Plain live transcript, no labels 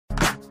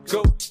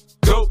go,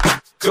 go,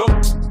 go,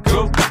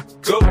 go,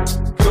 go,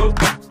 go,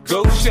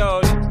 go,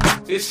 shorty.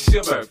 It's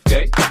your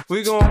birthday.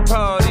 We gon'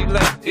 party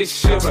like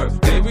it's your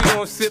birthday. We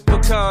gon' sip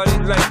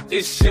Bacardi like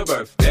it's your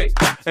birthday.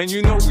 And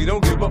you know we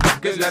don't give a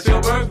fuck, cause that's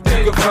your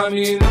birthday. You can find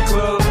me in the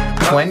club.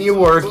 When you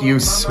work, you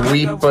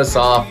sweep us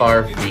off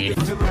our feet.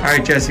 All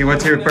right, Jesse,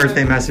 what's your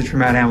birthday message for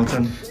Matt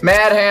Hamilton?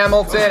 Matt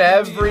Hamilton,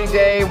 every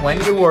day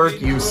when you work,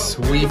 you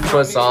sweep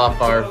us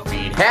off our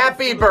feet.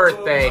 Happy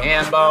birthday,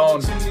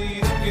 Hambone.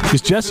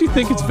 Does Jesse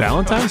think it's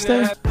Valentine's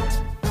Day?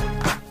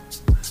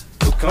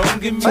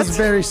 That's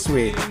very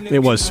sweet. It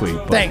was sweet.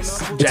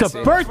 Thanks, It's Jesse.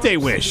 a birthday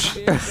wish.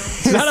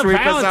 It's not a Sweep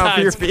us off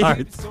your Valentine's feet.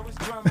 card.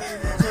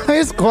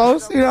 It's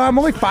close. You know, I'm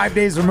only 5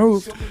 days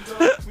removed.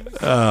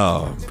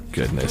 Oh,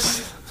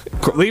 goodness.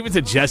 Leave it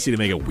to Jesse to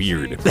make it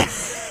weird.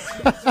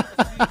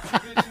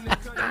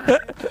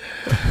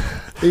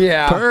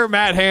 Yeah. Per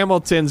Matt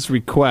Hamilton's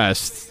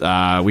request,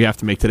 we have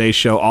to make today's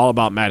show all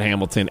about Matt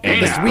Hamilton and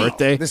his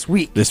birthday. This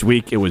week. This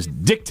week, it was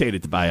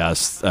dictated by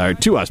us,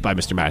 to us by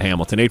Mr. Matt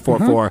Hamilton.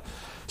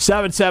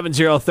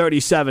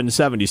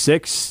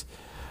 844-770-3776.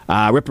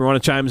 Rip and Rona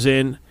chimes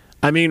in.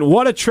 I mean,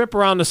 what a trip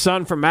around the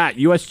sun for Matt.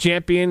 U.S.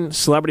 champion,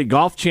 celebrity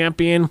golf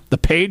champion, the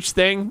Page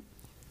thing.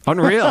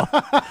 Unreal.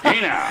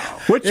 Hey now.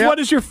 Which one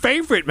is your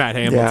favorite, Matt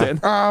Hamilton?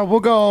 We'll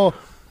go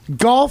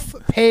golf,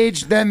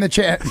 Page, then the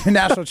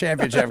national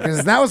championship,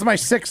 because that was my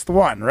 6th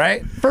one,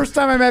 right? First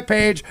time I met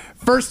Page,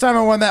 first time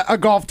I won a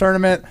golf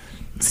tournament,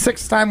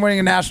 6th time winning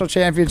a national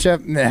championship.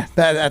 Nah,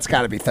 that's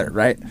got to be 3rd,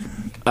 right?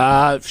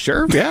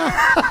 Sure,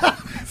 yeah.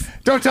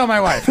 Don't tell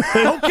my wife.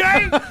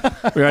 Okay.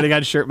 We already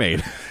got a shirt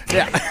made.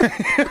 Yeah.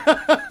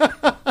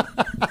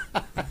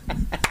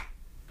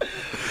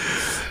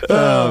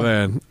 Oh,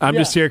 man. I'm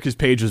just here because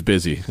Paige was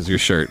busy. Is your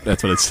shirt.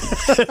 That's what it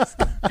says.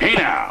 Hey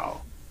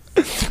now.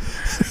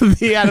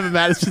 The Adam and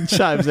Madison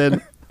chimes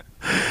in.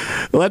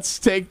 Let's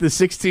take the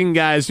 16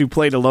 guys who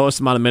played the lowest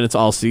amount of minutes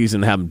all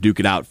season and have them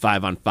duke it out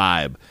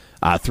 5-on-5.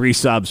 3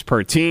 subs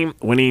per team.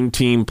 Winning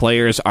team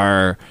players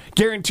are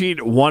guaranteed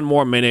 1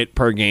 more minute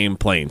per game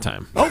playing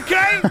time.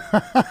 Okay.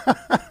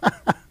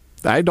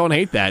 I don't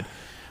hate that.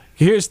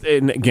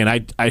 And again,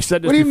 I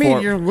said this What do you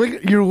before. mean?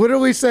 You're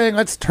literally saying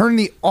let's turn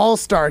the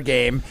All-Star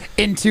game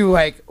into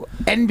like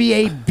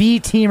NBA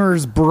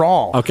B-teamers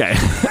brawl. Okay.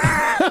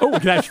 Oh, we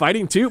can have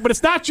fighting too, but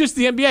it's not just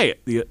the NBA.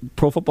 The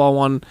pro football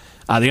one,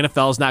 the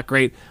NFL is not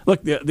great.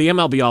 Look, the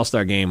MLB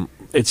All-Star game,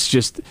 it's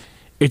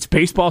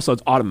baseball, so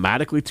it's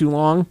automatically too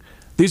long.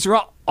 These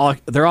are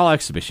they're all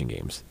exhibition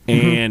games,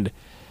 and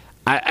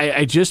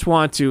I just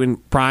want to, in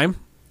Prime,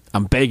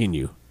 I'm begging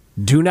you,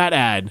 do not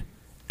add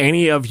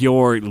any of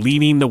your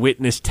leading the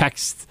witness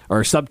text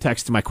or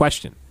subtext to my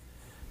question.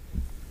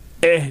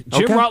 Jim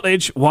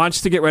Rutledge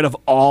wants to get rid of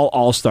all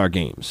All-Star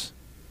games.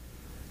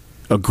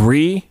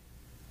 Agree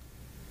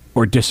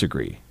or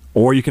disagree?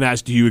 Or you can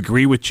ask, do you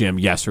agree with Jim,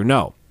 yes or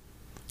no?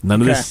 None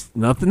of this,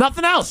 nothing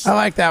else. I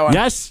like that one.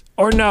 Yes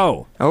or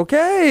no?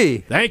 Okay.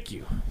 Thank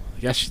you.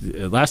 Yes,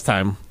 last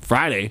time,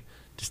 Friday,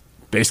 just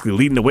basically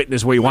leading the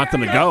witness where you want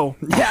them to go.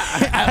 Yeah,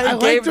 I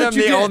Gave liked what them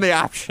you the did. only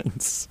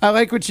options. I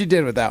like what you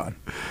did with that one.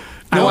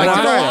 I I liked like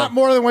it a it. lot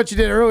more than what you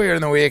did earlier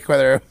in the week,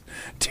 whether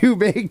too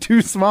big,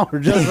 too small, or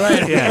just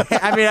right. Yeah.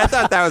 I mean, I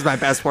thought that was my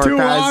best work, Too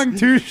guys. long,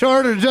 too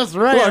short, or just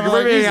right. Look, I'm if like,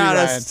 we're being easy,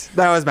 honest,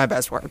 that was my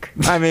best work.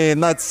 I mean,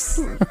 let's...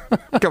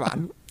 Come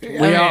on.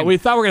 We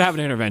thought we were going to have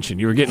an intervention.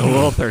 You were getting a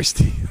little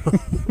thirsty.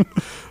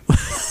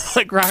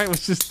 Like Ryan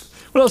was just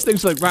one of those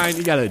things like, Ryan,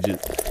 you got to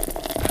just...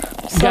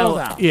 Settle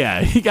down. Yeah,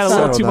 you got a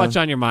little Settle too down. much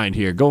on your mind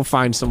here. Go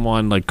find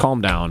someone, like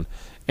calm down,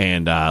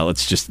 and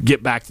let's just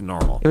get back to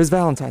normal. It was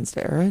Valentine's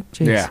Day, right?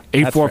 Jeez. Yeah.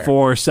 That's fair.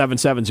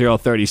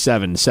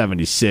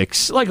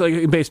 844-770-3776. Like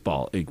in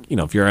baseball, you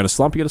know, if you're in a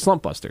slump, you get a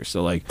slump buster.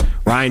 So like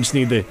Ryan just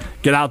need to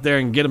get out there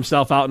and get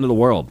himself out into the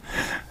world.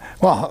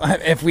 Well,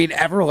 if we'd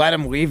ever let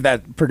him leave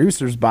that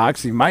producer's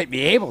box, he might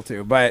be able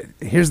to. But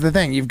here's the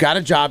thing. You've got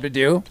a job to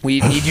do. We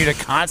need you to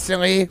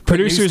constantly put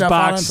new Producer's stuff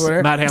on box,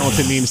 Twitter. Matt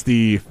Hamilton means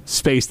the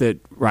space that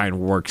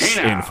Ryan works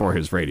in for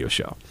his radio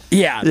show.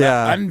 Yeah.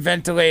 Yeah.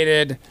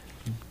 Unventilated,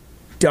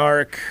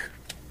 dark,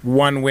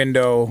 one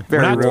window.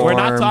 Very We're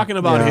not warm. talking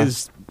about Yeah.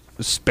 his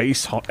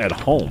space at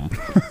home.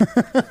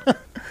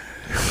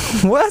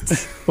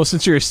 What? Well,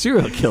 since you're a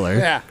serial killer,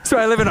 Yeah. So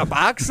I live in a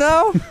box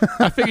now?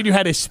 I figured you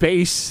had a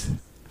space.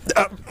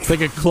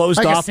 Like a closed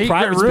Like a off secret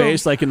private room.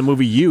 space, like in the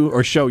movie You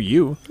or Show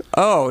You.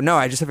 Oh, no,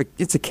 I just have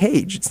it's a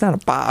cage. It's not a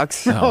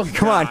box. Oh,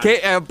 Come on,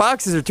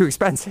 boxes are too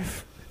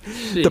expensive.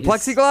 The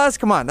plexiglass?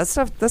 Come on, that's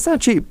not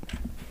cheap.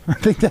 I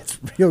think that's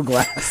real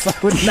glass. I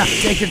would not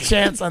take a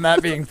chance on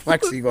that being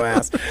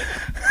plexiglass.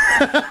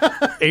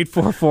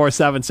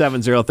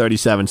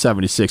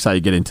 844-770-3776, how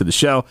you get into the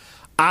show.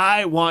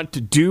 I want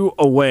to do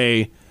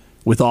away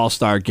with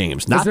all-star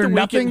games. Not Is there that we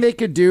nothing can- they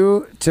could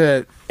do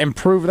to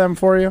improve them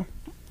for you?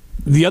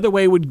 The other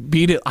way would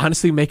be to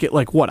honestly make it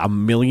like, what, $1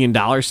 million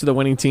to the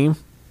winning team?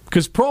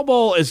 Because Pro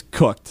Bowl is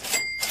cooked.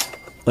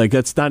 Like,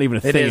 that's not even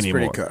a thing It is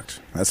anymore. pretty cooked.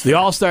 That's The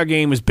All-Star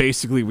game has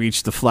basically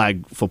reached the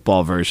flag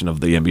football version of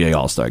the NBA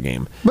All-Star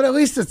game. But at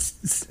least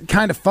it's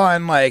kind of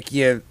fun. Like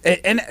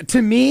and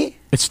to me,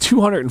 It's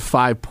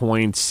 205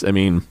 points. I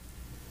mean,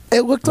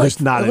 it looked like there's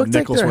not it a looked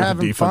like nickel's they're worth of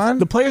having defense. fun.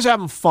 The players are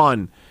having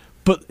fun,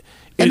 but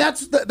And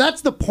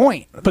that's the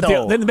point. But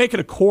then they make it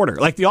a quarter.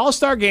 Like the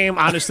All-Star game,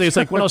 honestly, it's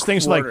like one of those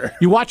things like Quarter.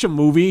 you watch a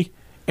movie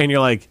and you're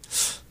like,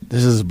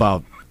 this is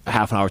about a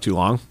half an hour too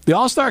long. The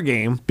All-Star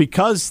game,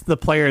 because the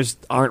players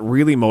aren't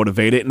really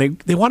motivated and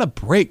they want to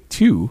break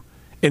too.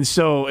 And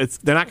so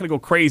they're not going to go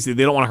crazy.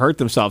 They don't want to hurt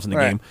themselves in the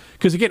game.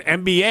 Because again,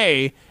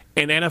 NBA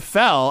and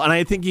NFL, and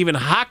I think even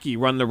hockey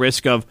run the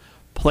risk of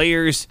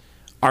players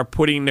are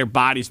putting their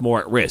bodies more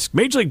at risk.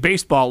 Major League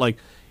Baseball, like,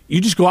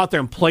 you just go out there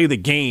and play the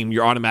game,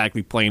 you're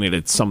automatically playing it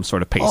at some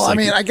sort of pace. Well, like, I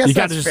mean, I guess you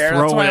got to that's just fair.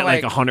 throw That's it why, at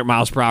like 100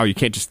 miles per hour. You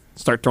can't just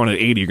start throwing it at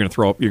 80. You're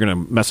going to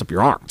mess up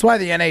your arm. That's why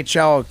the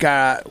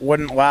NHL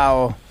wouldn't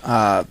allow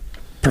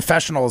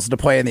professionals to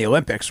play in the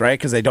Olympics, right?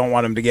 Because they don't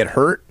want them to get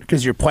hurt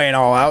because you're playing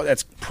all out.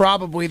 That's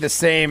probably the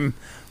same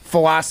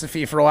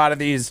philosophy for a lot of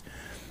these.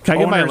 Can I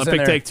get my owners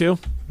Olympic in take too?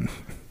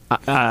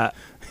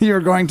 You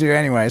were going to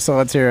anyway, so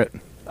let's hear it.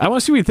 I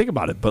want to see what you think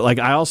about it, but like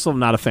I also am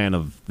not a fan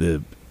of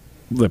the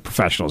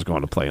professionals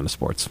going to play in the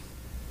sports.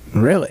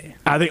 Really?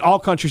 I think all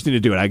countries need to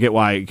do it. I get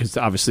why, because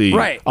obviously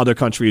other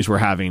countries were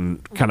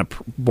having kind of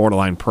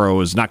borderline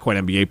pros, not quite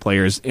NBA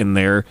players in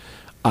there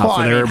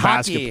for their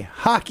basketball.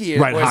 Hockey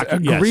was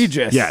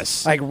egregious.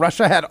 Yes. Like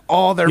Russia had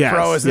all their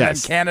pros, and then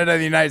yes. Canada and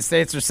the United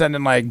States are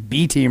sending like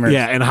B teamers.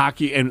 Yeah, and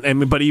hockey,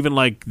 and but even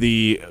like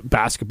the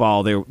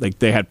basketball,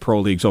 they had pro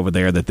leagues over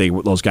there that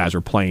those guys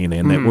were playing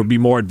in that would be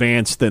more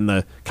advanced than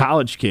the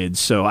college kids.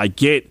 So I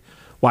get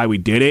why we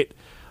did it,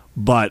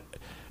 but.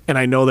 And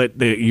I know that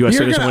the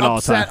USA doesn't win all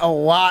the time. You're going to upset a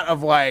lot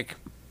of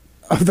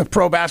the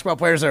pro basketball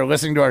players that are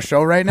listening to our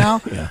show right now.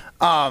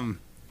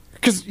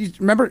 Because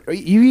remember,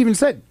 you even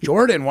said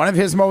Jordan, one of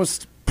his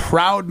most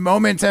proud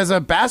moments as a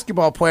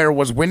basketball player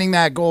was winning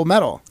that gold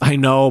medal. I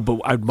know,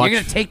 but you're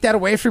going to take that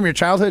away from your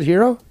childhood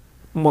hero?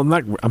 Well,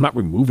 I'm not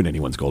removing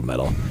anyone's gold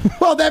medal.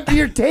 Well,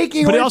 you're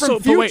taking away from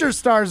future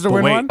stars to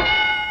win one.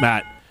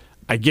 Matt,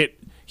 I get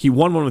he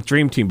won one with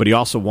Dream Team, but he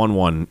also won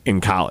one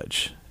in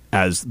college.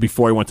 As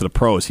before he went to the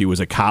pros, he was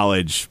a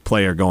college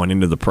player going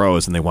into the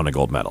pros, and they won a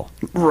gold medal.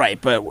 Right,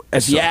 but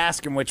if you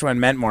ask him which one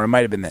meant more, it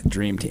might have been that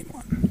Dream Team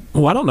one.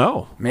 Well, I don't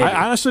know. Maybe.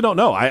 I honestly don't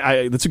know.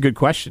 That's a good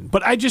question,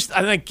 but I know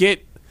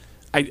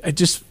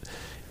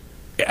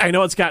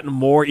it's gotten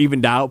more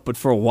evened out, but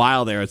for a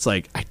while there, it's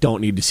like I don't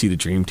need to see the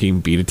Dream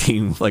Team beat a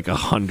team like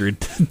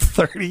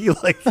 130.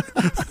 Like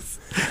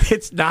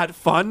it's not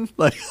fun.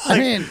 Like I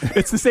mean,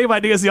 it's the same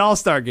idea as the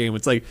All-Star game.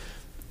 It's like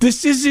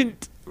this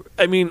isn't.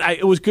 I mean,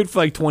 it was good for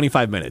like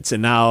 25 minutes,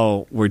 and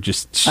now we're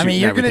just. I mean,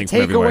 you're going to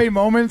take away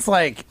moments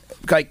like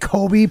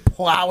Kobe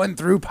plowing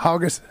through Pau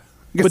Gasol.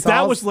 But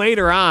that was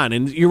later on,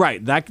 and you're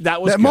right.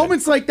 That was good.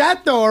 Moments like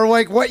that though are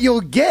like what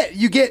you'll get.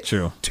 You get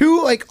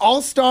two like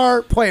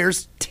all-star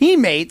players,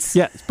 teammates,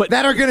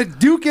 that are going to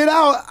duke it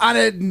out on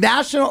a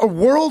national or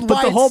worldwide.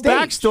 But the whole stage.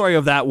 backstory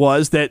of that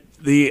was that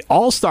the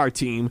all-star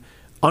team,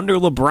 under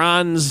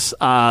LeBron's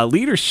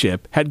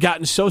leadership, had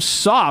gotten so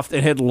soft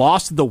and had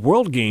lost the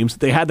World Games that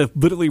they had to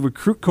literally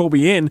recruit Kobe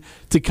in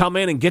to come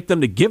in and get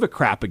them to give a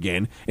crap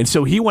again. And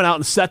so he went out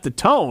and set the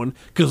tone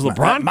because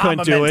LeBron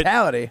couldn't do it.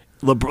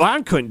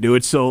 LeBron couldn't do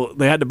it, so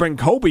they had to bring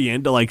Kobe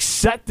in to like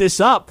set this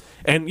up.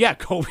 And yeah,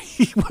 Kobe,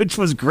 which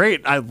was great.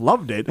 I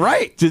loved it.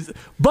 Right.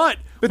 But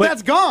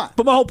that's gone.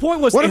 But my whole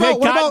point was it had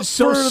gotten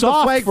so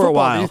soft for a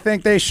while. Do you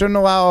think they shouldn't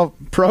allow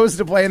pros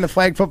to play in the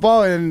flag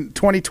football in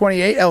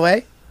 2028 LA?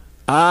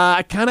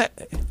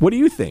 What do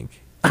you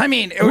think? I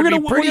mean, it would be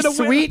pretty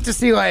sweet to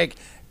see like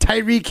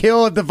Tyreek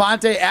Hill,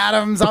 Devontae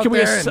Adams out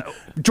there, and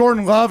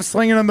Jordan Love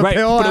slinging on the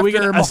pill after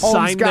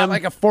Mahomes got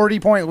like a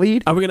 40-point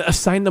lead. Are we going to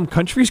assign them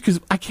countries? Because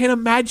I can't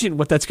imagine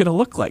what that's going to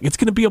look like. It's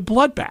going to be a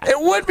bloodbath.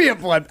 It would be a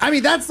blood. I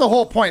mean, that's the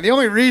whole point. The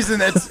only reason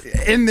that's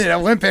in the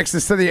Olympics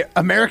is so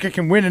America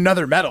can win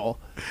another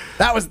medal.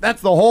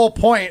 That's the whole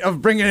point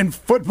of bringing in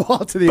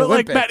football to the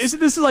Olympics. But like, Matt, isn't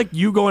this like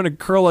you going to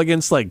curl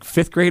against like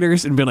fifth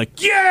graders and being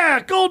like, yeah,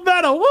 gold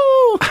medal, woo?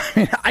 I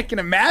mean, I can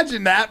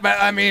imagine that, but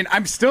I mean,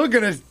 I'm still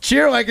going to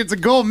cheer like it's a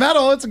gold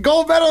medal. It's a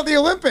gold medal at the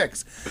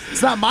Olympics.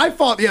 It's not my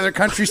fault the other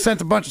country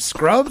sent a bunch of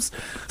scrubs.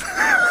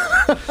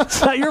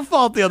 It's not your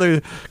fault the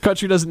other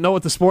country doesn't know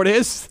what the sport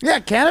is. Yeah,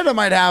 Canada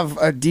might have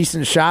a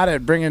decent shot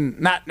at bringing,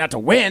 not to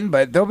win,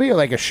 but they'll be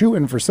like a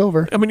shoo-in for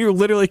silver. I mean, you're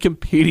literally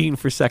competing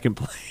for second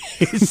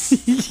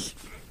place.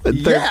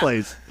 Third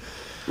place.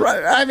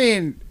 Right. I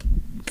mean,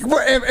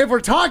 if we're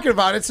talking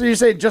about it, so you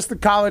say just the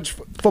college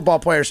football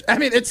players. I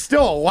mean, it's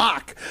still a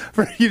lock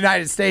for the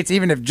United States,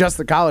 even if just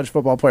the college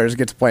football players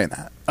get to play in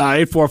that.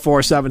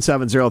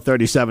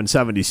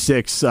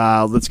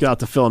 844-770-3776. Let's get out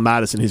to Phil in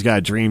Madison. He's got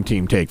a dream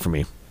team take for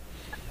me.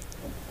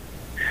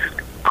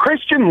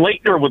 Christian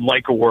Laettner would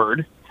like a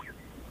word.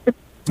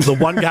 The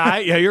one guy?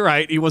 Yeah, you're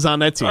right. He was on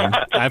that team.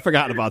 I've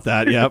forgotten about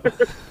that. Yep.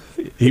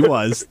 He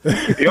was.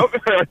 Yep.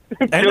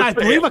 And I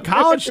believe a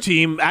college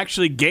team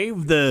actually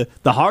gave the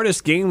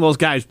hardest game those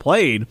guys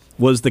played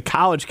was the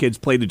college kids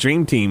played the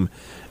Dream Team.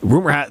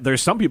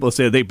 There's some people that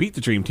say they beat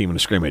the Dream Team in a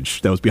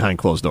scrimmage that was behind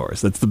closed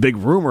doors. That's the big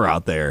rumor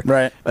out there.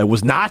 Right. It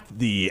was not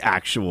the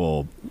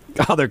actual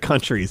other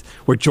countries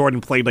where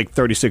Jordan played like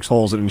 36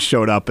 holes and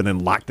showed up and then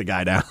locked the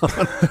guy down.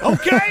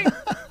 Okay.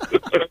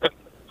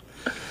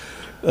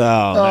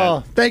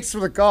 Oh, thanks for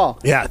the call.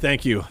 Yeah,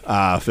 thank you,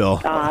 Phil.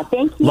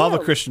 Thank you. Love a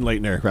Christian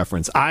Laettner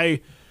reference.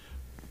 I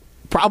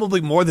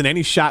probably more than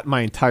any shot in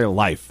my entire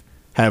life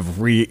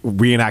have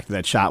reenacted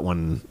that shot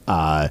when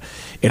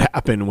it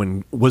happened.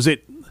 When was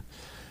it?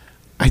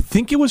 I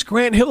think it was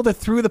Grant Hill that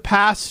threw the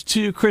pass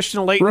to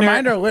Christian Laettner.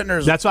 Reminder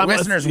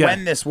listeners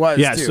when this was.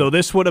 Yeah, too. so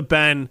this would have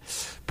been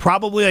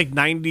probably like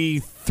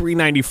 93,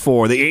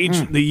 94.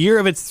 The year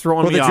of it's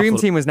throwing me Well, off. the Dream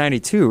Team was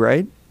 92,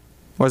 right?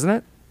 Wasn't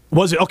it?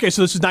 Was it? Okay,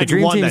 so this is 91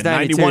 Dream Team's then.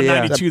 92, 91,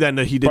 yeah. 92 then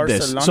that he did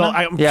Barcelona? this. So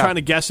I'm trying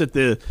to guess that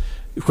the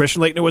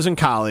Christian Laettner was in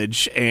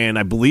college, and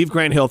I believe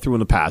Grant Hill threw in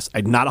the pass.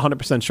 I'm not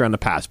 100% sure on the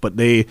pass, but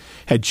they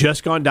had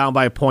just gone down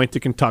by a point to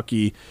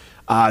Kentucky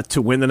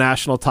to win the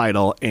national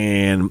title,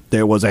 and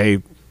there was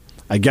a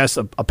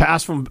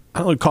pass from, I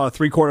don't know, call it a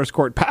three-quarters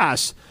court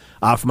pass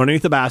from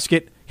underneath the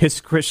basket,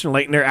 hits Christian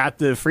Laettner at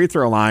the free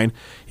throw line.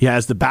 He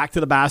has the back to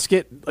the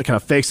basket, kind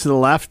of fakes to the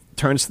left,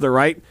 turns to the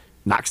right,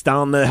 knocks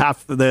down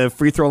the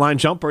free throw line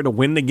jumper to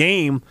win the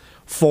game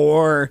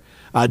for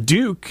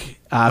Duke,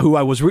 who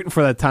I was rooting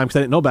for that time because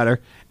I didn't know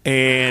better,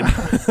 and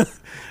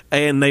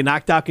and they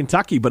knocked out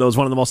Kentucky. But it was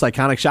one of the most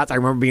iconic shots. I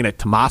remember being at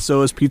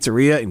Tommaso's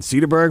Pizzeria in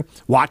Cedarburg,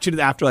 watching it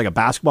after like a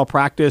basketball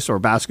practice or a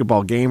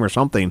basketball game or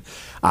something,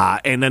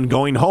 and then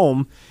going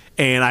home.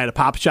 And I had a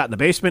pop shot in the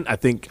basement. I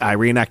think I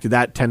reenacted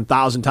that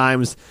 10,000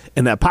 times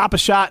in that pop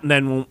shot. And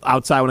then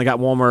outside when it got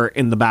warmer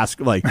in the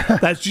basket, like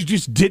that, you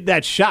just did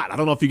that shot. I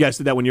don't know if you guys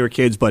did that when you were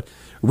kids, but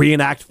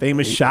reenact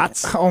famous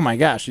shots. Oh my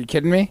gosh, are you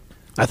kidding me?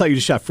 I thought you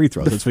just shot free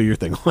throws. That's what your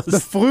thing was.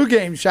 The flu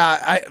game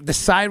shot, the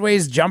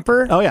sideways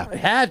jumper. Oh yeah,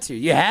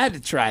 you had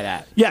to try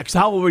that. Yeah, because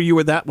how old were you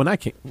when that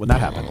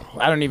happened?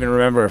 I don't even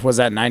remember. Was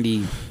that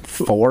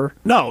 94?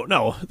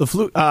 No. The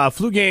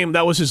flu game,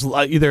 that was just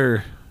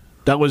either.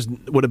 That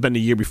would have been the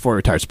year before I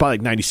retired. It's probably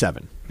like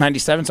 97.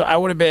 97, so I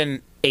would have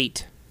been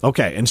 8.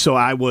 Okay, and so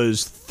I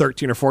was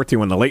 13 or 14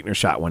 when the Laettner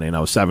shot went in. I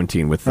was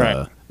 17 with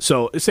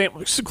so it's a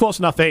close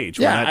enough age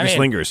where that just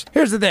lingers.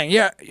 Here's the thing.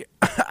 Yeah,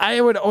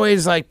 I would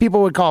always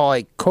people would call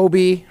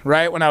Kobe,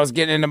 right, when I was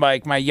getting into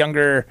my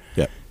younger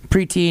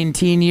preteen,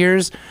 teen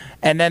years.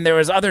 And then there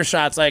was other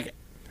shots I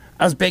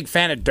was a big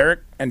fan of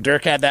Dirk, and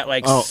Dirk had that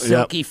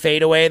silky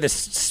fadeaway, the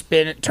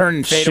spin, turn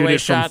and fadeaway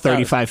shot. From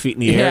 35 feet in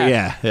the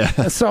air.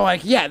 Yeah. So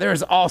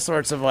there's all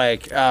sorts of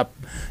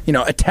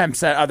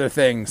attempts at other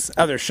things,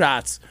 other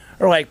shots,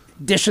 or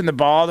dishing the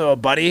ball to a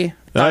buddy.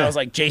 Thought it was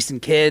like Jason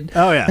Kidd.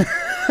 Oh yeah.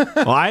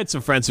 Well, I had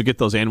some friends who get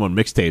those and one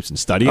mixtapes and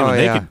study them, and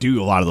they could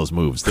do a lot of those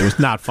moves. It was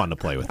not fun to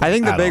play with. I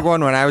think the big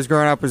one when I was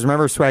growing up was,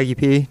 remember Swaggy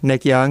P,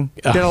 Nick Young?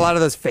 Did a lot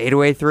of those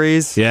fadeaway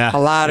threes. Yeah. A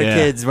lot of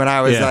kids when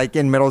I was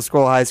in middle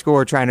school, high school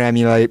were trying to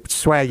emulate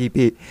Swaggy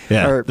P.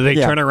 Yeah. Did they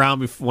turn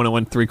around when it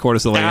went 3/4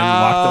 of the way and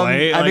walked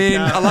away? I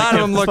mean, a lot of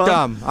them looked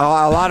dumb.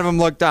 A lot of them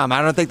looked dumb.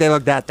 I don't think they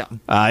looked that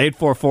dumb.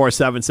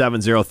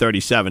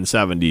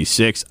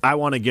 844-770-3776. I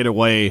want to get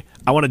away.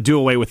 I want to do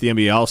away with the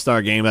NBA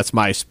All-Star Game. That's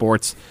my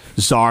sports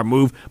czar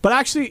move. But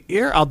actually,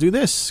 here I'll do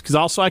this because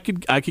also I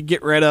could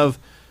get rid of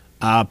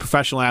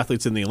professional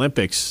athletes in the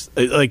Olympics.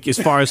 As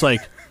far as I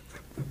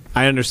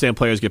understand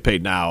players get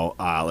paid now.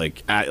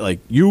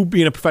 You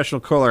being a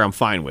professional curler, I'm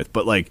fine with.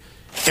 But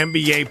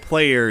NBA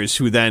players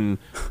who then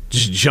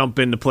just jump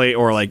into play,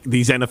 or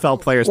these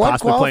NFL players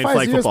possibly playing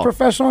flag football. What qualifies you as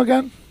professional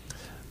again?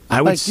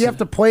 Do you have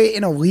to play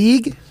in a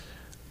league?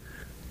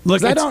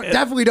 Look, I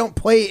definitely don't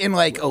play in a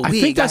league. I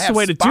think that's the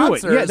way to do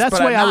it. Yeah, that's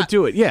the way I would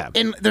do it. Yeah,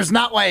 and there's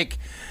not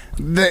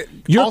the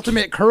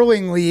ultimate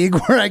curling league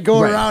where I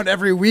go around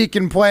every week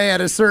and play at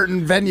a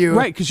certain venue.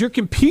 Right, because you're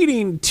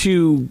competing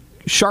to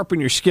sharpen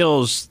your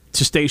skills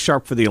to stay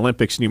sharp for the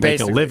Olympics, and you make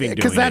a living doing it.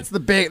 Because that's the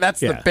big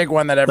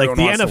one that everyone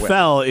wants to win. The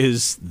NFL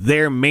is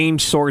their main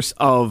source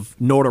of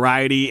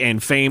notoriety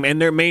and fame,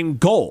 and their main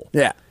goal.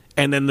 Yeah,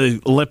 and then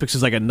the Olympics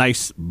is a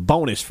nice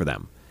bonus for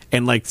them.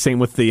 And same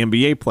with the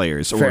NBA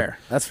players. Fair.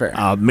 That's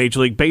fair.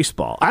 Major League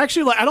Baseball. I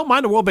don't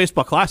mind the World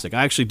Baseball Classic.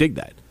 I actually dig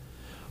that.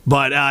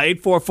 But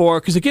 844,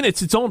 because again,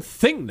 it's its own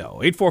thing,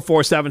 though.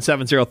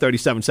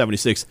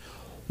 844-770-3776.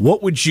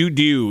 What would you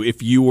do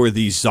if you were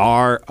the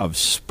czar of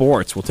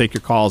sports? We'll take your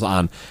calls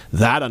on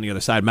that on the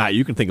other side. Matt,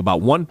 you can think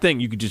about one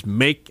thing you could just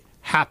make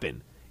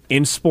happen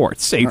in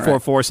sports.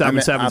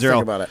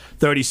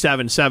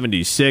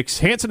 844-770-3776.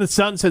 Hanson &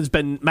 Sons has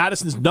been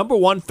Madison's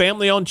 #1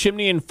 family-owned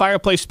chimney and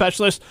fireplace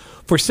specialist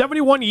for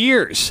 71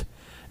 years.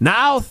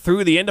 Now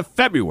through the end of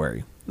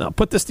February. Now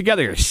put this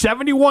together here.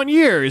 71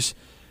 years,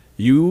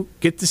 you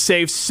get to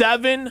save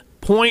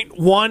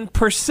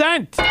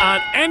 7.1%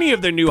 on any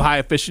of their new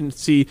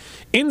high-efficiency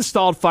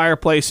installed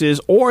fireplaces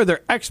or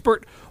their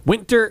expert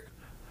winter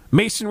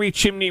masonry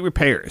chimney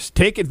repairs.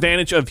 Take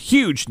advantage of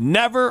huge,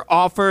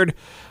 never-offered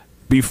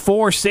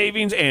before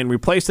savings and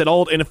replace that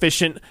old,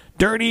 inefficient,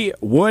 dirty,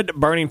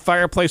 wood-burning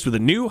fireplace with a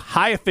new,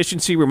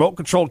 high-efficiency,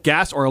 remote-controlled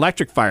gas or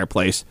electric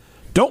fireplace.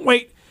 Don't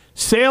wait.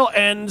 Sale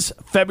ends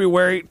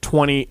February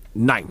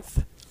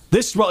 29th.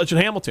 This is Rutledge and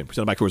Hamilton,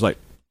 presented by Coors Light.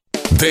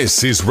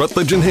 This is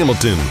Rutledge and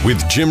Hamilton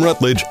with Jim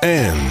Rutledge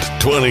and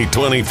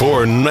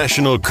 2024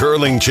 National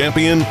Curling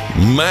Champion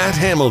Matt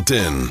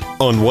Hamilton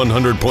on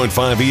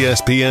 100.5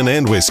 ESPN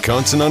and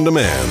Wisconsin On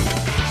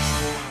Demand.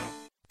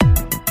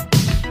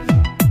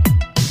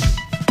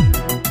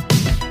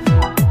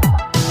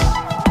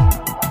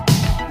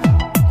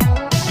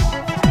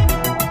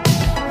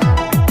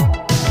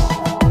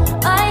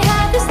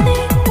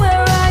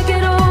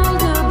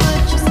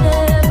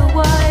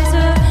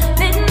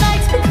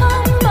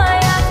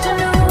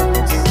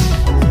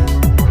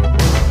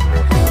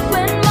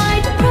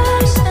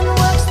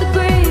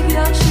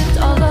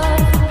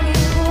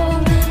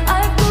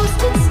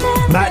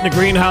 Matt in the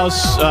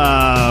greenhouse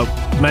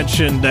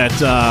mentioned that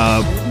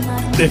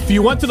if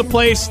you went to the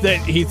place that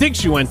he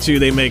thinks you went to,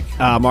 they make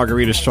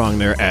margarita strong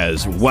there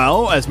as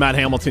well. As Matt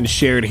Hamilton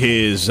shared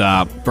his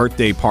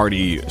birthday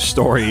party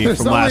story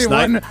from last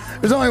night.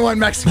 There's only one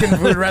Mexican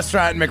food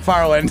restaurant in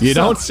McFarland. You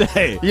don't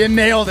say. You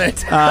nailed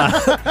it.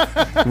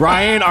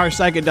 Ryan, our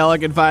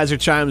psychedelic advisor,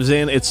 chimes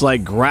in. It's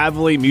like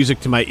gravelly music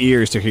to my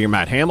ears to hear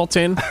Matt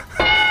Hamilton.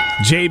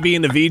 JB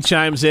in the V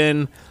chimes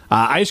in.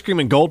 Ice cream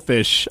and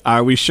goldfish.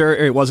 Are we sure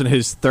it wasn't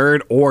his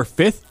 3rd or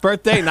 5th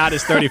birthday, not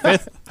his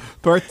 35th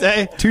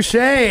birthday? Touche.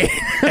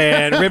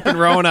 And Rip and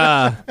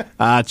Rona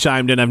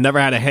chimed in. I've never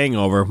had a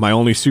hangover, my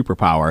only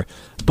superpower.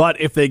 But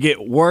if they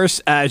get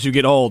worse as you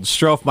get old,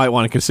 Strofe might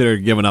want to consider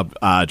giving up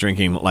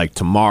drinking like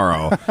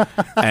tomorrow.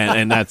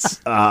 and that's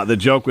the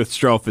joke with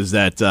Strofe is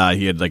that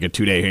he had like a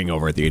 2-day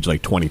hangover at the age of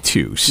like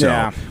 22. So.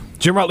 Yeah.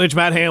 Jim Rutledge,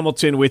 Matt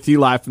Hamilton with you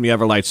live from the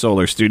Everlight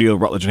Solar Studio.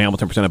 Rutledge and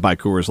Hamilton presented by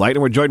Coors Light.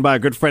 And we're joined by a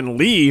good friend,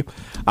 Lee,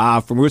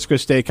 from Ruth's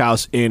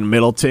Steakhouse in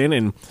Middleton.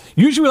 And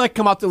usually we like to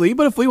come out to Lee,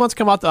 but if Lee wants to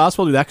come out to us,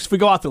 we'll do that. Because if we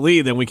go out to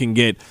Lee, then we can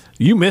get...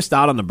 You missed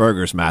out on the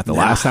burgers, Matt, the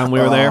last time we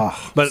were there.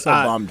 But so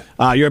bummed.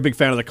 You're a big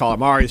fan of the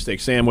calamari steak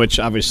sandwich.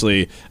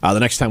 Obviously, the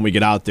next time we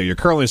get out there, your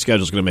curling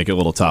schedule is going to make it a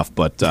little tough.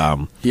 But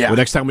the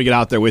next time we get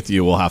out there with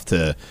you, we'll have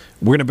to...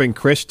 We're going to bring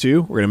Chris,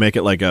 too. We're going to make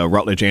it like a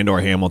Rutledge and or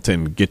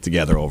Hamilton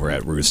get-together over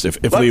at Ruth's,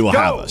 if Lee will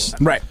have us.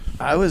 Right.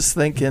 I was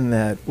thinking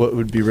that what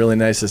would be really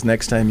nice is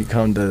next time you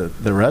come to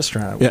the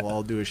restaurant, we'll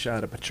all do a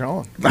shot of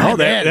Patron. Oh,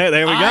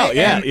 there we go.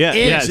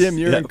 Yes. Jim,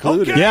 you're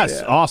included. Okay.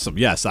 Yes, awesome.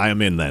 Yes, I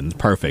am in then.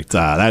 Perfect.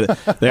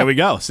 There we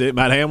go. See,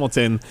 Matt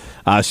Hamilton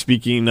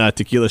speaking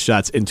tequila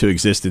shots into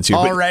existence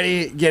here.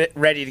 Ready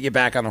to get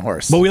back on the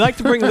horse. But we like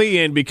to bring Lee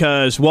in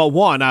because, well,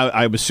 one,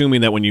 I'm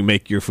assuming that when you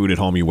make your food at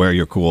home, you wear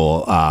your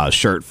cool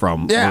shirt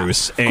from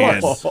Bruce.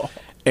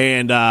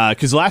 And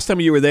because last time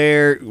you were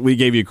there, we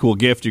gave you a cool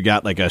gift. You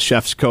got like a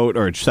chef's coat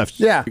or a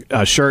chef's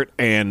shirt,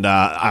 and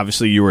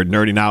obviously you were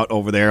nerding out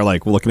over there,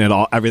 like looking at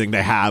everything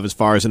they have as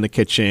far as in the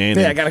kitchen.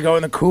 Yeah, I got to go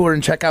in the cooler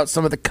and check out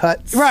some of the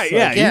cuts. Right,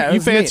 you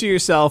fancy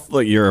yourself,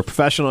 like you're a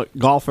professional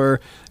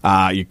golfer,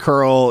 you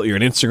curl, you're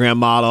an Instagram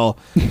model,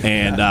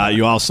 and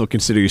you also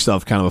consider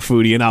yourself kind of a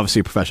foodie and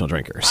obviously a professional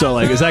drinker. So,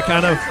 like, is that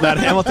kind of Matt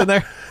Hamilton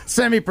there?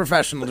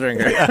 Semi-professional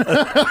drinker.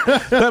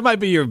 That might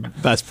be your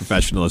best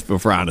professionalism,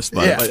 if we're honest.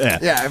 But,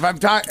 if I'm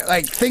talking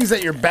like things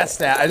that you're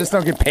best at, I just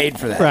don't get paid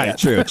for that. Right,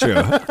 true.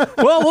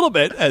 Well, a little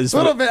bit. I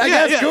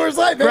guess. Coors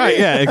Light, baby. Right,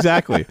 yeah,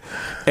 exactly.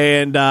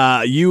 And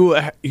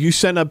you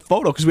sent a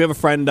photo because we have a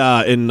friend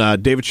in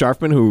David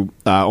Sharfman who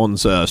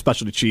owns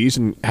Specialty Cheese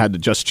and had the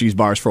Just Cheese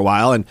bars for a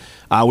while, and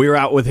we were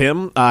out with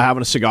him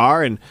having a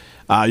cigar, and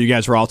you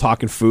guys were all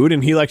talking food,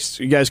 and he likes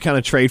you guys kind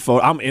of trade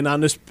photos. I'm in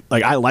on this.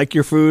 Like, I like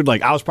your food.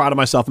 Like, I was proud of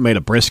myself. I made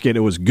a brisket.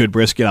 It was good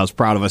brisket. I was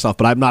proud of myself,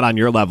 but I'm not on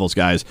your levels,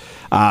 guys.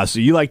 So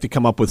you like to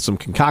come up with some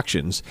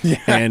concoctions,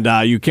 and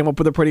you came up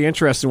with a pretty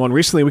interesting one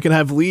recently. We can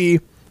have Lee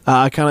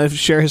kind of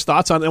share his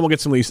thoughts on it, and we'll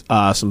get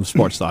some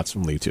sports thoughts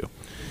from Lee, too.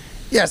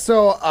 Yeah,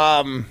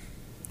 so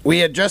we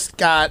had just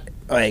got,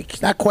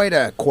 like, not quite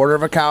a quarter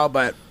of a cow,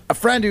 but a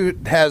friend who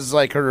has,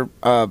 like, her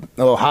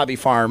little hobby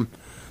farm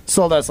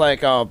sold us,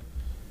 like,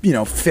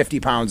 50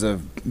 pounds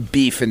of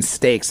beef and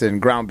steaks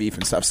and ground beef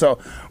and stuff. So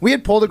we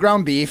had pulled a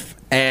ground beef,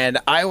 and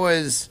I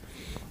was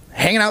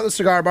hanging out at the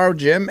cigar bar with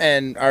Jim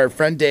and our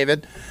friend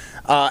David,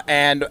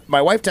 and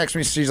my wife texted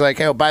me. She's like,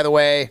 hey, by the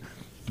way,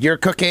 you're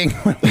cooking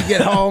when we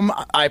get home.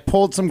 I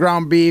pulled some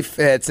ground beef.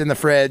 It's in the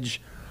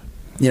fridge.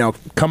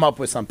 Come up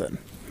with something.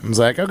 I was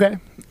like, okay,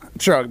 I'm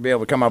sure I'll be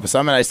able to come up with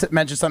something. And I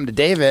mentioned something to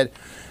David,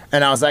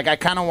 and I was like, I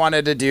kind of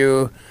wanted to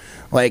do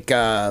like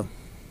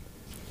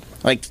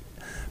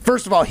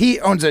first of all, he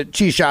owns a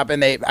cheese shop,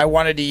 and I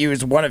wanted to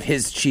use one of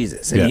his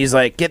cheeses. And he's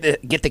like, get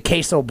the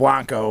queso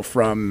blanco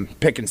from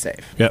Pick and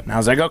Save. Yep. And I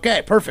was like,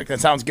 okay, perfect.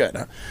 That sounds good.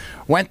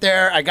 Went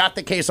there. I got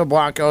the queso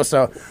blanco.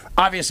 So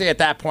obviously at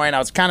that point, I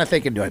was kind of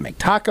thinking, do I make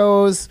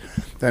tacos?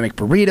 Do I make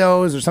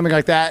burritos or something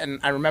like that? And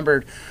I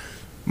remembered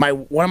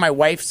one of my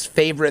wife's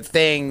favorite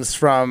things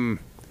from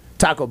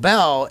Taco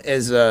Bell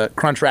is a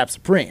Crunchwrap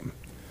Supreme.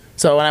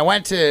 So when I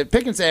went to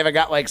Pick and Save, I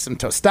got like some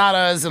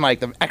tostadas and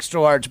like the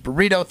extra large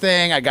burrito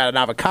thing. I got an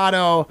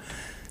avocado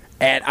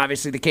and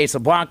obviously the queso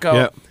blanco.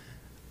 Yep.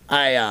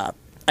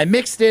 I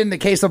mixed in the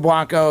queso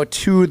blanco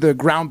to the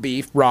ground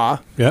beef raw.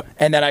 Yep.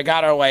 And then I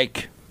got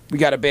we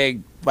got a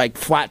big like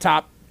flat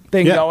top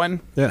thing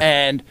going. Yeah.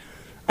 And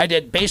I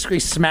did basically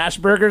smash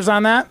burgers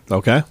on that.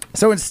 Okay.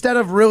 So instead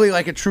of really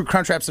like a true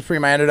Crunchwrap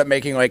Supreme, I ended up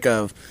making like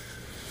a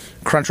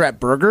Crunchwrap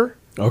burger.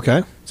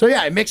 Okay. So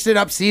yeah, I mixed it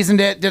up,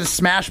 seasoned it, did a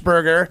smash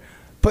burger,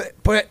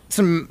 put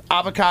some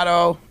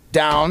avocado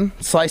down,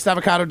 sliced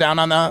avocado down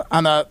on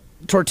the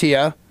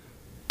tortilla.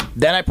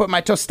 Then I put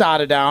my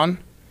tostada down,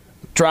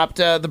 dropped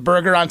the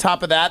burger on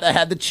top of that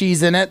had the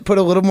cheese in it, put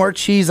a little more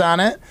cheese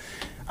on it,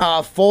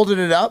 folded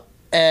it up,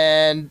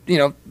 and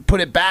put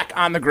it back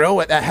on the grill.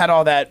 That had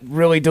all that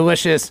really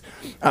delicious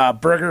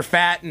burger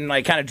fat and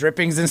like kind of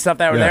drippings and stuff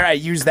that were there. I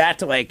used that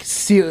to like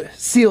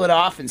seal it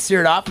off and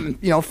sear it off,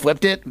 and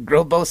flipped it,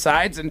 grilled both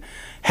sides, and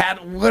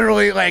had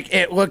literally like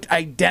it looked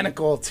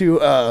identical to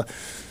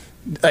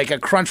like a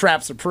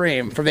Crunchwrap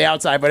Supreme from the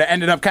outside, but it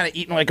ended up kind of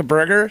eating like a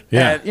burger.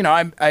 Yeah.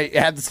 And, I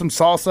had some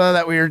salsa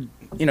that we were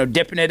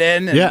dipping it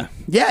in. And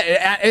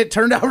it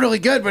turned out really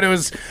good, but it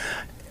was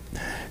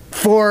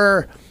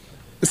for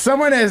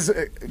someone as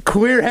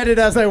clear-headed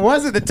as I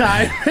was at the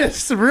time.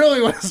 It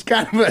really was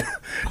kind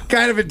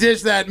of a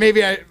dish that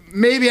maybe I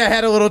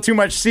had a little too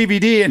much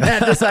CBD and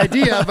had this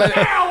idea, but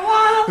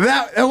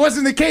that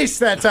wasn't the case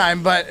that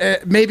time.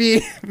 But maybe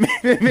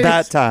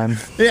that time,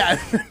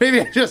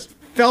 maybe I just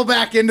fell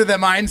back into the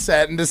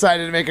mindset and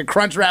decided to make a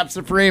Crunchwrap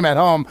Supreme at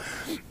home.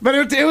 But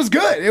it was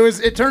good.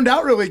 It turned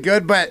out really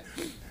good, but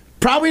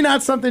probably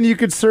not something you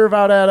could serve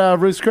out at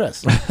Ruth's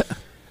Chris.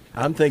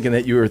 I'm thinking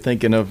that you were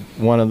thinking of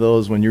one of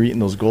those when you're eating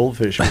those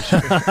goldfish. Yeah.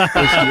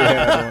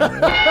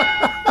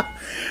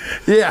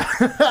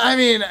 I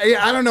mean,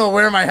 I don't know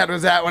where my head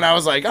was at when I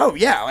was like, oh,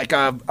 yeah, like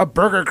a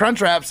burger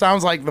Crunchwrap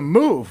sounds like the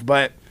move.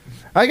 But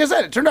like I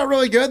said, it turned out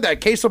really good.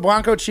 That queso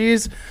blanco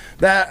cheese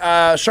that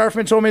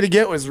Sharfman told me to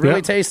get was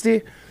really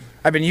tasty.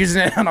 I've been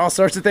using it on all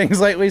sorts of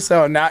things lately.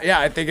 So now,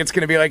 I think it's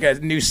going to be like a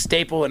new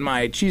staple in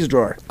my cheese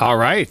drawer. All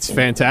right.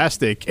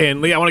 Fantastic.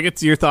 And Lee, I want to get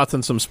to your thoughts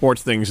on some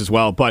sports things as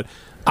well. But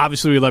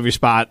obviously, we love your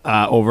spot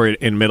over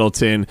in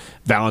Middleton.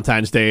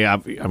 Valentine's Day,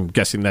 I'm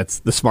guessing that's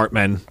the smart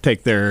men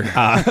take their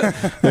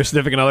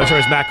significant others, or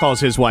as Matt calls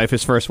his wife,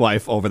 his first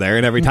wife, over there.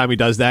 And every time he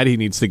does that, he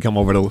needs to come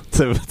over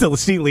to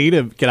see Lee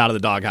to get out of the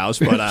doghouse.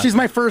 But she's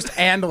my first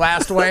and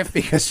last wife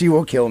because she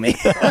will kill me.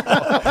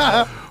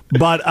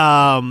 But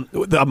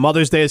the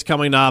Mother's Day is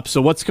coming up.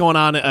 So what's going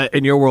on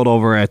in your world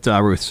over at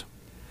Ruth's?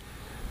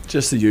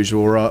 Just the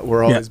usual.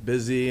 We're always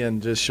busy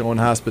and just showing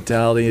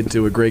hospitality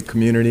to a great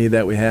community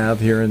that we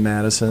have here in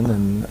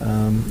Madison,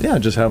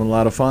 and just having a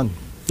lot of fun.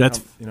 That's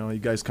you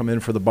guys come in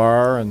for the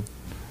bar and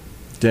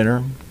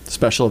dinner,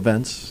 special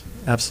events.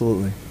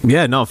 Absolutely.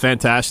 Yeah, no,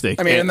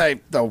 fantastic. I mean, and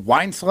the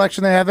wine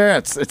selection they have there,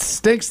 it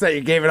stinks that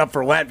you gave it up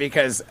for Lent,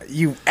 because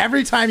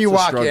every time you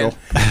walk in,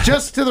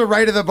 just to the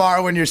right of the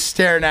bar when you're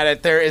staring at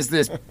it, there is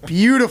this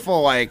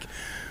beautiful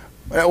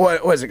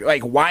what was it,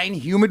 like wine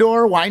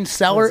humidor, wine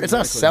cellar? It's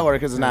not cellar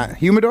because it's not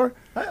humidor.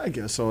 I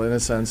guess so, in a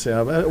sense,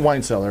 yeah.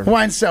 Wine cellar.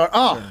 Wine cellar.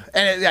 Oh,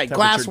 and it's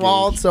glass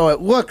walled, so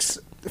it looks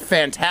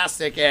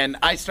fantastic. And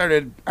I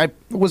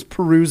was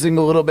perusing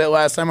a little bit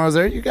last time I was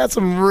there. You got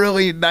some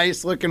really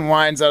nice looking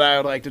wines that I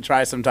would like to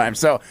try sometime.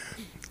 So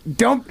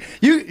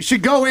you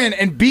should go in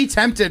and be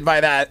tempted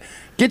by that.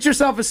 Get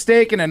yourself a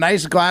steak and a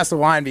nice glass of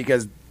wine,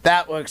 because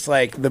that looks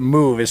like the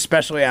move,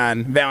 especially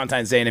on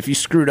Valentine's Day. And if you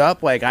screwed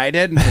up like I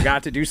did and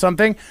forgot to do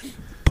something,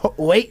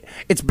 wait.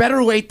 It's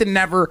better late than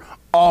never,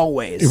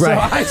 always.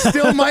 Right. So I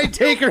still might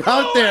take her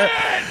out there.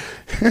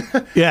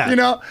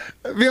 Yeah.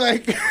 Be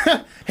like,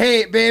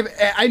 hey, babe,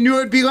 I knew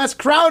it'd be less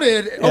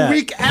crowded a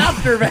week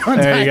after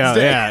Valentine's there you go.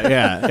 Day.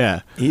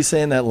 Yeah. He's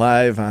saying that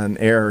live on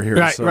air here.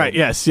 Right,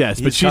 yes.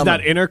 But she's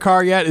not in her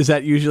car yet? Is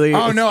that usually...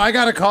 Oh, no, I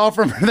got a call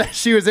from her that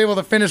she was able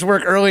to finish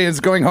work early and is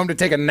going home to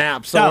take a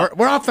nap. So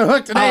we're off the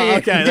hook today. Oh,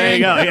 okay, there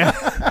you go,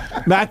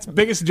 yeah. Matt's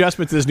biggest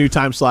adjustment to this new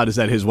time slot is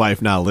that his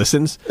wife now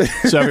listens.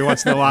 So every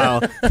once in a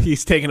while,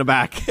 he's taken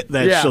aback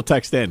that she'll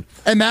text in.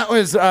 And that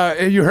was,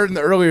 you heard in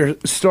the earlier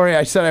story,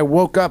 I said I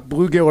woke up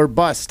bluegill or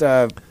bust.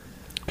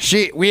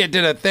 We had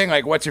did a thing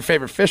like, what's your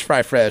favorite fish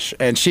fry fish?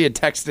 And she had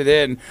texted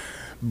in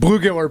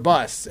bluegill or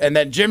bust. And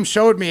then Jim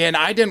showed me, and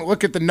I didn't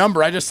look at the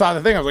number. I just saw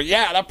the thing. I was like,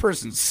 yeah, that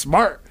person's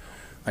smart.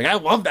 Like, I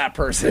love that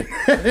person.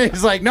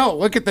 He's like, no,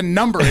 look at the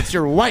number. It's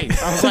your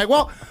wife. I was like,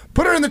 well,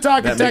 put her in the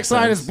talking text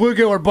line as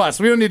bluegill or bust.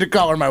 We don't need to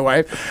call her my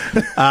wife.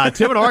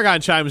 Tim in Oregon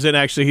chimes in,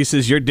 actually. He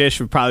says, your dish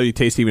would probably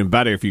taste even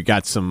better if you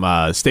got some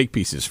steak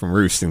pieces from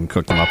Ruth and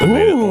cooked them up.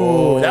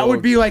 Ooh, that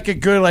would be like a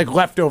good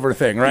leftover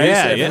thing, right?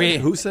 Yeah.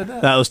 Who said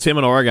that? That was Tim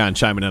in Oregon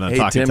chiming in on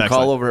talking Tim, text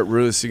call line. over at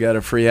Ruth's. You got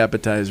a free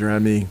appetizer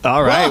on me.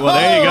 All right. Whoa! Well,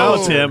 there you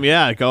go, Tim.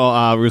 Yeah,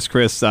 go Ruth's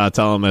Chris.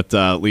 Tell him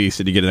that Lee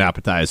said you get an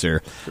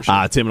appetizer.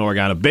 Sure. Tim in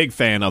Oregon, a big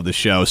fan of the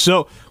show.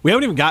 So we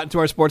haven't even gotten to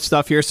our sports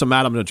stuff here. So,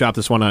 Matt, I'm going to drop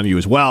this one on you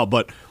as well.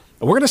 But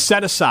we're going to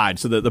set aside,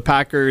 so that the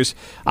Packers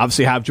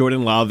obviously have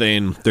Jordan Love,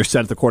 and they're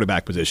set at the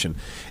quarterback position.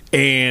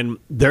 And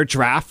their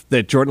draft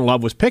that Jordan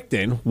Love was picked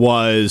in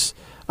was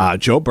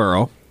Joe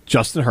Burrow,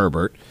 Justin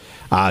Herbert,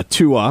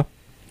 Tua,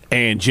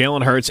 and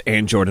Jalen Hurts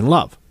and Jordan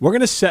Love. We're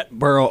going to set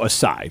Burrow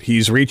aside.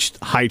 He's reached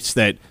heights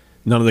that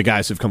none of the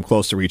guys have come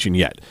close to reaching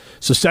yet.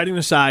 So setting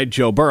aside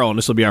Joe Burrow, and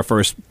this will be our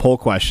first poll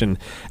question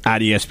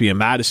at ESPN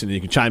Madison. You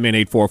can chime in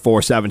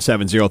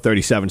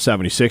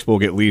 844-770-3776. We'll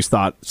get Lee's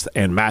thoughts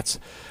and Matt's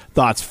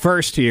thoughts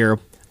first here.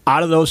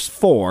 Out of those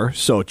four,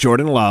 so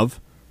Jordan Love,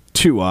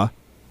 Tua,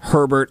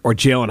 Herbert, or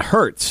Jalen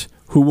Hurts,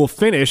 who will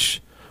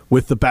finish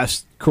with the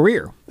best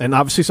career? And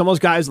obviously some of those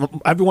guys,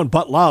 everyone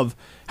but Love,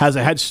 has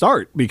a head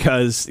start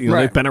because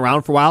they've been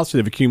around for a while, so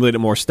they've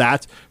accumulated more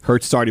stats.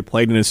 Hurts has already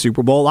played in a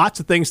Super Bowl. Lots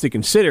of things to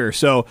consider.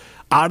 So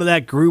out of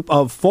that group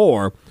of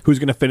four, who's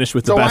going to finish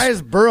with the best? So why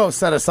is Burrow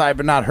set aside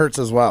but not Hurts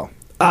as well?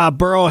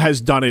 Burrow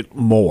has done it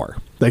more.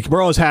 Like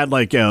Burrow's had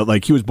like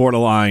he was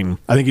borderline.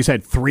 I think he's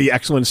had 3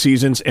 excellent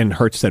seasons, and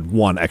Hurts had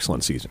 1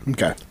 excellent season.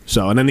 Okay.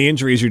 So and then the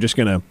injuries, you're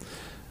gonna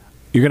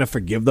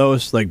forgive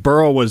those. Like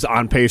Burrow was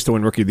on pace to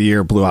win Rookie of the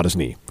Year, blew out his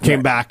knee,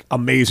 came back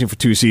amazing for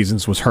 2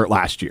 seasons, was hurt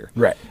last year,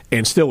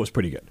 and still was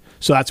pretty good.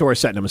 So that's where we're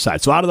setting him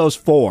aside. So out of those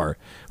 4,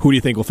 who do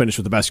you think will finish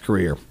with the best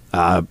career?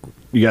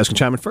 You guys can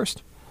chime in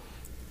first.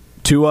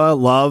 Tua,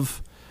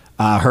 Love,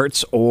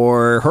 Hurts,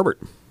 or Herbert?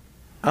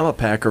 I'm a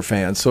Packer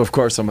fan, so of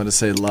course I'm going to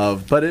say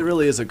Love. But it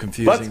really is a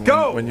confusing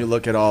when you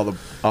look at all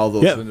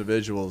those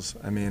individuals.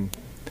 I mean,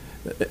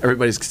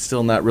 everybody's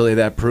still not really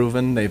that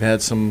proven. They've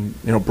had some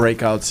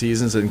breakout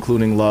seasons,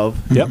 including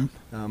Love. Yep.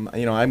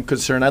 I'm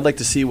concerned. I'd like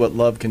to see what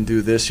Love can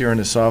do this year in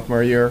his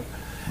sophomore year,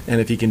 and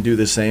if he can do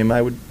the same,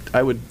 I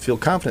would feel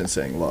confident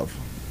saying Love.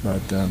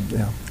 But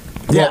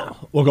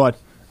Well, go ahead.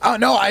 Oh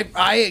no,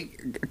 I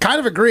kind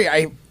of agree.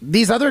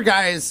 These other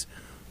guys.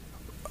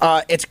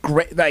 It's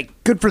great. Like,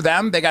 good for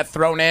them. They got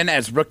thrown in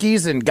as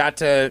rookies and got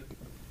to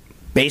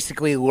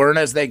basically learn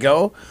as they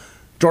go.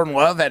 Jordan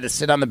Love had to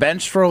sit on the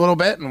bench for a little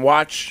bit and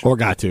watch. Or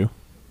got to.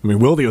 I mean,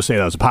 Wildy will say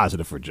that was a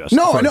positive for Justin.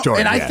 No,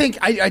 Jordan, and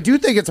I do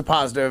think it's a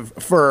positive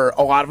for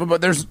a lot of them, but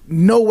there's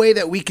no way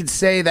that we could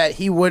say that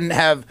he wouldn't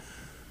have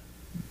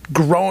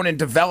grown and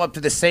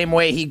developed the same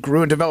way he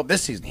grew and developed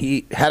this season.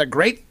 He had a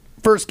great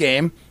first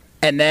game,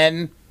 and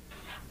then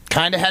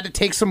kind of had to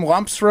take some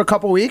lumps for a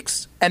couple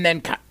weeks, and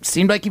then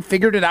seemed like he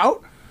figured it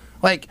out.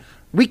 Like,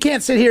 we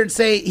can't sit here and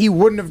say he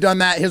wouldn't have done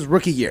that his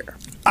rookie year.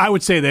 I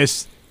would say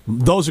this.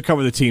 Those who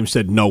cover the team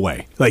said no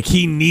way. Like,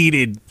 he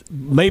needed,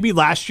 maybe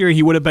last year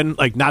he would have been,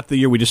 like, not the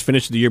year we just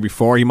finished, the year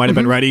before, he might have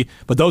been ready.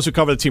 But those who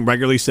cover the team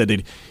regularly said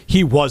that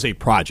he was a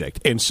project.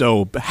 And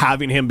so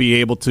having him be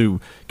able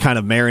to kind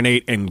of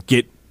marinate and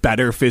get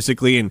better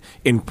physically and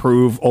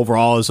improve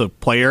overall as a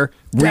player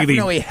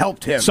definitely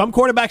helped him. Some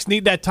quarterbacks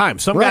need that time.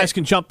 Some guys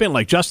can jump in,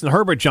 like Justin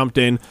Herbert jumped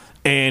in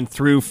and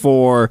threw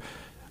for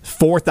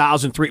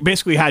 4,003.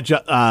 Basically had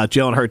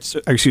Jalen Hurts,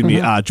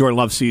 Jordan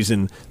Love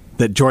season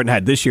that Jordan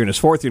had this year in his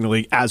 4th year in the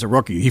league as a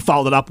rookie. He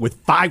followed it up with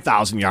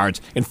 5,000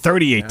 yards and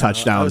 38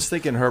 touchdowns. I was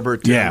thinking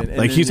Herbert too. Yeah,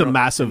 he's a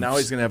massive. Now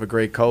he's going to have a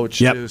great coach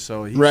too.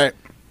 So he's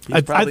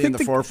probably in the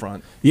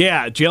forefront.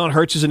 Yeah, Jalen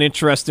Hurts is an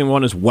interesting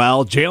one as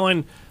well.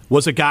 Jalen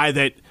was a guy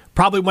that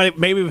probably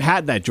maybe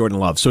had that Jordan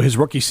Love. So his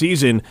rookie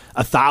season,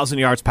 1,000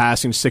 yards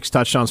passing, 6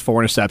 touchdowns,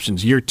 4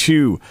 interceptions. Year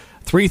 2,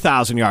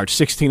 3,000 yards,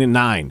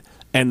 16-9.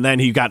 And then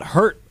he got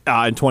hurt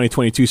in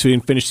 2022, so he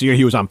didn't finish the year.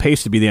 He was on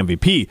pace to be the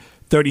MVP.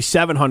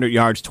 3,700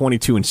 yards,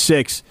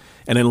 22-6.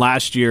 And then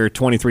last year,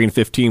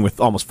 23-15 with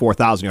almost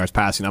 4,000 yards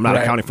passing. I'm not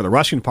accounting for the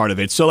rushing part of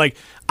it. So, I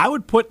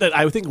would put that.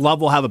 I would think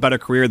Love will have a better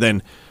career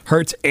than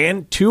Hurts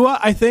and Tua,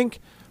 I think.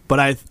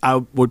 But I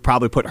would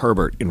probably put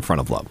Herbert in front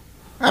of Love.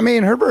 I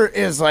mean, Herbert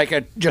is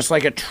just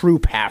like a true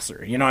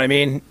passer. You know what I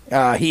mean?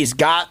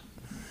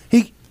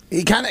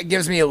 He kind of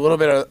gives me a little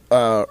bit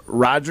of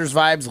Rodgers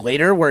vibes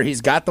later, where he's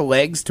got the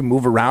legs to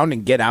move around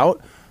and get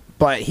out,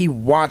 but he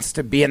wants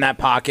to be in that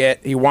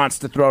pocket. He wants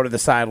to throw to the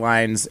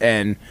sidelines,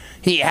 and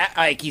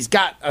he's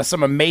got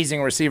some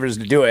amazing receivers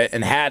to do it,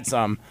 and had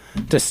some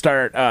to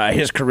start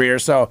his career.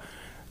 So,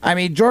 I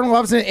mean, Jordan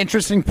Love's an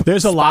interesting.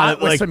 There's a lot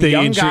of with some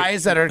young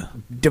guys that are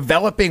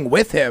developing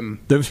with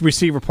him. The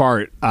receiver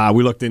part,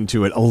 we looked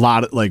into it. A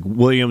lot of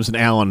Williams and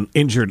Allen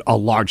injured a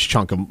large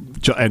chunk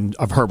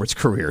of Herbert's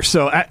career.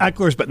 So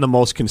Eckler's been the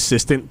most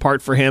consistent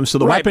part for him. So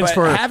the weapons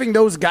for having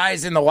those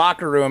guys in the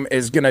locker room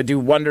is going to do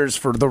wonders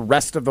for the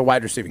rest of the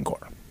wide receiving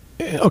core.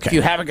 Okay. If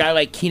you have a guy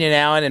like Keenan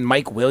Allen and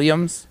Mike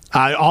Williams.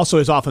 Also,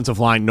 his offensive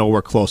line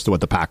nowhere close to what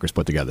the Packers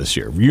put together this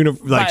year.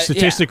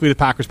 Statistically, the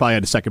Packers probably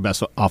had the second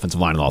best offensive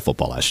line in all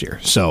football last year.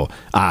 So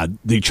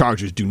the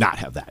Chargers do not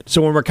have that.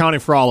 So when we're counting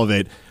for all of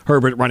it,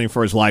 Herbert running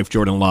for his life,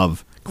 Jordan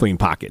Love, clean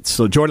pockets.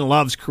 So Jordan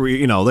Love's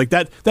career,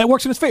 that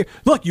works in his favor.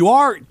 Look, you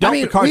are dealt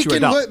the cards you were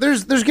dealt.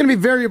 There's going to be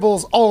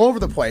variables all over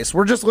the place.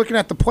 We're just looking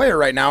at the player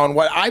right now, and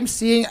what I'm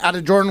seeing out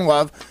of Jordan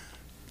Love.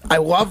 I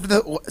love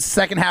the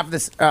second half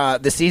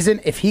of this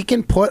season. If he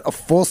can put a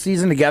full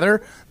season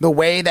together the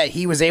way that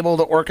he was able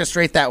to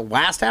orchestrate that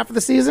last half of the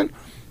season,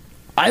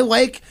 I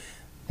like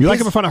You like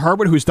him in front of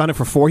Herbert, who's done it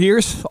for 4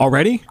 years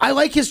already? I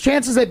like his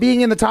chances at being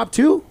in the top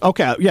 2.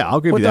 Okay, yeah,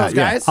 I'll give you that. Those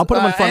guys. Yeah. I'll put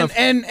him in front of.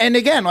 And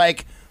again,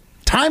 like,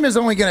 time is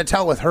only going to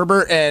tell with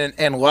Herbert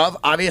and Love.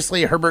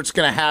 Obviously, Herbert's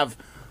going to have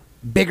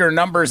bigger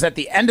numbers at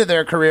the end of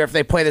their career if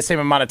they play the same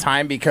amount of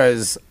time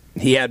because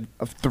he had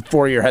a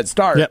 4-year head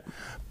start. Yep.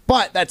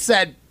 But that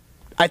said,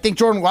 I think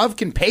Jordan Love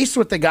can pace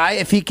with the guy.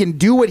 If he can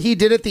do what he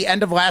did at the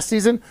end of last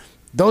season,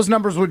 those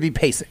numbers would be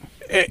pacing.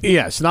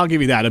 Yes, and I'll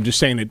give you that. I'm just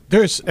saying that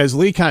there's, as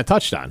Lee kind of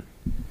touched on,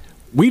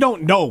 we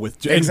don't know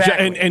with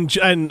exactly. and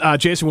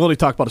Jason Wilde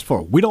talked about this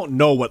before. We don't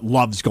know what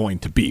Love's going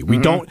to be. We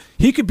don't.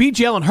 He could be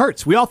Jalen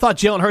Hurts. We all thought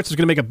Jalen Hurts was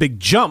going to make a big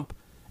jump,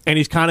 and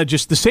he's kind of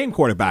just the same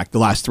quarterback the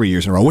last 3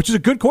 years in a row, which is a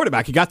good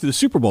quarterback. He got to the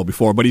Super Bowl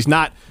before, but he's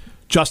not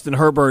Justin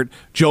Herbert,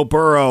 Joe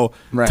Burrow,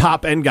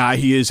 top end guy.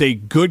 He is a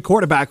good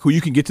quarterback who you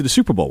can get to the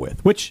Super Bowl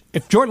with. Which,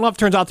 if Jordan Love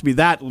turns out to be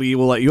that, Lee,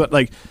 will let you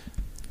like.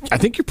 I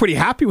think you're pretty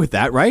happy with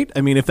that, right? I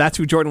mean, if that's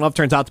who Jordan Love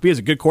turns out to be as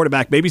a good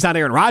quarterback, maybe he's not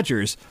Aaron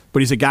Rodgers, but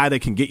he's a guy that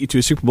can get you to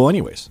a Super Bowl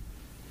anyways.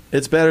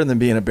 It's better than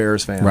being a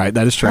Bears fan. Right,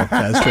 that is true.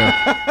 That is true.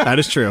 That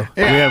is true.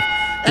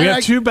 Yeah. We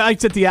have 2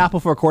 bites at the apple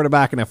for a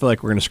quarterback, and I feel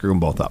like we're going to screw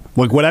them both up.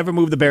 Like, whatever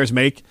move the Bears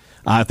make,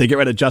 if they get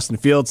rid of Justin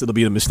Fields, it'll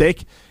be a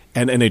mistake,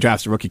 and they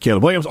draft a rookie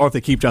Caleb Williams, or if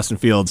they keep Justin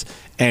Fields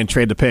and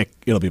trade the pick,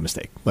 it'll be a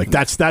mistake. Like,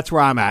 that's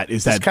where I'm at.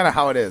 That's kind of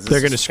how it is. They're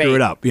going to screw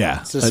it up.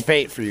 Yeah. It's just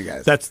fate for you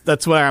guys.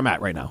 That's where I'm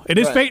at right now. It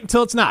is fate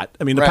until it's not.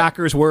 I mean, the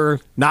Packers were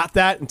not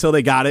that until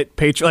they got it.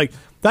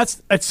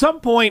 That's at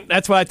some point,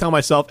 that's what I tell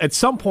myself. At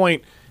some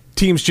point,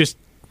 teams just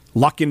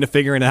luck into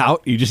figuring it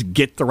out. You just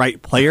get the right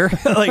player.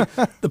 Like,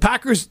 the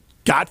Packers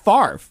got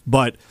Favre,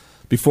 but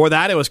before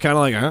that, it was kind of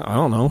like, I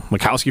don't know,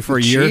 Mikowski for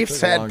a year.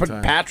 Chiefs had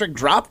Patrick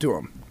drop to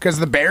him because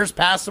the Bears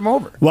passed him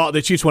over. Well,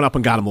 the Chiefs went up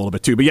and got him a little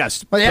bit too, but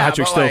yes,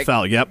 Patrick still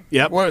fell. Yep.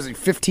 What was he,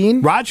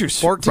 15? Rodgers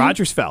 14?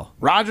 Rodgers fell.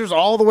 Rodgers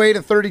all the way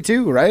to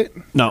 32, right?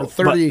 No, or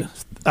 30.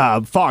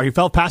 Far. He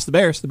fell past the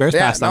Bears. The Bears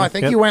passed him. I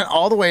think he went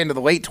all the way into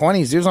the late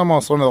 20s. He was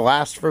almost one of the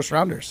last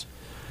first-rounders.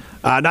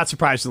 Not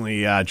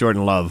surprisingly,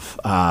 Jordan Love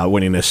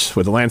winning this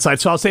with a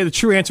landslide. So I'll say the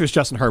true answer is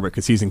Justin Herbert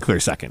because he's in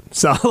clear second.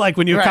 So, like,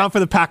 when you account for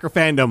the Packer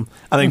fandom,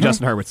 I think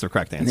Justin Herbert's the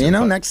correct answer.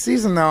 Next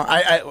season,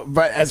 though,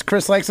 but as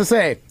Chris likes to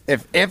say,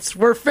 if ifs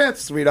were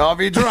fifths, we'd all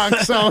be drunk.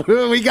 So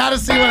we got to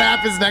see what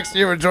happens next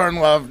year with Jordan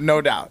Love,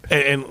 no doubt.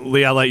 And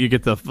Lee, I'll let you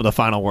get the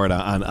final word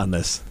on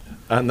this.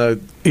 On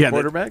the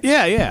quarterback?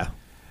 Yeah.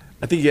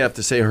 I think you have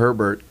to say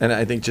Herbert, and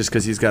I think just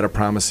because he's got a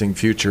promising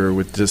future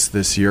with just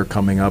this year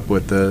coming up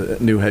with the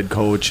new head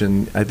coach,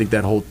 and I think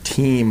that whole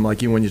team,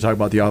 like even when you talk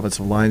about the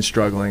offensive line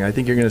struggling, I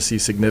think you're going to see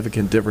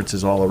significant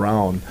differences all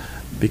around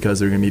because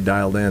they're going to be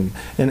dialed in.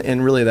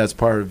 And really that's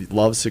part of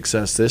Love's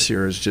success this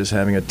year is just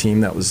having a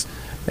team that was,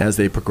 as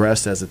they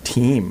progressed as a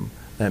team,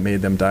 that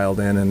made them dialed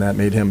in and that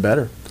made him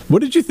better. What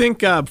did you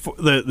think for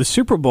the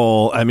Super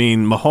Bowl? I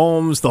mean,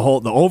 Mahomes, the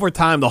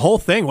overtime, the whole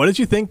thing. What did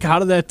you think? What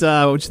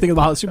did you think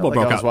about how the Super Bowl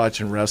broke out? I was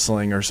watching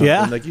wrestling or something.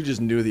 Yeah? Like you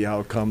just knew the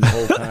outcome the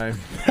whole time.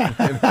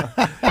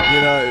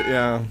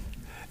 Yeah.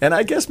 And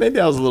I guess maybe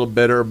I was a little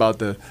bitter about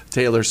the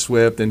Taylor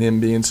Swift and him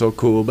being so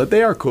cool, but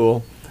they are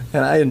cool,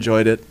 and I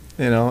enjoyed it.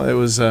 It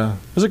was a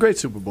great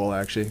Super Bowl,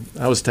 actually.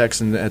 I was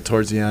texting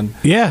towards the end.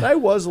 Yeah. I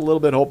was a little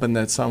bit hoping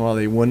that somehow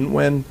they wouldn't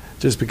win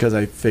just because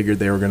I figured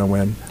they were going to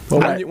win.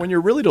 But when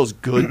you're really those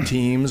good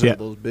teams or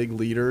those big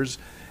leaders,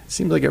 it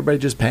seems like everybody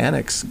just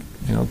panics.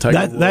 Tiger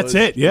Woods, that's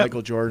it, yeah.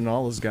 Michael Jordan,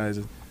 all those guys.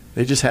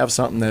 They just have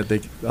something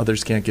that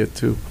others can't get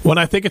to. Well,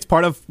 I think it's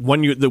part of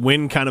when the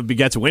win kind of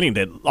begets winning.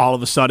 That all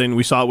of a sudden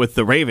we saw it with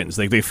the Ravens.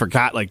 Like they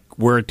forgot, like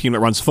we're a team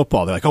that runs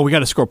football. They're like, oh, we got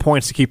to score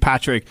points to keep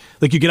Patrick.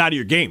 Like you get out of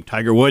your game,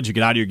 Tiger Woods. You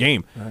get out of your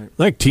game. Right.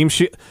 Like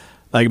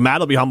like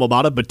Matt will be humble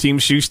about it, but Team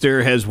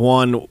Schuster has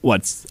won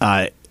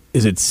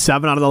is it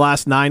 7 out of the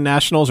last 9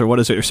 nationals, or what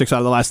is it, or 6 out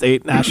of the last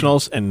 8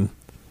 nationals, and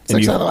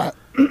 6 out of the last.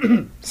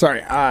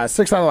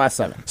 6 out of the last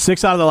 7.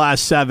 6 out of the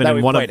last 7, that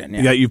and one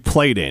that you've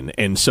played in,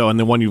 and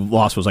the one you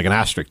lost was like an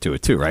asterisk to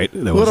it too, right? A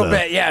little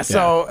bit, yeah.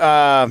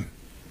 So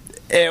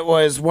it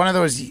was one of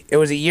those. It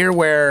was a year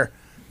where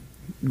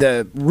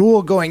the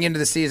rule going into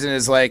the season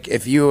is like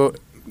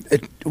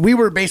we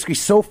were basically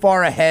so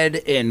far ahead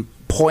in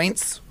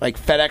points, like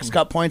FedEx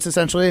Cup points,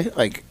 essentially.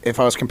 Like if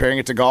I was comparing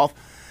it to golf,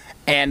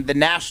 and the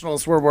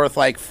Nationals were worth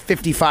like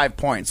 55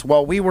 points.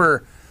 Well, we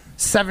were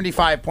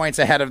 75 points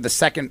ahead of the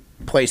second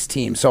place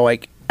team. So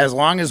like as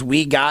long as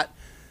we got,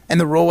 and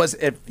the rule was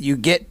if you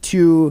get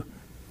to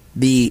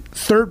the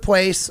third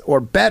place or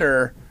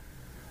better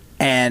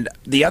and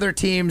the other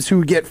teams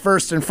who get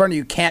first in front of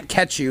you can't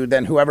catch you,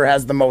 then whoever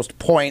has the most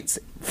points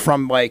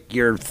from like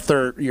your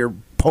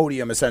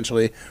podium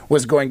essentially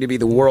was going to be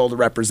the world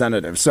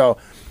representative. So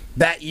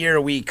that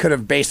year we could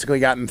have basically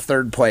gotten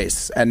third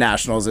place at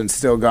Nationals and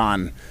still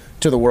gone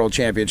to the World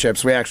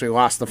Championships. We actually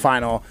lost the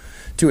final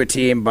to a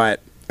team,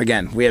 but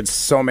again, we had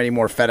so many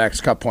more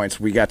FedEx Cup points.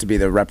 We got to be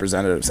the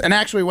representatives, and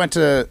actually went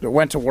to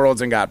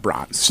Worlds and got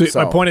bronze.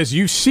 So my point is,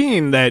 you've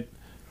seen that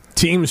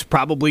teams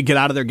probably get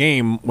out of their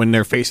game when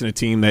they're facing a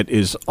team that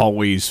is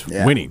always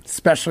winning,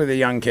 especially the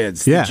young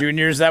kids, the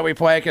juniors that we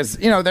play, because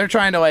they're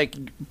trying to like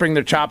bring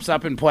their chops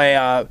up and play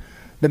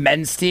the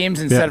men's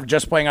teams instead of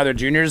just playing other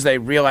juniors. They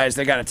realize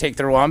they got to take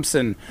their lumps,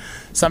 and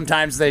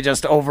sometimes they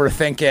just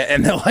overthink it,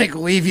 and they'll like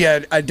leave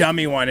you a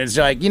dummy one. It's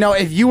like,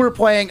 if you were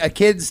playing a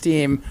kids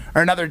team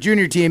or another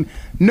junior team,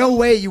 no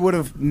way you would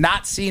have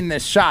not seen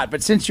this shot.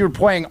 But since you were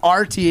playing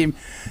our team,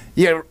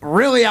 you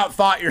really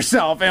outthought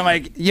yourself, and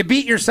like you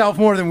beat yourself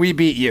more than we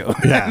beat you.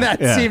 Yeah, and that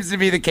seems to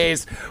be the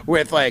case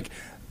with like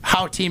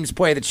how teams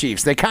play the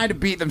Chiefs. They kind of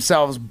beat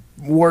themselves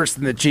worse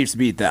than the Chiefs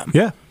beat them.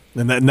 Yeah,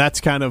 and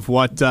that's kind of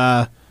what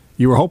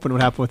you were hoping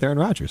would happen with Aaron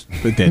Rodgers.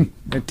 It didn't.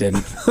 It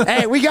didn't.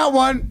 Hey, we got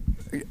one.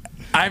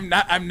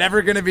 I'm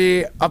never going to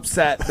be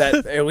upset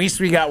that at least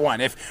we got one.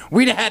 If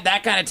we'd had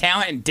that kind of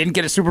talent and didn't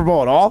get a Super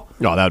Bowl at all,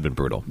 no, that would have been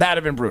brutal. That would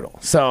have been brutal.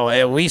 So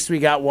at least we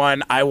got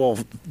one. I will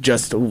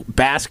just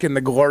bask in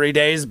the glory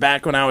days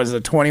back when I was a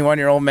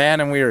 21-year-old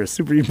man and we were a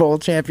Super Bowl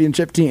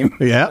championship team.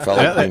 Yeah. Felt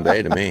like Green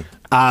Bay to me.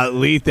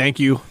 Lee, thank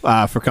you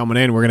for coming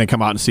in. We're going to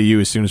come out and see you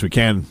as soon as we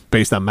can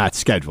based on Matt's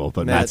schedule.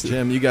 But Matt,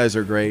 Jim, you guys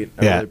are great.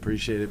 I really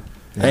appreciate it.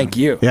 Yeah. Thank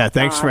you. Yeah,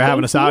 thanks for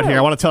having us out here.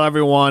 I want to tell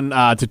everyone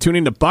to tune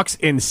in to Bucks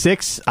in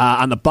 6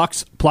 on the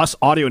Bucks Plus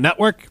Audio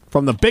Network.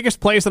 From the biggest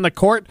plays on the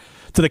court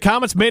to the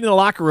comments made in the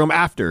locker room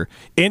after,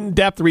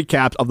 in-depth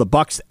recaps of the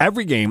Bucks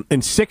every game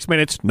in 6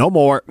 minutes, no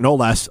more, no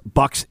less.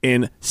 Bucks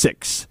in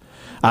 6.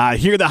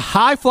 Hear the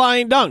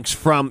high-flying dunks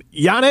from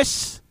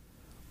Giannis.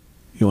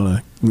 You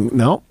want to?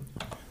 No?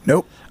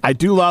 Nope. I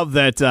do love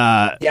that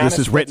this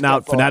is written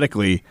out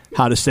phonetically,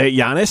 how to say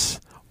Giannis.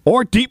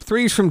 Or deep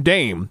threes from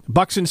Dame.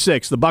 Bucks in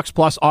 6, the Bucks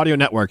Plus Audio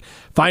Network.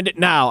 Find it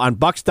now on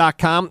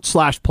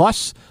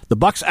bucks.com/plus, the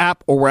Bucks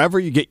app, or wherever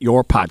you get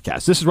your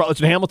podcasts. This is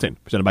Rutledge and Hamilton,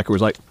 presented by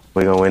Coors Light.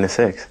 We're going to win in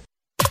 6.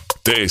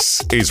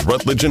 This is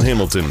Rutledge and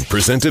Hamilton,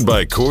 presented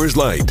by Coors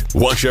Light.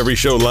 Watch every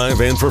show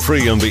live and for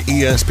free on the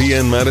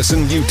ESPN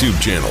Madison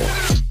YouTube channel.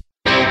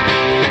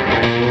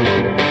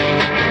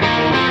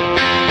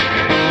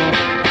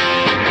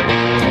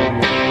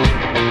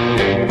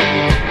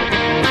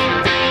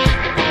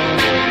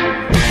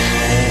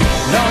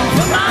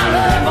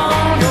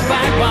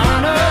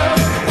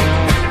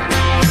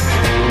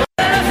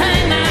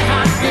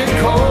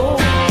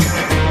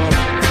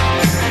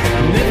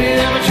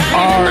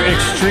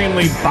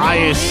 Extremely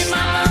biased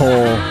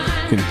poll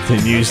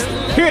continues.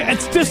 Here,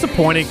 it's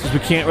disappointing because we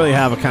can't really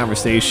have a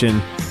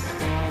conversation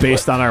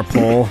based on our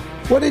poll.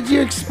 What did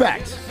you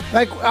expect?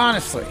 Like,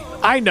 honestly.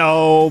 I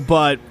know,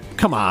 but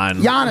come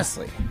on.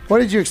 Honestly, what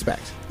did you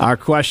expect? Our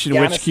question,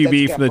 which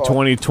QB from the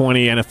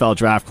 2020 NFL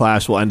draft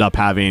class will end up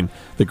having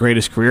the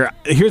greatest career?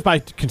 Here's my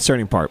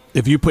concerning part.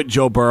 If you put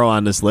Joe Burrow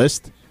on this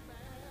list,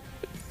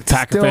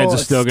 Packer fans are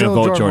still going to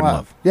vote Jordan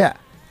Love. Yeah.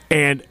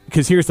 And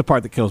because here's the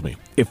part that kills me.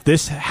 If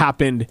this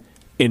happened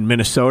in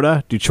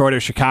Minnesota, Detroit, or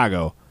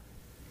Chicago,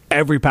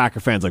 every Packer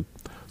fan's like,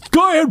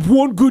 guy had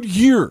one good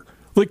year.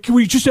 Like, can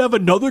we just have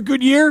another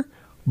good year?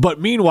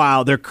 But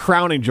meanwhile, they're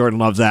crowning Jordan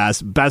Love's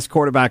ass best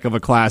quarterback of a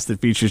class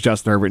that features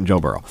Justin Herbert and Joe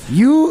Burrow.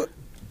 You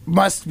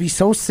must be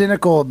so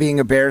cynical of being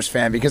a Bears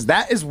fan, because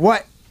that is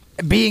what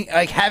being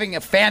like having a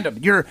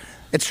fandom.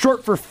 It's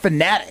short for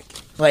fanatic.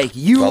 Like,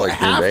 you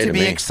have to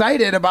be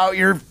excited about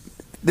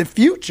the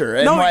future,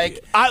 and you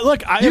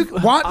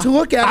want to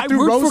look at it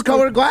through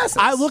rose-colored glasses.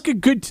 I look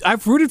at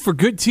I've rooted for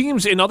good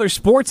teams in other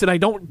sports, and I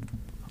don't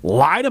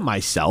lie to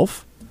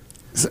myself.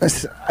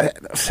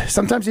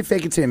 Sometimes you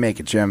fake it till you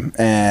make it, Jim.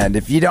 And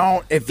if you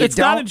don't, it's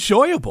not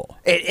enjoyable.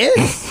 It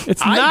is.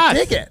 It's not. I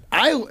dig it.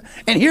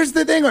 And here's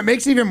the thing: what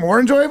makes it even more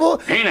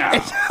enjoyable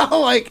is how,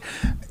 like,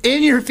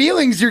 in your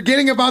feelings, you're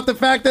getting about the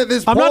fact that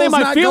this poll is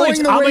not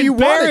going the way you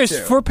want it to. I'm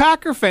embarrassed for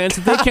Packer fans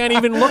that they can't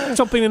even look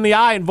something in the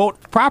eye and vote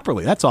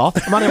properly. That's all.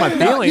 I'm not in my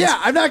feelings.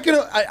 I'm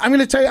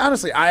gonna tell you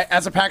honestly.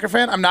 As a Packer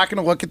fan, I'm not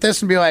gonna look at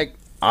this and be like,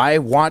 I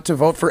want to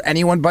vote for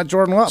anyone but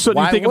Jordan Love. So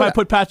do you think if I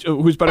put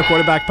who's better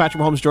quarterback,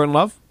 Patrick Mahomes, Jordan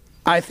Love?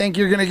 I think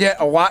you're going to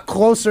get a lot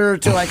closer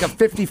to like a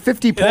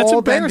 50-50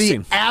 poll than the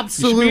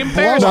absolute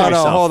blowout.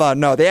 No, hold on.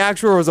 No, the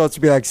actual results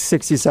would be like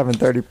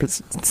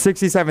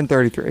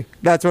 67-33.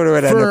 That's what it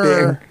would end up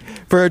being.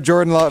 For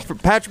Jordan Love, for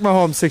Patrick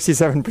Mahomes,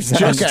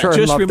 67%.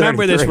 Just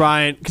remember 33. This,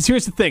 Ryan, because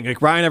here's the thing.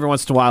 Like, Ryan every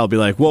once in a while will be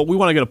like, well, we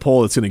want to get a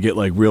poll that's going to get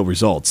like real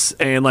results.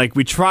 And like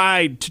we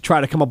tried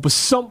to come up with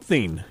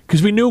something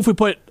because we knew if we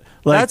put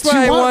that's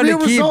why I want real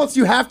results.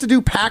 You have to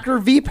do Packer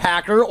v.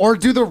 Packer or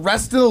do the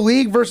rest of the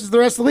league versus the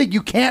rest of the league.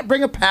 You can't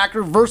bring a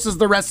Packer versus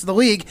the rest of the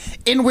league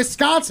in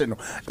Wisconsin.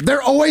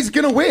 They're always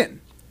going to win.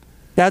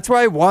 That's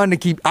why I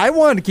wanted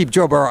to keep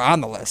Joe Burrow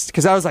on the list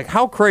because I was like,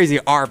 how crazy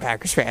are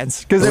Packers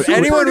fans? Because if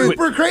anyone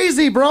super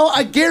crazy, bro,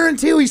 I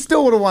guarantee you he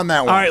still would have won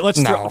that one. All right, let's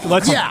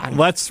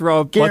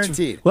run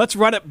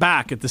it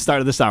back at the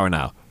start of this hour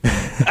now.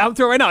 I'm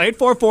throwing right now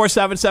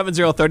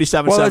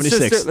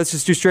 844-770-3776. Let's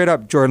just do straight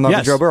up Jordan Love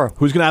and Joe Burrow.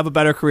 Who's going to have a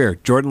better career,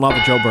 Jordan Love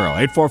or Joe Burrow?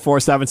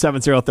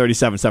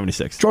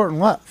 844-770-3776. Jordan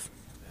Love.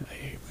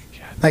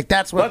 Like,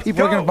 that's what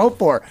people are going to vote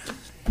for,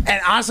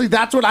 and honestly,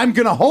 that's what I'm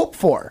going to hope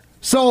for.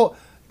 So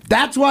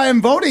that's why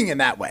I'm voting in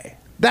that way.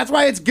 That's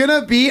why it's going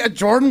to be a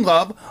Jordan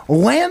Love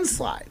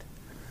landslide.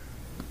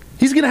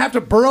 He's going to have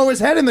to burrow his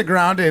head in the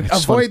ground and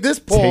avoid this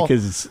poll. Take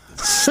his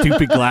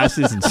stupid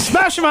glasses and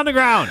smash him on the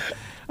ground.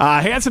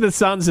 Hanson &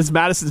 Sons is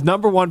Madison's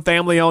 #1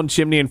 family-owned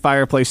chimney and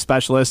fireplace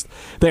specialist.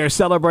 They are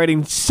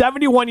celebrating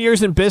 71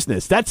 years in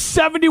business. That's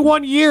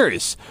 71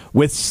 years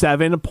with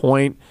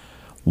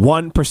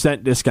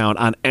 7.1% discount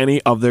on any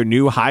of their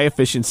new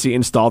high-efficiency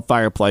installed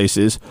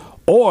fireplaces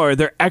or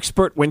their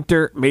expert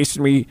winter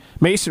masonry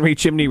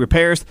chimney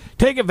repairs.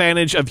 Take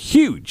advantage of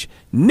huge,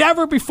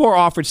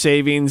 never-before-offered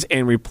savings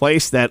and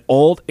replace that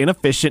old,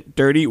 inefficient,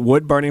 dirty,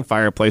 wood-burning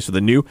fireplace with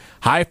a new,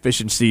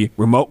 high-efficiency,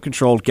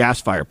 remote-controlled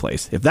gas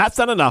fireplace. If that's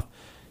not enough,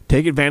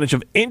 take advantage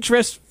of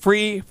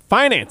interest-free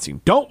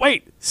financing. Don't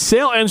wait.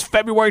 Sale ends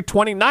February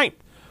 29th.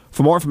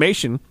 For more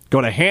information,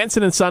 go to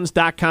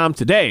hansonandsons.com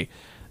today.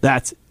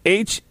 That's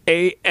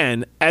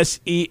HANSEN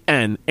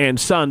and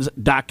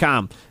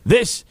sons.com.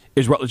 This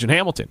is Rutledge and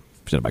Hamilton,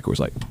 presented by Coors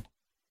Light.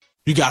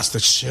 You got to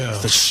chill.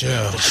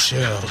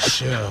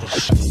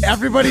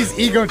 Everybody's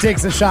ego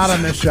takes a shot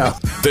on this show.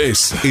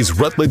 This is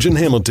Rutledge and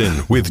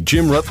Hamilton with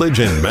Jim Rutledge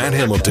and Matt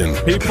Hamilton.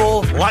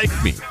 People like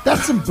me.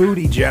 That's some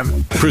booty,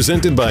 Jim.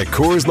 Presented by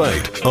Coors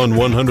Light on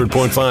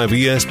 100.5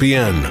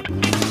 ESPN.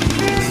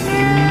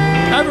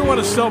 Everyone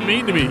is so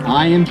mean to me.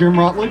 I am Jim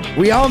Rutledge.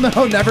 We all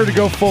know never to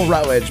go full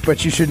Rutledge,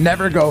 but you should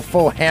never go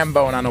full ham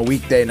bone on a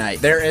weekday night.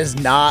 There is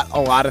not a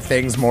lot of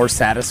things more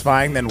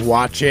satisfying than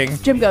watching.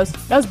 Jim goes,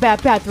 that was bad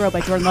throw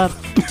by Jordan Love.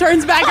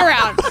 Turns back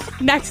around.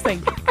 Next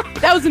thing.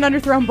 That was an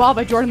underthrown ball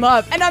by Jordan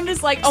Love. And I'm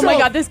just like, oh my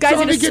God, this guy's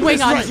going to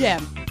swing on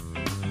Jim.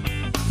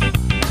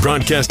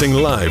 Broadcasting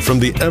live from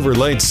the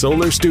Everlight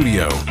Solar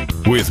Studio.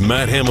 With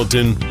Matt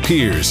Hamilton,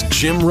 here's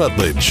Jim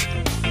Rutledge.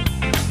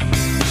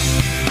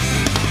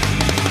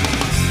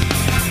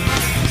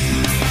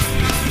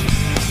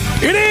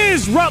 It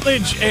is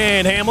Rutledge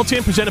and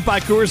Hamilton, presented by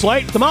Coors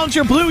Light. The mountains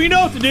are blue, you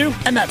know what to do.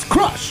 And that's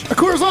crush a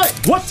Coors Light.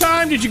 What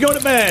time did you go to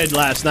bed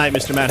last night,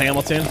 Mr. Matt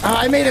Hamilton?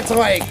 I made it to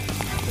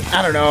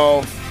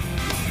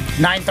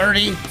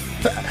 9:30.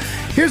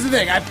 Here's the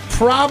thing. I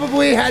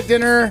probably had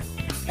dinner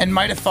and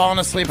might have fallen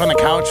asleep on the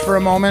couch for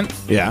a moment.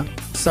 Yeah.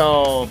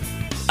 So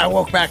I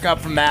woke back up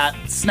from that,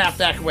 snapped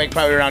back awake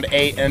probably around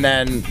 8, and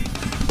then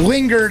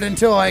lingered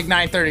until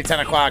 9:30, 10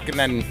 o'clock, and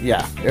then,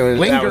 it was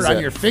lingered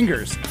on your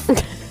fingers.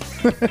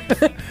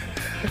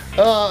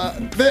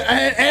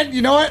 And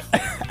you know what?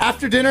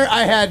 After dinner,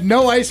 I had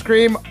no ice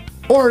cream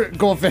or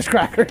goldfish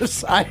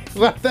crackers. I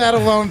left that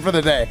alone for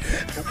the day.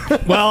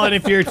 Well, and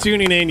if you're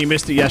tuning in, you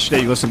missed it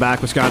yesterday, you listen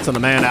back, Wisconsin On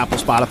Demand, Apple,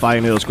 Spotify,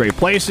 any of those great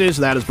places.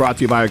 That is brought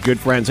to you by our good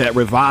friends at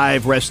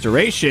Revive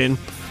Restoration.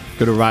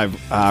 Go to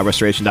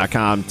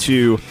reviverestoration.com or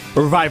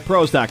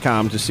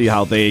revivepros.com to see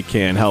how they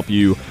can help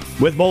you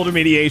with mold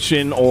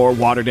remediation or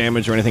water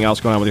damage or anything else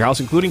going on with your house,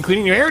 including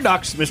cleaning your air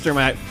ducts, Mr.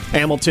 Matt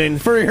Hamilton.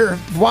 For your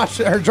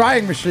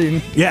drying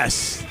machine.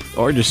 Yes.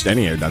 Or just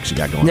any air ducts you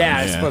got going on. Yeah,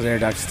 I suppose air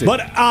ducts too. But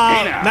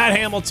Matt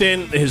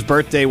Hamilton, his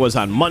birthday was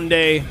on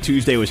Monday.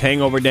 Tuesday was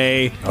hangover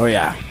day. Oh,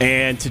 yeah.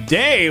 And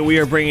today we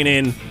are bringing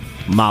in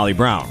Molly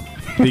Brown.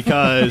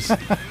 Because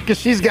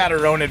she's got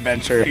her own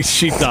adventure.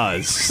 She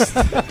does.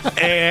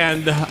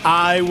 And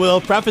I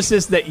will preface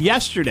this that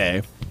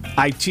yesterday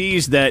I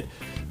teased that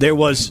there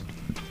was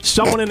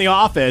someone in the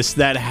office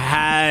that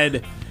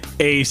had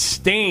a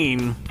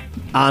stain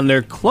on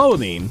their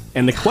clothing.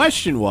 And the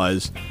question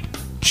was,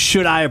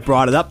 should I have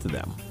brought it up to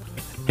them?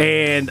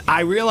 And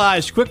I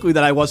realized quickly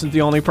that I wasn't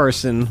the only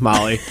person,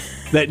 Molly,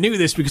 that knew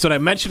this, because when I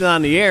mentioned it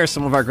on the air,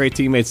 some of our great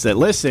teammates that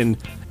listened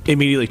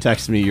immediately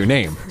texted me your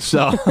name.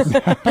 So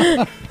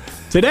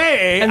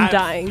today, I'm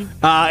dying.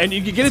 And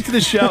you can get into the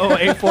show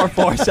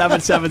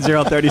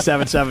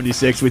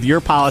 844-770-3776 with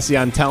your policy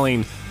on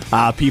telling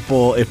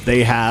people if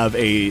they have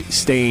a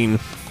stain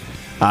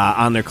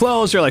on their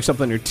clothes or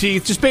something on their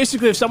teeth. Just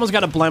basically, if someone's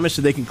got a blemish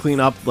that they can clean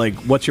up,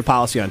 what's your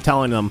policy on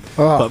telling them?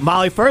 But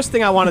Molly, first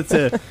thing I wanted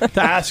to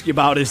ask you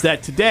about is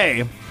that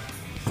today,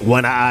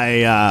 when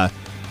I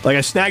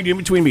snagged you in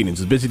between meetings.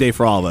 It was a busy day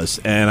for all of us.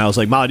 And I was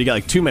like, Molly, you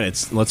got 2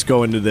 minutes. Let's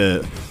go into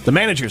the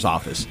manager's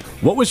office.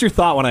 What was your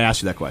thought when I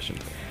asked you that question?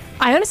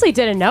 I honestly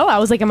didn't know. I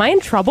was like, am I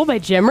in trouble by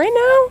Jim right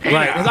now?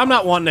 Right, because I'm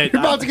not one that...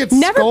 You're about to get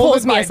never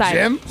pulls me by aside.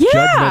 Jim?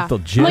 Yeah.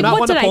 Judgmental Jim. I'm not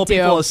what one did to pull I do?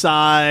 people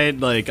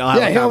aside. I'll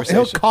have a conversation.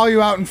 He'll call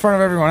you out in front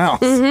of everyone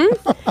else.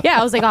 Mm-hmm. Yeah,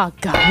 I was like, oh,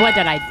 God, what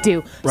did I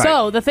do? Right.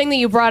 So the thing that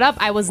you brought up,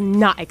 I was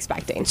not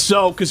expecting.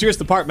 So, because here's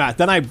the part, Matt.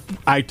 Then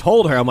I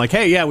told her, I'm like,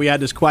 hey, yeah, we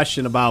had this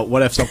question about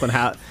what if something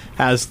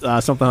has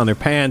something on their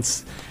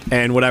pants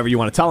and whatever you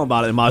want to tell them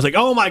about it. And Molly's like,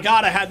 oh, my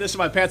God, I had this in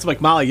my pants. I'm like,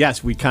 Molly,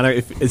 yes, we kind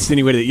of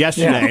insinuated it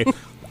yesterday. Yeah.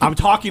 I'm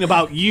talking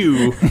about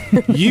you.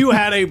 You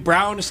had a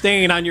brown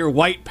stain on your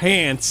white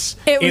pants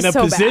in a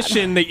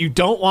position that you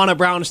don't want a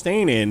brown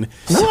stain in.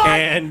 What?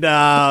 And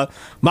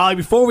Molly,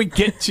 before we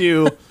get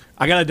to,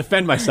 I got to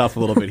defend myself a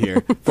little bit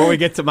here. Before we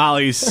get to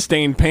Molly's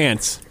stained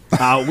pants,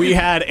 we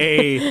had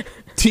a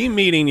team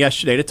meeting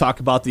yesterday to talk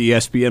about the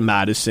ESPN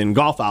Madsion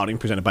golf outing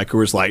presented by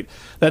Coors Light.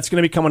 That's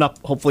going to be coming up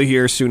hopefully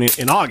here soon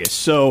in August.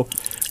 So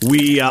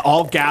we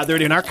all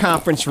gathered in our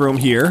conference room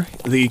here,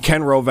 the Ken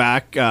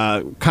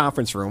Rovac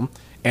conference room.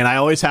 And I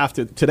always have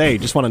to, today,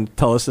 just want to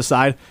tell us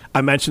aside,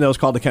 I mentioned that it was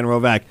called the Ken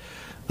Rovac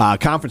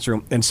conference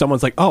room, and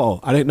someone's like, "Oh,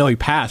 I didn't know he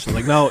passed." I'm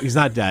like, "No, he's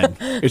not dead.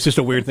 It's just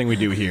a weird thing we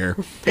do here."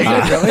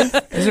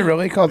 Is it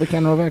really called the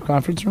Ken Novak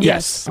conference room?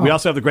 Yes. We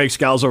also have the Greg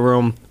Scalzo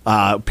room.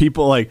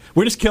 People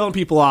we're just killing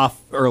people off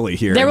early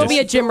here. There will be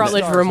a Jim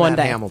Rutledge room one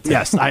day.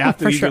 Yes, I have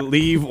to either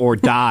leave or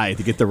die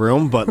to get the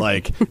room, but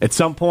at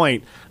some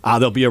point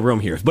there'll be a room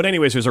here. But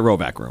anyways, there's a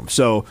Rovac room.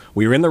 So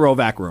we were in the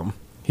Rovac room.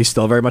 He's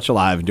still very much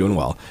alive and doing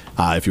well.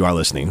 If you are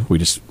listening, we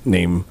just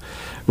name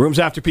rooms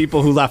after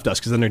people who left us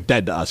because then they're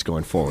dead to us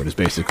going forward is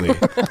basically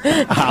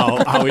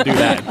how we do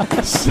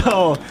that.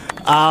 So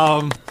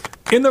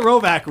in the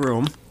Rovac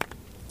room,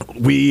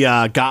 we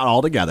got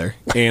all together,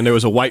 and there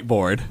was a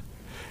whiteboard,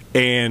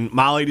 and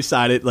Molly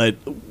decided that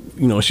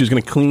she was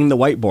going to clean the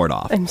whiteboard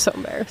off. I'm so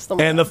embarrassed.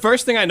 And the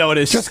first thing I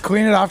noticed, just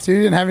clean it off too.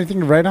 You didn't have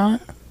anything to write on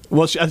it.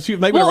 Well, she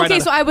maybe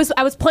so I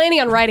was planning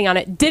on writing on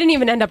it. Didn't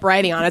even end up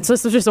writing on it. So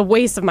this was just a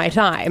waste of my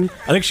time.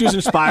 I think she was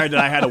inspired that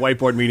I had a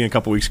whiteboard meeting a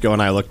couple weeks ago,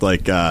 and I looked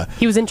like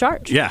he was in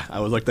charge. Yeah, I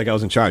looked like I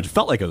was in charge. It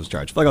felt like I was in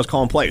charge. It felt like I was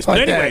calling plays.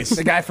 But anyways,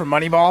 the guy from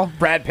Moneyball,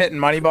 Brad Pitt and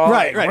Moneyball.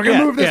 Right. We're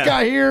gonna move this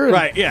guy here.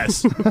 Right.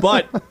 Yes.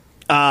 But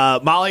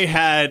Molly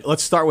had.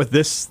 Let's start with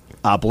this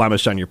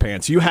blemish on your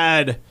pants. You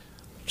had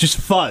just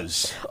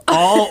fuzz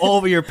all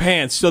over your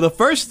pants. So the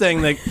first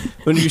thing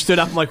when you stood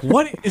up, I'm like,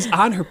 what is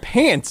on her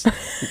pants?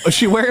 Was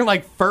she wearing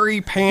furry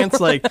pants?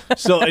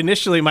 So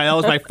initially that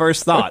was my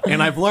first thought.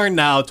 And I've learned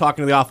now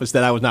talking to the office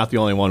that I was not the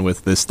only one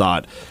with this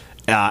thought.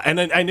 And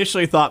then I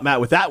initially thought, Matt,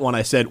 with that one,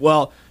 I said,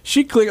 well,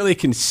 she clearly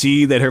can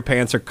see that her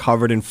pants are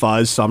covered in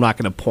fuzz, so I'm not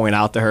going to point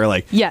out to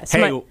her yes,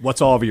 hey,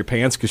 what's all over your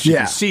pants? Because she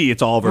can see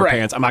it's all over her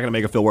pants. I'm not going to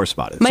make her feel worse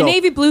about it. My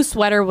navy blue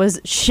sweater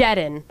was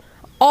shedding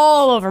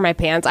all over my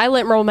pants. I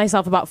lint rolled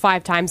myself about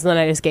 5 times, and then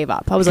I just gave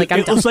up. I was like,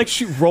 I'm done. It was like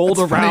she rolled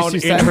around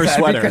in her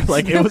sweater. It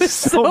was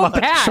so much.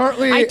 Bad.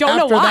 Shortly I don't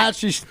know after why. that,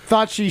 she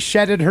thought she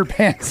shedded her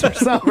pants or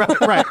something.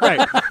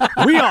 Right.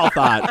 We all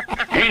thought.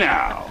 Hey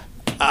now.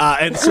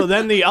 And so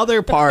then the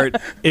other part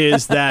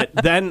is that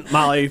then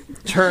Molly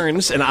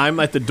turns, and I'm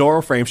at the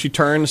door frame. She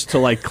turns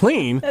to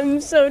clean. I'm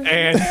so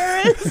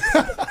nervous.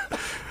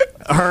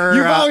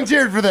 You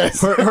volunteered for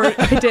this.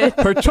 I did.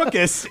 Her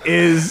tuchus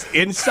is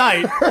in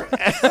sight.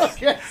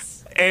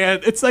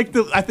 And it's I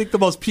think the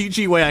most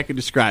PG way I can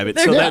describe it.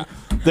 So then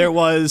there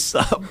was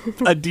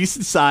a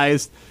decent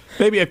sized,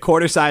 maybe a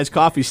quarter sized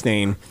coffee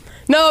stain.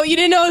 No, you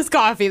didn't know it was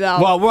coffee,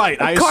 though. Well, right.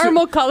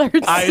 Caramel colored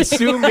stain. I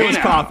assumed it was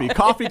coffee.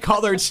 Coffee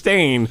colored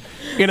stain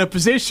in a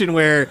position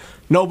where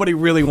nobody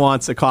really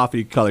wants a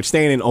coffee colored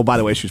stain. And, oh, by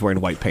the way, she was wearing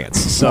white pants.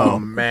 So, oh,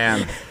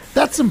 man.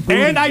 That's some booty,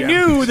 and I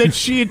knew that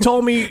she had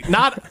told me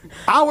not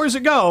hours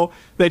ago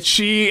that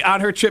she,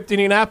 on her trip to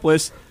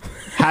Indianapolis,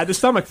 had the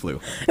stomach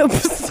flu. It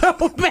was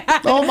so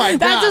bad. Oh, my God.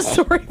 That's a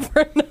story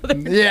for another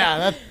day.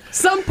 Yeah.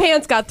 Some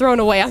pants got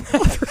thrown away on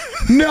that trip.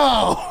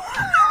 No.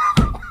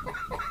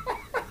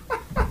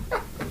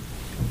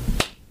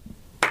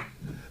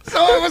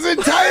 So it was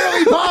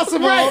entirely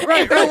possible.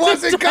 Right. It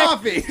wasn't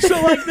coffee. So,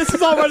 this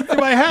is all running through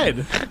my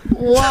head.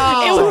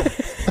 Wow.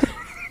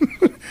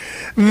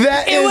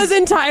 It was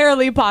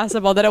entirely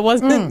possible that it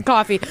wasn't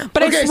coffee,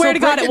 but I swear to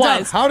God it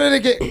was. How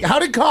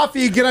did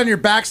coffee get on your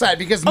backside?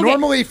 Because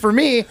normally for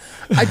me,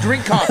 I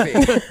drink coffee.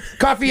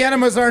 Coffee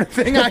enemas aren't a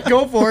thing I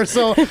go for,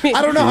 so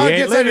I don't know how it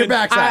gets on your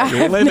backside.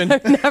 I've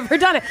never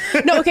done it.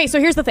 No, okay, so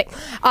here's the thing.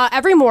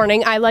 Every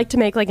morning I like to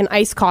make an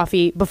iced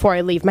coffee before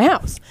I leave my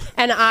house.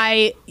 And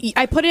I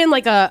put in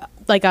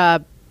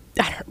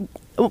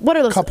what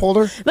are those? Cup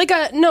holder?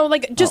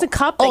 Just a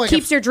cup that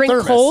keeps your drink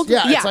thermos. cold.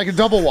 Yeah, it's like a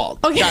double walled.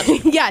 Okay, gotcha.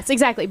 Yes,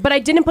 exactly. But I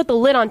didn't put the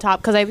lid on top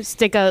because I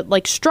stick a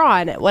straw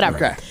in it, whatever.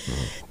 Okay.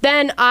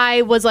 Then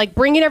I was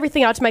bringing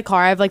everything out to my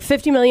car. I have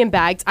 50 million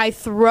bags. I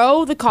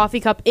throw the coffee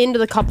cup into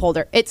the cup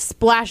holder. It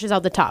splashes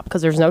out the top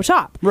because there's no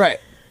top.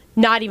 Right.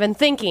 Not even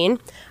thinking.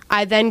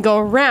 I then go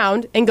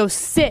around and go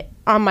sit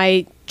on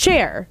my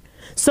chair.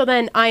 So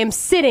then I am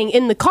sitting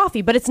in the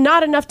coffee, but it's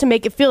not enough to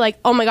make it feel like,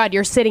 oh my God,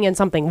 you're sitting in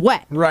something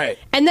wet. Right.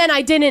 And then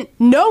I didn't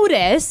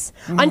notice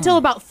until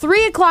about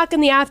 3 o'clock in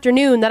the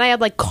afternoon that I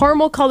had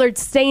caramel colored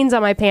stains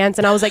on my pants.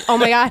 And I was like, oh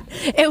my God,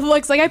 it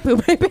looks like I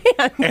pooped my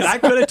pants. And I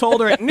could have told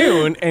her at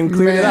noon and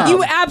cleared it up.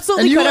 You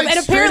absolutely could have.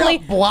 And apparently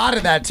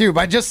blotted that too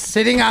by just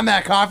sitting on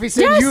that coffee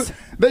stain. Yes.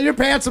 Your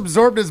pants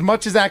absorbed as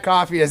much of that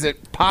coffee as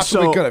it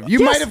possibly could have. You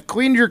might have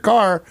cleaned your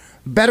car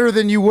better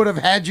than you would have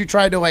had you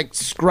tried to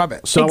scrub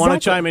it. So I want to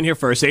chime in here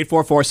first.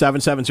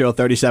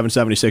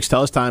 844-770-3776.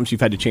 Tell us times you've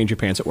had to change your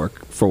pants at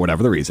work for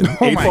whatever the reason.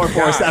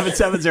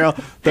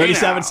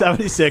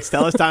 844-770-3776.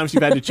 Tell us times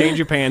you've had to change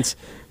your pants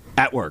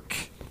at work.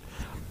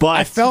 But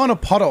I fell in a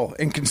puddle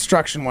in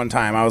construction one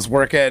time. I was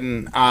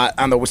working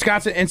on the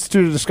Wisconsin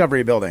Institute of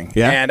Discovery building.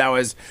 Yeah. And I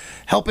was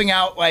helping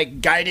out,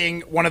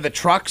 guiding one of the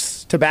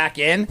trucks to back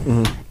in.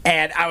 Mm-hmm.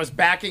 And I was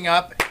backing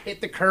up, hit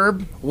the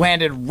curb,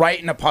 landed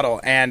right in a puddle.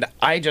 And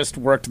I just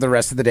worked the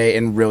rest of the day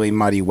in really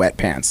muddy, wet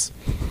pants.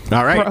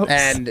 All right. Gross.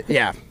 And,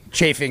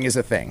 chafing is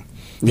a thing.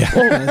 Yeah.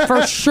 Oh,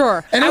 for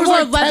sure. And it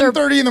was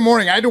 10:30 in the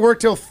morning. I had to work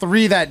till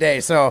 3 that day.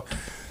 So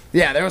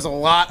Yeah, there was a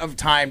lot of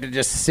time to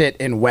just sit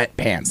in wet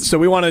pants. So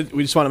we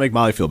just want to make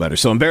Molly feel better.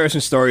 So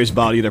embarrassing stories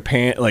about either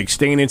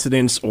stain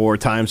incidents or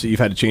times that you've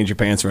had to change your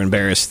pants or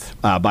embarrassed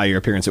by your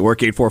appearance at work.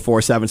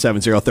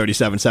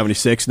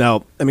 844-770-3776.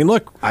 Now, I mean,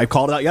 look, I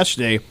called it out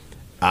yesterday.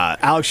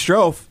 Alex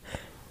Strofe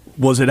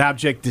was an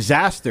abject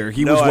disaster.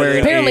 He was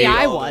wearing Apparently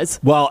I was.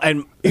 Well,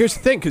 and here's the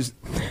thing, because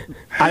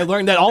I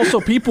learned that also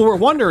people were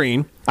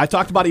wondering. I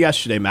talked about it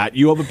yesterday, Matt.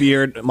 You have a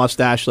beard,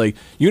 mustache. Like,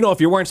 if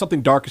you're wearing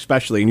something dark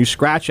especially and you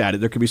scratch at it,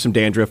 there could be some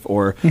dandruff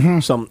or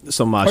some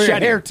or your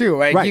shedding. hair, too.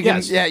 Like,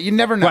 right, Yeah, you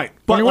never know. Right. When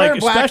But you're wearing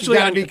black, you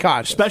gotta be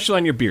cautious. Especially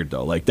on your beard,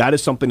 though. Like, that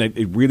is something that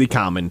is really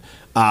common.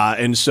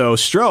 And so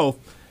Strofe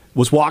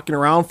was walking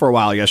around for a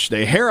while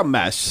yesterday, hair a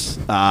mess,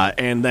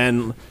 and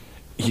then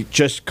he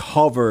just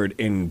covered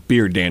in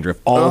beard dandruff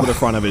all over the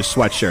front of his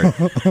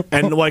sweatshirt.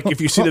 And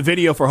if you see the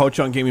video for Ho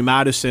Chunk Gamey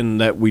Madison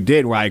that we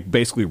did, where I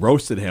basically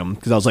roasted him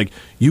because I was like,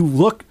 "You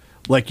look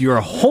like you're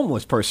a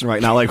homeless person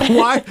right now. Like,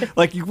 why?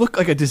 Like, you look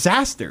like a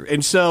disaster."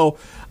 And so,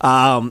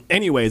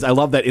 anyways, I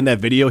love that in that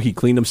video he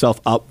cleaned himself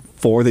up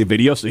for the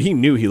video, so he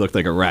knew he looked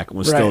like a wreck and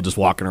was still just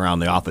walking around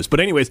the office. But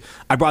anyways,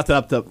 I brought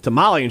that up to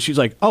Molly, and she's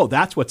like, "Oh,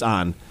 that's what's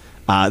on."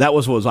 That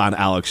was what was on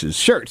Alex's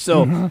shirt.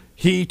 So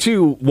he,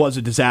 too, was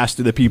a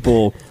disaster to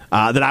people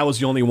that I was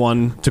the only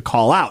one to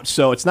call out.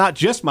 So it's not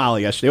just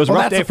Molly yesterday. It was a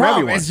rough day for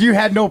everyone. Is you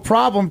had no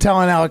problem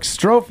telling Alex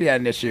Strofe he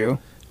had an issue.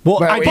 Well,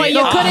 but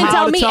you couldn't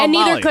tell me, and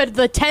neither could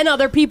the 10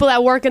 other people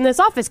that work in this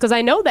office, because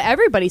I know that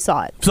everybody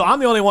saw it. So I'm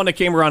the only one that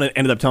came around and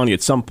ended up telling you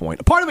at some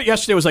point. Part of it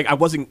yesterday was like I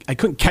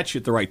couldn't catch you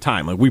at the right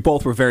time. Like, we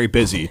both were very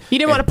busy. You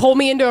didn't want to pull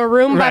me into a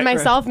room by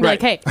myself and be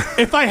like, "Hey,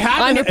 if I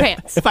had on your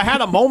pants." If I had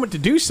a moment to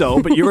do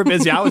so, but you were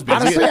busy, I was busy.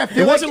 Honestly, I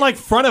feel it wasn't like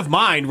front of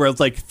mind where it's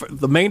like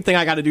the main thing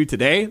I got to do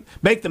today.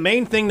 Make the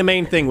main thing the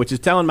main thing, which is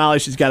telling Molly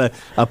she's got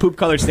a poop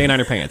colored stain on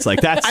her pants. Like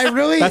that's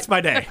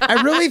my day.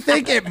 I really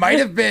think it might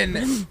have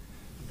been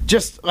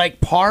just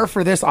like par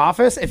for this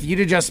office if you'd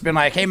have just been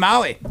like, "Hey,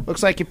 Molly,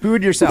 looks like you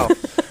pooed yourself."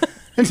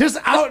 And just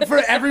out for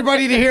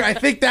everybody to hear. I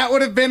think that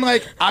would have been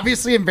like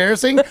obviously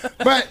embarrassing,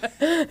 but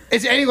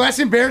is it any less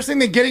embarrassing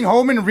than getting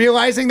home and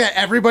realizing that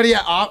everybody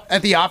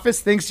at the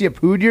office thinks you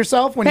pooed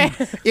yourself when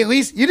at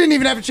least you didn't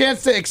even have a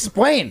chance to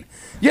explain.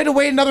 You had to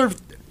wait another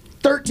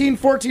 13,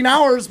 14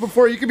 hours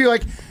before you could be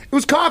like, "It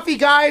was coffee,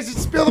 guys. It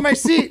spilled in my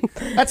seat."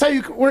 That's how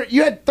you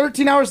had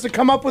 13 hours to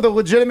come up with a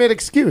legitimate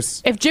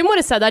excuse. If Jim would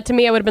have said that to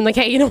me, I would have been like,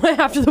 "Hey, you know what?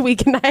 After the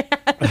weekend I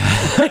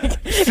had,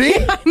 see,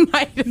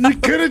 you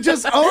could have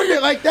just owned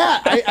it like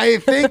that." I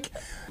think.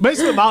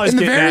 Basically, what Molly's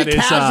getting at is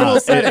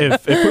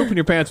if pooping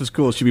your pants was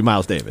cool, she'd be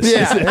Miles Davis.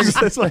 Yeah.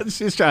 That's what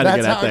she's trying to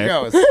get at there.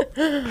 That's how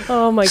it goes.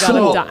 Oh, my God,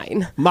 I'm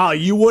dying. Molly,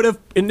 you would have,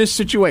 in this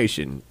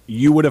situation,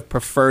 you would have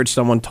preferred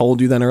someone told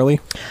you then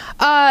early?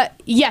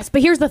 Yes,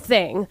 but here's the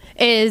thing,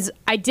 is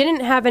I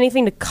didn't have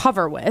anything to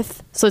cover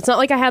with, so it's not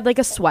like I had like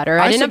a sweater.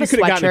 I didn't have a sweatshirt. You could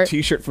have gotten a sweatshirt.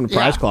 T-shirt from the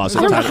prize closet.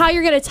 I don't know how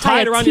you're going to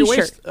tie it a around your T-shirt.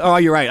 waist. Oh,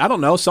 you're right. I don't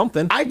know.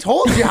 Something. I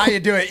told you how you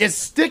do it. You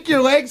stick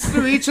your legs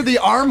through each of the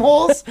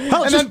armholes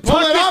and then pull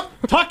it up.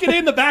 Tuck it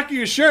in the back of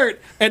your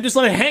shirt and just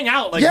let it hang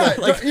out. Like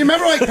you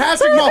remember like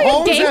Patrick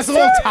Mahomes has a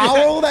little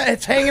towel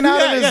that's hanging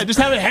out of his just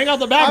have it hang out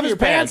the back of your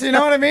pants. You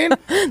know what I mean?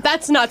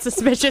 That's not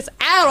suspicious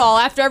at all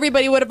after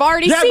everybody would have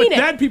already seen it.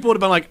 Then people would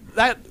have been like,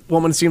 "That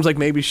woman seems like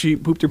maybe she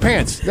pooped her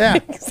pants." Yeah.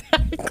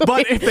 Exactly.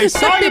 But if they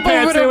saw your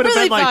pants, they would have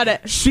really been like,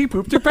 it. "She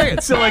pooped her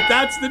pants." So like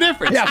that's the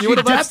difference. Yeah, she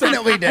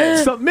definitely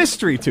did. Some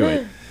mystery to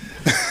it.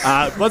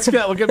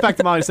 We'll get back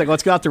to Molly in a second.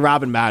 Let's get out to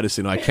Rob in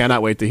Madison. I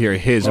cannot wait to hear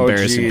his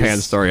embarrassing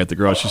pants story at the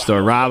grocery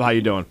store. Rob, how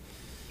you doing?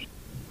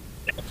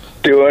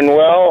 Doing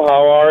well.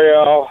 How are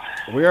y'all?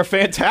 We are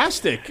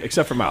fantastic,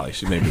 except for Molly.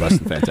 She may be less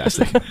than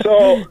fantastic.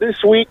 So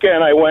this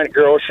weekend I went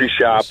grocery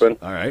shopping.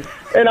 All right.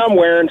 And I'm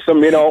wearing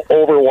some,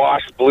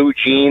 overwashed blue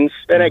jeans.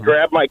 And I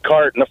grab my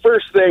cart, and the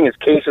first thing is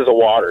cases of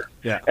water.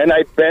 Yeah. And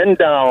I bend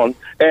down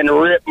and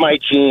rip my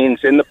jeans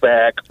in the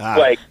back,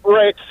 like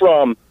right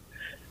from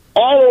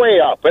all the way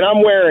up. And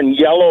I'm wearing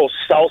yellow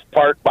South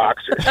Park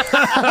boxers.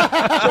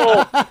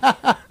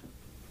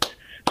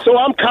 So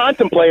I'm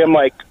contemplating,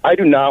 like, I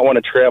do not want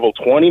to travel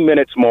 20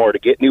 minutes more to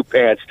get new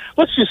pants.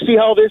 Let's just see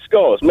how this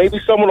goes. Maybe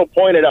someone will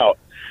point it out.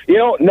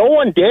 No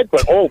one did,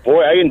 but, oh,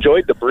 boy, I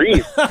enjoyed the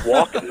breeze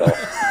walking, though.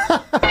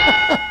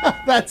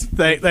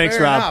 Thanks,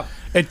 Rob. enough.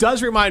 It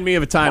does remind me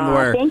of a time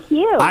where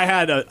I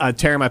had a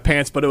tear in my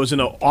pants, but it was in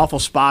an awful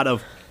spot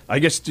of, I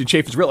guess, to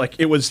Chafin's real, like,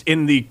 it was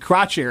in the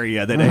crotch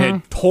area that it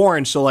had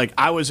torn, so, like,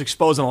 I was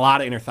exposing a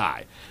lot of inner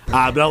thigh.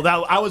 But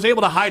I was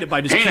able to hide it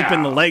by just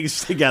keeping the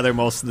legs together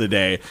most of the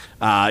day.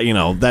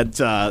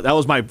 That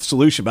was my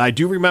solution. But I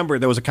do remember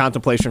there was a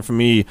contemplation for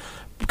me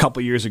a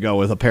couple years ago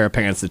with a pair of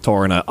pants that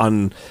tore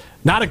in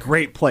not a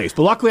great place.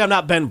 But luckily I'm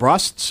not Ben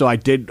Brust, so I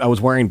was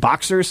wearing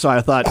boxers, so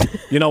I thought,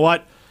 you know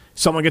what?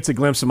 Someone gets a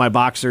glimpse of my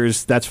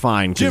boxers, that's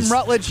fine. Jim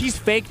Rutledge, he's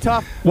fake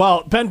tough.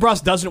 Well, Ben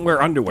Brust doesn't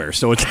wear underwear,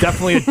 so it's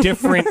definitely a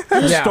different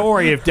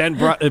story if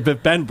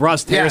Ben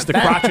Brust tears the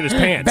crotch in his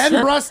pants.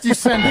 Ben Brust you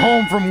send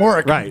home from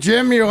work. Right.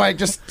 Jim, you're like,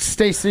 just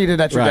stay seated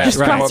at your desk.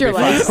 Just cross your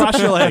legs. Cross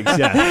your legs,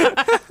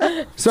 yeah.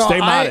 So Stay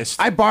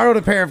modest. I borrowed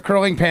a pair of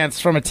curling pants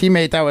from a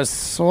teammate that was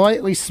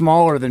slightly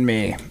smaller than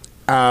me.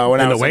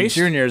 When I was in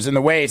juniors, in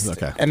the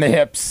waist, and the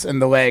hips,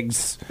 and the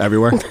legs.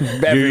 Everywhere?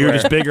 You're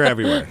just bigger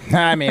everywhere.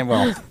 I mean,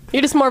 well.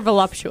 You're just more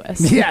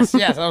voluptuous. Yes.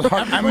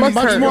 I'm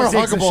much more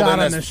huggable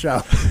than this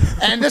show.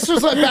 And this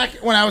was back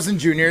when I was in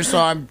juniors, so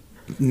I'm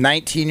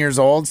 19 years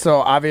old.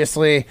 So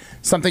obviously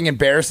something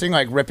embarrassing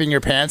like ripping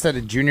your pants at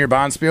a junior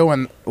bonspiel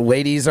when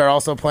ladies are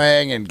also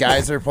playing and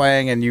guys are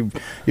playing, and you're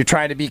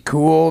trying to be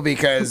cool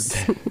because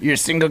you're a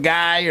single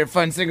guy, you're a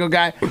fun single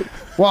guy.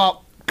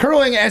 Well,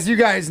 curling, as you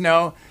guys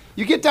know,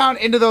 you get down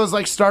into those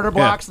like starter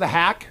blocks, the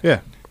hack.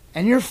 Yeah.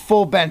 And you're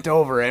full bent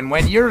over, and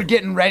when you're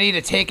getting ready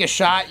to take a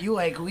shot, you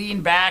like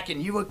lean back and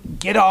you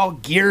get all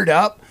geared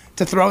up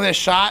to throw this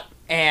shot,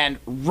 and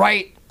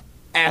right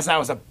as I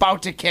was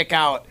about to kick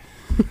out,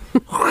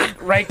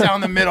 right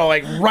down the middle,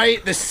 like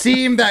right the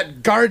seam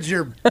that guards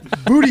your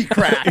booty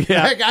crack.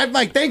 Yeah. Like, I'm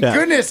like, thank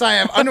goodness I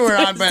have underwear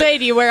on. But Say,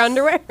 do you wear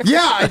underwear?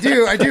 yeah, I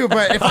do.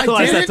 But if I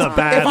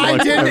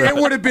didn't, it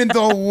would have been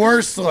the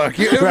worst look.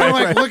 It would have been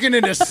like looking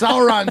into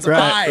Sauron's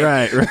eye.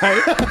 Right.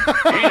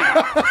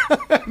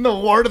 The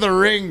Lord of the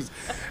Rings.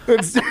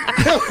 It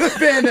would have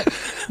been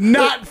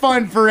not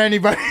fun for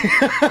anybody.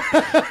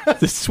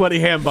 The sweaty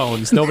ham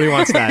bones. Nobody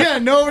wants that. Yeah,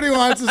 nobody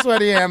wants a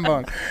sweaty ham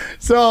bone.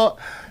 So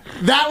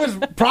that was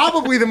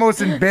probably the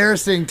most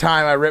embarrassing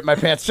time I ripped my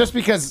pants, just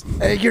because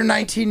you're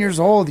 19 years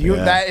old.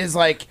 That is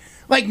like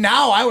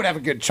now I would have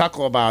a good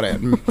chuckle about it.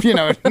 You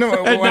know,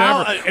 whatever.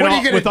 What are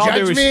you going to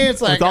judge me?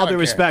 It's like, with all due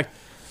respect,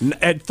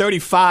 at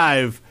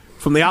 35,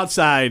 from the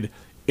outside,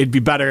 it'd be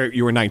better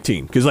you were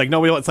 19, because like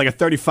nobody. It's like a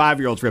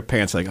 35-year-old's ripped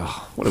pants. Like,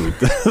 oh, what are we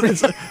doing?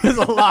 There's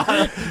a lot.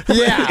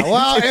 Yeah,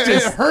 well,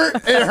 it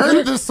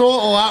hurt the soul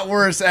a lot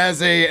worse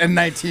as a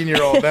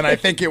 19-year-old than I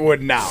think it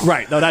would now.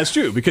 Right. No, that's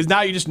true, because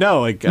now you just know,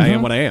 like, I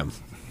am what I am.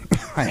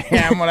 I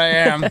am what I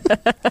am.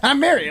 I'm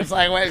married. It's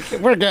like,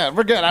 we're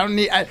good. I don't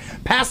need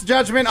pass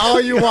judgment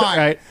all you want.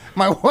 Right.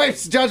 My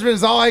wife's judgment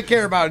is all I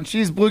care about, and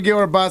she's bluegill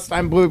or bust.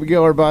 I'm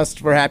bluegill or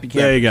bust. We're happy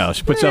kids. There you go.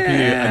 She puts up with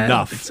you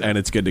enough, and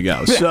it's good to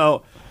go.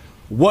 So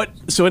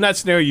in that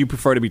scenario, you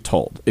prefer to be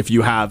told if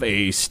you have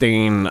a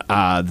stain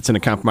that's in a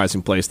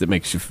compromising place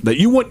that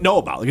you wouldn't know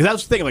about. Because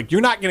that's the thing. Like,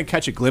 you're not going to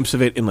catch a glimpse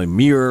of it in the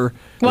mirror.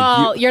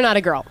 Well, you're not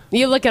a girl.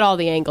 You look at all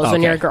the angles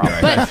when you're a girl.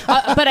 Right.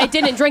 But I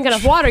didn't drink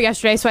enough water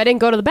yesterday, so I didn't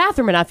go to the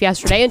bathroom enough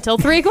yesterday until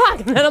 3 o'clock.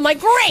 And then I'm like,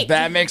 great.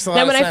 That makes a lot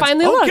of sense. Then when I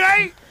finally looked.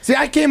 See,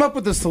 I came up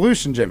with the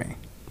solution, Jimmy.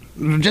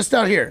 Just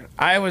out here.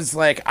 I was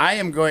like, I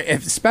am going,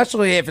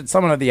 especially if it's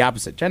someone of the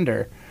opposite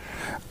gender,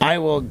 I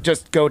will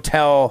just go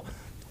tell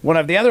one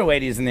of the other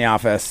ladies in the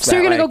office. So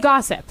you're going to go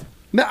gossip?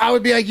 No, I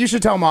would be like, you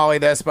should tell Molly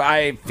this, but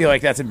I feel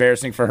like that's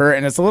embarrassing for her,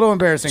 and it's a little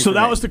embarrassing for me. So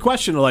that was the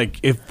question, like,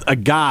 if a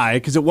guy,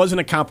 because it wasn't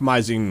a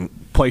compromising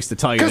place to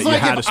tell you that you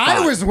had a spot.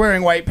 If I was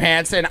wearing white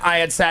pants and I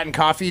had sat in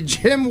coffee,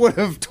 Jim would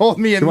have told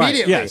me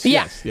immediately. Right.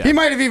 Yes. He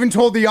might have even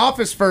told the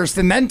office first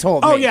and then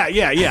told me. Oh, yeah.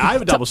 I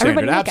have a double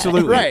standard.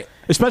 Absolutely. Right.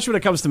 Especially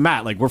when it comes to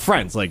Matt. Like, we're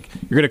friends. Like,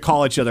 you're going to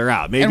call each other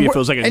out. Maybe if it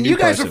was like a new person. And you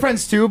guys are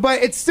friends, too,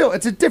 but it's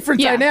a different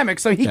dynamic,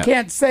 so he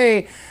can't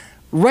say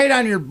right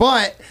on your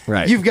butt,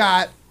 you've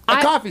got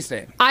a coffee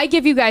stain. I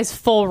give you guys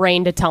full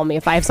reign to tell me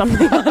if I have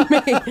something on me.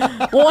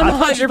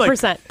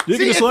 100%.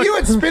 See, if you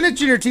had spinach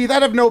in your teeth,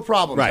 I'd have no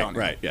problem telling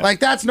you. Yeah. Like,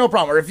 that's no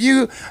problem. Or if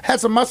you had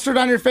some mustard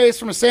on your face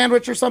from a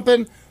sandwich or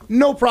something,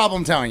 no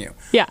problem telling you.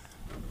 Yeah.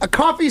 A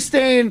coffee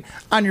stain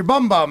on your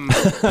bum.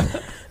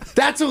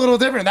 That's a little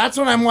different. That's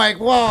when I'm like,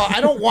 well,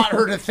 I don't want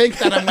her to think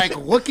that I'm like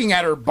looking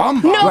at her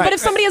bum. No, but if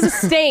somebody has a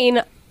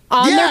stain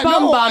on their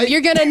bum,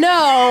 you're going to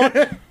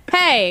know...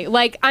 Hey,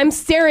 like, I'm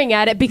staring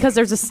at it because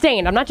there's a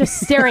stain. I'm not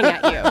just staring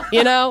at you,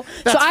 you know?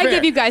 So I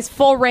give you guys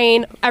full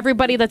reign.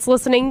 Everybody that's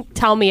listening,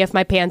 tell me if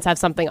my pants have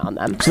something on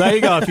them. So there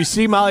you go. If you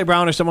see Molly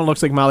Brown or someone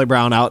looks like Molly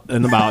Brown out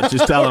and about,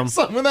 just tell them.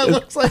 Someone that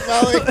looks like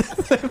Molly.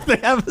 If they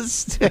have a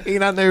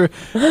stain on their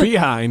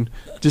behind,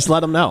 just let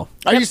them know.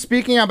 Are you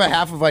speaking on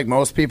behalf of, like,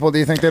 most people? Do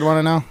you think they'd want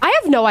to know? I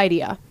have no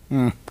idea.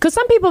 Because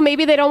some people,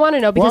 maybe they don't want to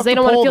know because they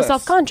don't want to feel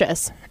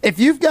self-conscious. If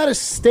you've got a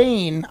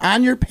stain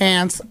on your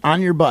pants,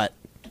 on your butt,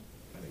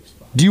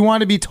 do you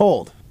want to be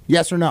told?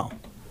 Yes or no?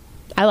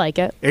 I like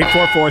it.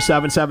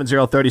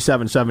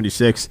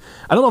 844-770-3776.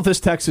 I don't know if this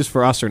text is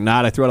for us or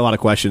not. I threw out a lot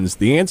of questions.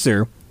 The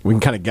answer, we can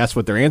kind of guess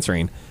what they're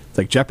answering. It's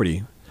like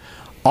Jeopardy.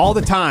 All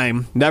the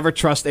time, never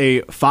trust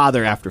a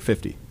father after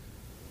 50.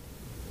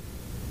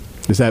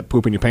 Is that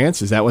pooping your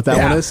pants? Is that what that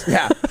one is?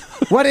 Yeah.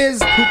 What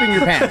is pooping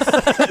your pants?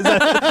 Is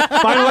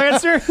that final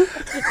answer?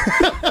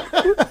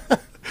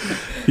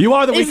 You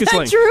are the weakest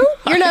link. Is that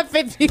true? You're not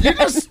 50. You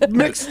just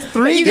mixed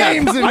 3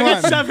 games in one.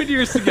 I got 7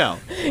 years to go.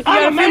 You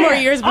got a few more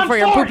years before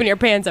you're pooping your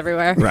pants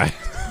everywhere. Right.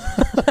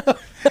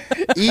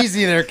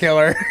 Easy there,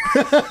 killer.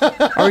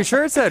 Are we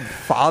sure it said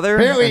father?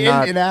 Apparently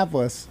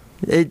Indianapolis.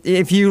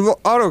 If you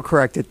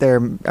autocorrect it there,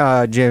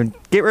 Jim,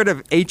 get rid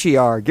of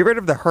HER. Get rid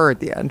of the her at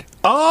the end.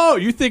 Oh,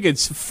 you think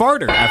it's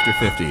farter after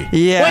 50?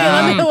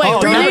 Yeah.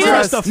 Wait. Never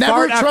trust a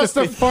fart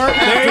after 50.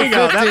 There you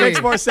go. That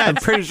makes more sense.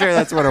 I'm pretty sure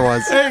that's what it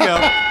was. There you go.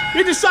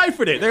 You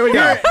deciphered it. There we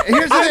go.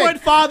 Here's the I thing.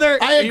 went father.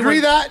 I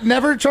agree that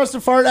never trust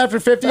a fart after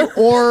 50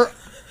 or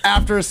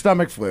after a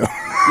stomach flu.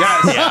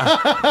 Yeah.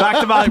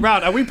 Back to Molly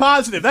Brown. Are we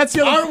positive? That's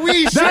the other. Are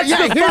we? That's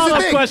yeah, the here's follow-up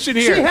the thing. question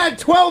here. She had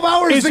 12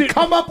 hours to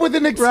come up with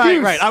an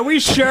excuse. Right. Are we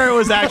sure it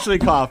was actually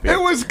coffee? It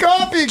was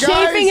coffee, guys.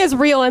 Chafing is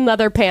real in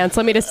leather pants.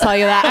 Let me just tell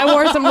you that. I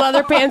wore some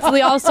leather pants to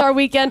the All-Star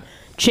weekend.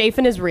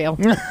 Chafing is real.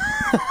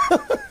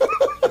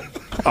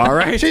 All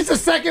right. She's the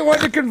second one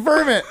to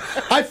confirm it.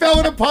 I fell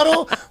in a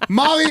puddle.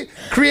 Molly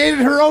created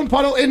her own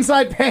puddle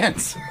inside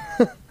pants.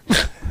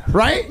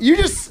 Right?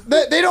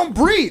 They don't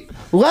breathe.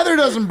 Leather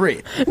doesn't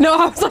breathe. No,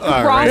 I was like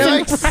Ross It and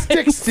like Friends.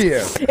 sticks to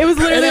you. It was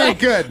literally It like ain't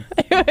good.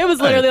 It was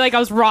literally like I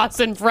was Ross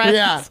and Friends.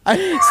 Yeah, I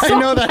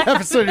know that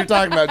episode you're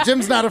talking about.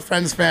 Jim's not a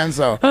Friends fan,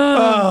 so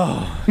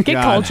Get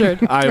cultured.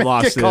 I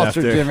lost Get it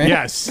cultured, after. Jimmy.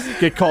 Yes,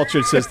 get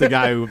cultured, says the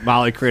guy who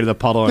Molly created a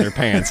puddle in her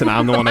pants, and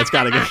I'm the one that's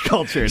got to get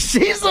cultured.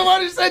 she's the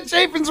one who said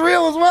chafing's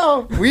real as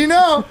well. We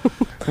know.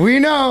 We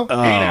know. Oh,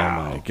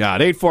 my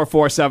God.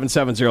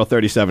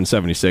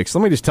 844-770-3776.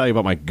 Let me just tell you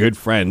about my good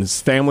friends,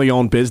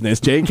 family-owned business,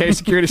 J&K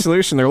Security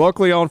Solution. Their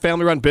locally owned,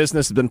 family-run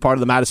business has been part of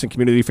the Madison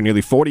community for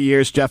nearly 40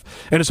 years. Jeff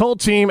and his whole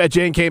team at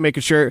J&K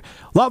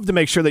love to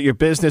make sure that your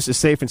business is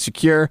safe and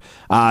secure.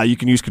 You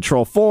can use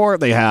Control 4.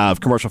 They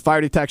have commercial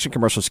fire detection,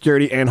 commercial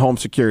security, and home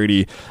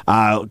security.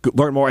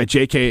 Learn more at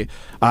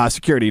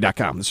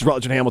jksecurity.com. This is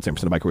Rutledge and Hamilton,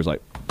 presented by Coors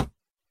Light.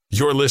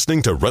 You're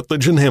listening to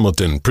Rutledge and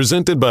Hamilton,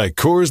 presented by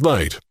Coors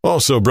Light.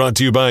 Also brought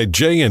to you by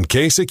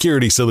J&K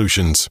Security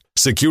Solutions,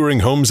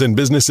 securing homes and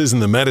businesses in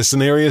the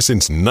Madison area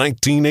since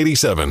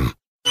 1987.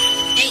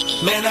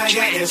 Man, I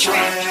got this swag.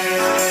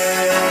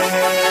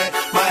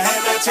 My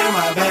head to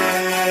my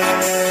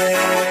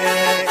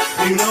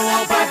bag. You know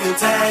I'm popping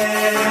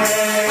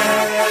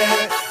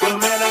tag. But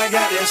man, I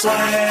got this swag.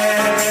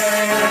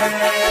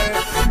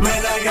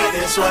 Man, I got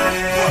this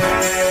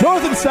swag.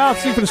 North and South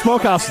Seafood and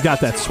Smokehouse has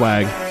got that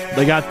swag.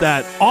 They got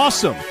that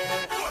awesome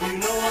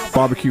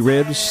barbecue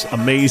ribs,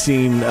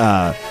 amazing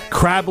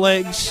crab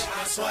legs,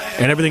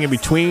 and everything in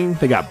between.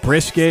 They got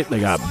brisket, they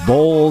got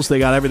bowls, they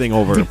got everything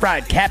over. Deep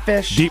fried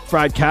catfish. If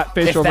over.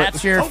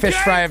 that's your fish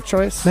fry of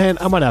choice. Man,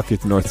 I'm gonna have to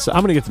get to North and South.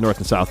 I'm gonna get to North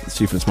and South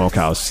Seafood and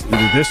Smokehouse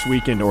either this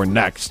weekend or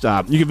next.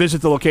 You can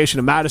visit the location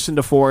in Madison,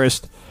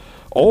 DeForest,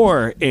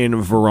 or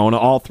in Verona.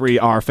 All three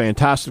are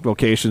fantastic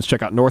locations.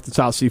 Check out North and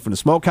South Seafood and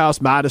Smokehouse,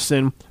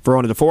 Madison,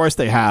 Verona, DeForest.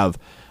 They have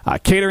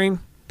catering.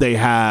 They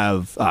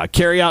have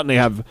carry-out, and they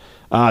have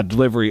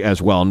delivery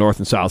as well. North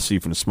and South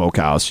Seafood and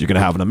Smokehouse. You're going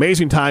to have an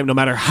amazing time no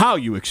matter how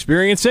you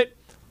experience it.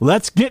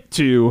 Let's get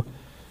to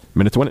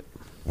Minute to Win It.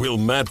 Will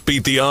Matt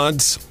beat the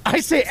odds? I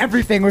say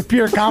everything with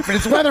pure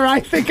confidence, whether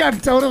I think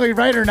I'm totally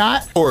right or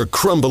not. Or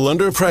crumble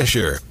under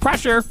pressure?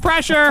 Pressure.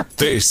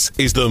 This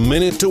is the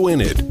Minute to Win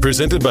It,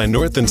 presented by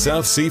North and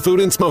South Seafood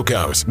and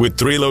Smokehouse, with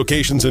 3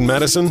 locations in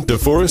Madison,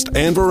 DeForest,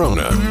 and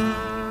Verona.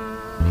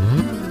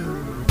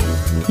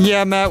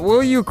 Yeah, Matt,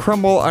 will you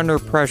crumble under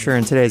pressure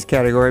in today's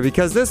category?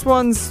 Because this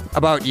one's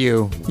about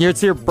you.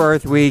 It's your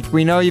birth week.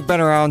 We know you've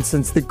been around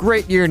since the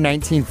great year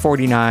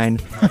 1949.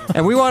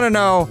 And we want to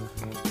know,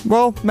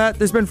 well, Matt,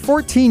 there's been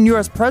 14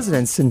 U.S.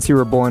 presidents since you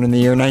were born in the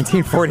year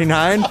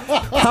 1949.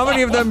 How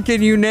many of them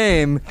can you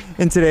name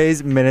in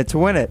today's Minute to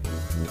Win It?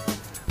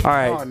 All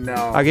right. Oh, no.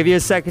 I'll give you a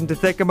second to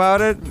think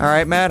about it. All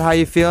right, Matt, how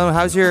you feeling?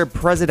 How's your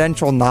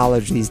presidential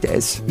knowledge these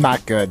days?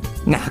 Not good.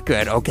 Not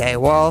good. Okay,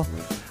 well,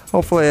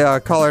 hopefully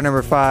caller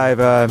number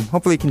 5,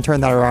 hopefully you can turn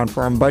that around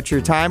for him. But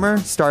your timer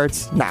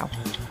starts now.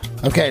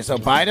 Okay, so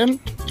Biden,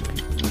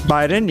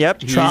 yep.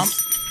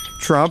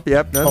 Trump,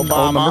 yep.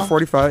 Obama. Number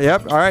 45,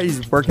 yep. All right,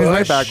 he's working his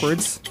way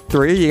backwards.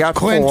 3, you got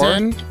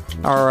Clinton.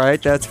 4. All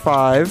right, that's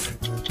 5.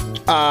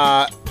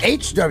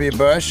 H.W.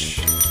 Bush.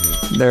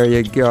 There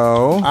you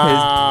go.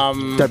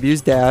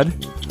 W's dad.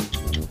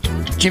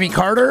 Jimmy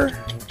Carter.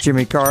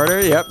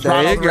 Yep, there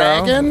Ronald you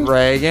go.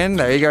 Reagan,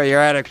 there you go. You're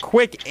at a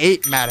quick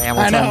 8, Matt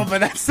Hamilton. I know, but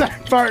that's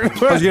that part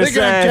where I think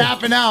I'm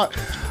tapping out.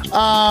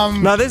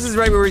 Now, this is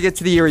right where we get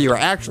to the year you were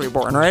actually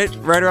born, right?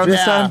 Right around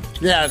this time?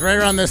 Yeah, it's right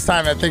around this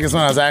time. I think is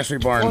when I was actually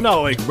born. Well,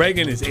 no, like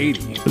Reagan is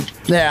 80.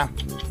 Yeah.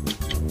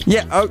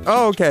 Yeah.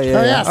 Oh, okay.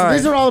 Yeah. So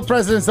these are all the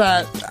presidents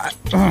that.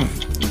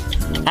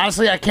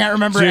 Honestly, I can't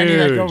remember any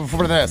that go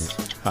before this.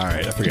 All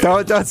right, I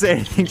forget. Don't say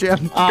anything,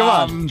 Jim. Come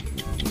on.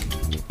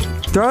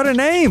 Throw out a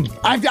name.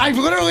 I'm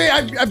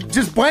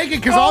just blanking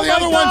because all the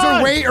other ones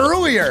are way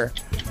earlier.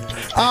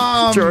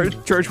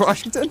 George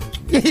Washington?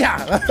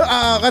 Yeah.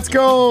 Let's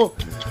go.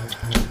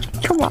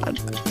 Come on.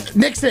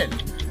 Nixon.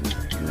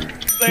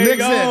 There you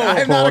go.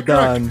 I'm not a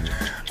crook.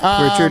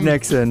 Richard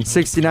Nixon,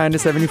 69 to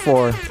 74.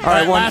 All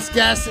right, last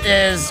guess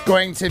is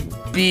going to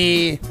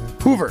be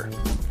Hoover.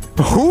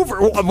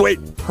 Hoover? Wait,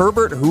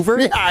 Herbert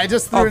Hoover? Yeah, I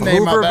just threw a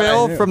name out there.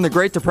 Hooverville from the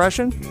Great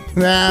Depression?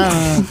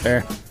 Nah,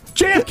 fair.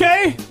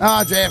 JFK?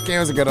 Oh, JFK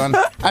was a good one.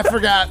 I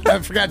forgot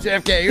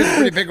JFK. He was a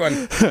pretty big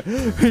one.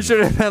 We should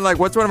have been like,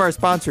 what's one of our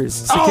sponsors?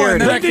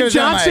 Security. Lyndon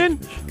Johnson?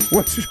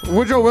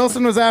 Woodrow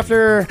Wilson was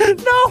after...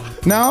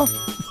 No?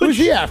 Who's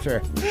he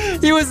after?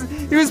 He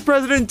was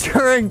president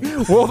during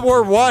World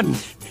War I.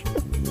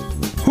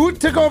 Who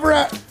took over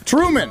at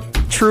Truman?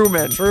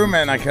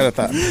 Truman, I could have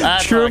thought.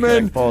 That's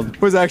Truman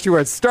was actually where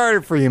it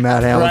started for you,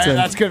 Matt Hamilton. Right,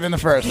 that's could have been the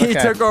first. He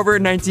took over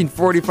in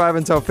 1945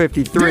 until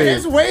 53. Dude,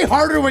 it's way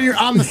harder when you're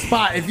on the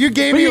spot. If you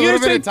gave me a little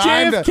bit of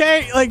time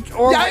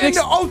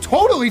JFK,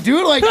 totally,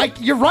 dude.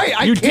 You're right.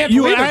 I can't believe it.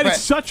 You had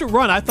such a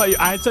run. I thought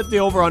I had set the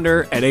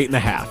over/under at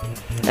 8.5.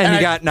 And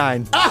you got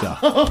 9.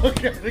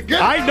 Okay, good.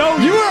 I know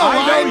you. You were a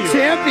line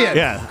champion.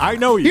 Yeah, I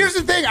know you. Here's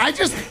the thing. I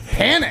just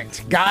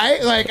panicked, guy.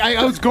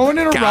 I was going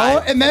in a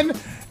row, and then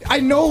I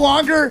no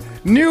longer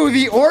knew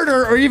the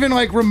order or even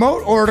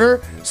remote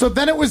order. So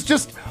then it was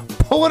just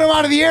pulling them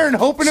out of the air and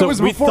hoping it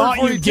was before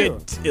 42. We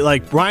thought you'd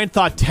get, Brian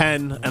thought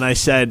 10, and I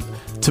said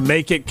to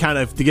make it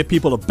to get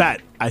people to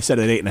bet, I said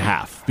at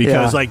 8.5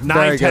 because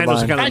 9, 10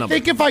 was kind of number. I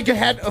think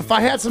if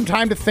I had some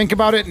time to think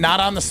about it, not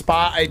on the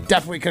spot, I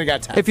definitely could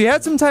have got 10. If you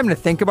had some time to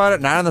think about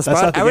it, not on the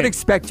spot, I would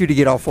expect you to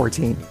get all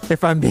 14,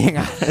 if I'm being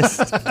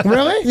honest.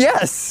 Really?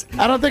 Yes.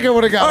 I don't think I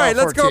would have got all 14.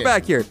 All right, let's go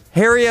back here.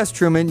 Harry S.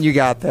 Truman, you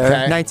got there.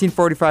 Okay.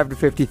 1945 to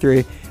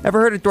 53.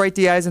 Ever heard of Dwight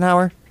D.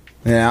 Eisenhower?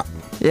 Yeah.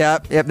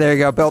 Yep, there you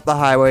go. Built the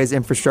highways,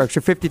 infrastructure,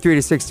 53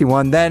 to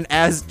 61. Then,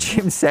 as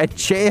Jim said,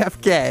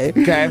 JFK.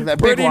 Okay, that big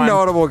pretty one.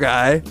 notable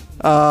guy.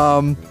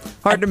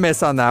 Hard to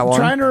miss on that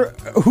one.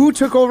 Who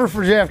took over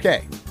for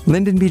JFK?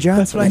 Lyndon B.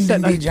 Johnson.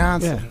 Lyndon B.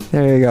 Johnson. Yeah.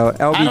 There you go.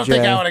 LBJ. I don't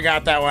think I would have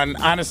got that one.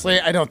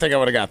 Honestly, I don't think I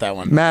would have got that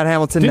one. Matt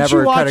Hamilton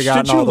never could have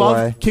gotten all the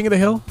way. King of the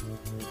Hill?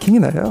 King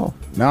of the Hill?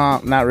 No,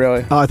 not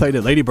really. Oh, I thought you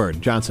did. Lady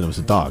Bird. Johnson was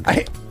a dog.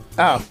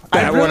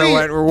 That would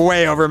have went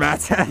way over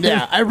Matt's head.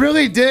 Yeah, I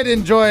really did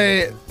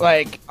enjoy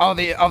all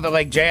the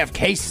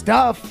JFK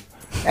stuff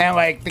and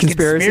the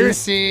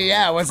conspiracy.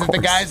 Yeah, was it the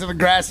guys of the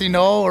grassy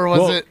knoll or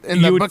was it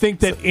in the you book? would think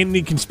that in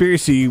the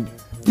conspiracy?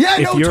 Yeah,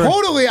 no,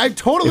 totally. I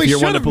totally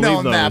should have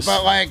known those. that.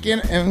 But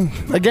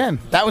again,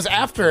 that was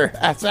after.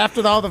 That's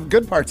after all the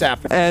good parts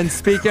happened. And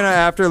speaking of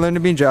after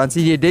Lyndon B.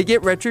 Johnson, you did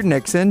get Richard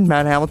Nixon.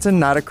 Matt Hamilton,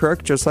 not a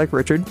crook, just like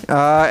Richard.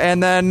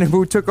 And then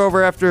who took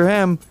over after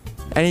him?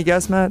 Any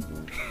guess, Matt?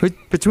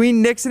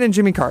 Between Nixon and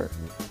Jimmy Carter.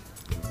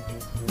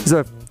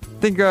 So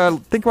think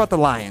about the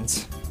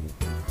Lions.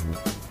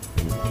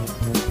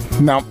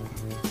 No.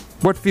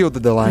 What field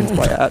did the Lions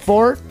play at?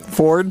 Ford.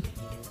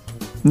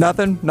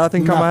 Nothing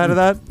come ahead of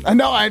that?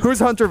 No. Who's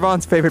Hunter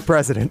Vaughn's favorite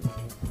president?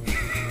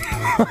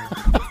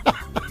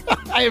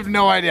 I have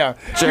no idea.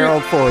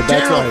 Gerald Ford.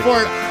 That's Gerald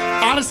right. Ford.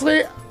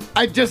 Honestly,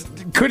 I just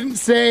couldn't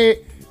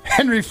say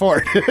Henry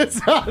Ford. That's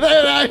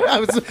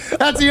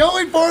the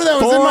only Ford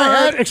that was in my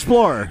head.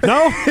 Explorer.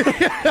 No?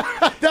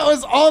 That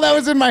was all that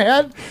was in my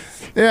head.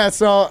 Yeah,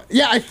 so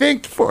I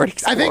think Ford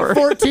Explorer. I think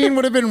 14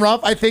 would have been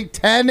rough. I think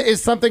 10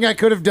 is something I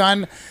could have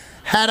done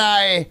had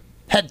I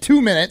had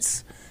 2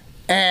 minutes.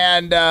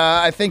 And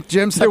I think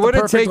Jim set the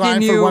perfect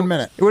line for 1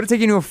 minute. It would have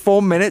taken you a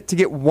full minute to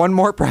get one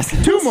more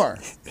president. 2 more.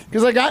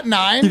 Because I got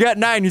 9. You got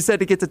 9. You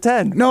said to get to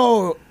 10.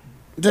 No.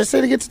 Did I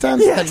say to get to 10?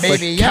 Yes.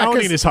 Maybe.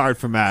 Counting is hard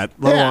for Matt,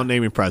 let alone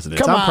naming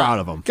presidents. I'm proud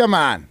of him. Come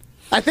on.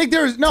 I think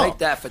there was Take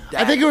that for that.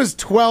 I think it was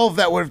 12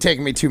 that would have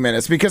taken me 2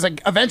 minutes because I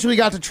eventually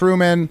got to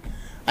Truman.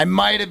 I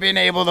might have been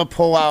able to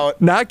pull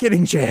out. Not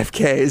getting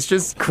JFK is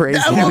just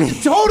crazy.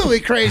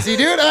 Totally crazy,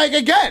 dude.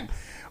 Again,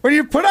 when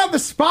you're put on the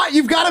spot,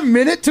 you've got a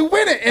minute to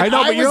win it. And I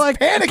know, but you're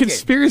panicking.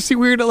 Conspiracy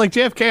weirdo like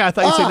JFK. I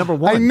thought you'd say number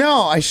 1. I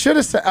know. I should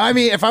have said. I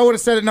mean, if I would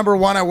have said it number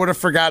 1, I would have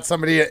forgot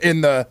somebody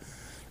in the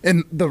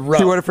row.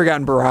 He would have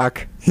forgotten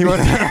Barack. He would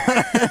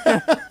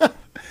have.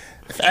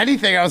 If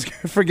anything, I was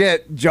going to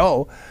forget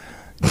Joe.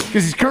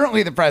 Because he's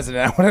currently the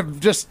president. I would have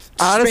just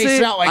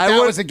spaced out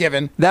that was a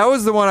given. That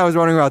was the one I was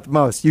wondering about the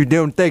most. You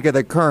don't think of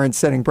the current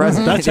sitting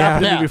president. That's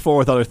happened to me before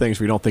with other things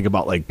where you don't think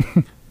about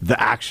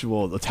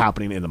what's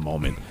happening in the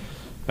moment.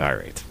 All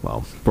right.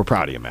 Well, we're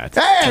proud of you, Matt.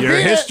 Hey, you're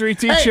a history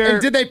teacher. Hey,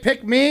 and did they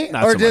pick me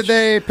Not or so did much.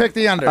 they pick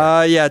the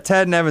under? Yeah,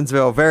 Ted in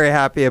Evansville. Very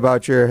happy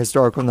about your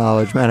historical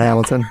knowledge, Matt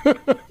Hamilton.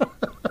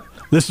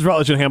 This is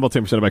Rutledge and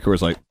Hamilton, presented by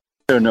Coors Light.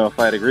 I don't know if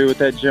I'd agree with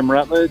that, Jim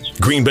Rutledge.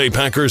 Green Bay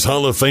Packers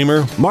Hall of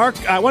Famer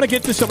Mark, I want to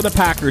get to some of the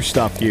Packers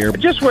stuff here.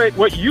 Just wait,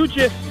 what you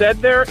just said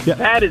there,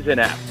 that is an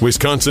F.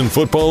 Wisconsin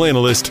football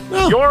analyst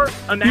Your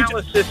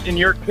analysis and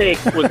your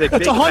take was a big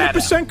It's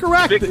 100%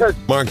 correct. Because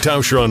Mark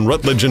Tausch on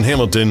Rutledge and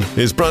Hamilton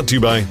is brought to you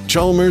by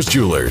Chalmers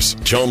Jewelers.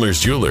 Chalmers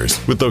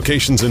Jewelers, with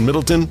locations in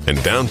Middleton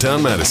and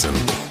downtown Madison.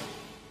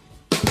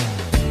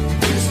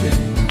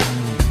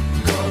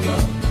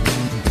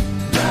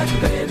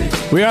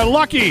 We are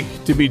lucky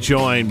to be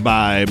joined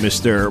by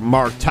Mr.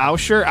 Mark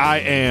Tauscher. I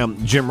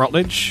am Jim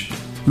Rutledge.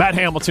 Matt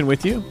Hamilton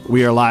with you.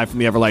 We are live from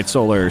the Everlight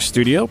Solar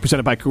Studio,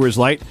 presented by Coors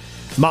Light.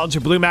 Mountains are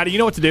blue, Matty. You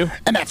know what to do.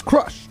 And that's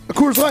Crush, the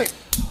Coors Light.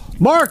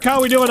 Mark, how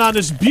are we doing on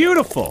this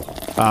beautiful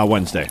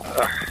Wednesday?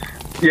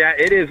 yeah,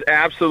 it is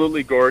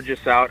absolutely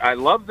gorgeous out. I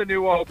love the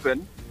new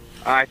Open.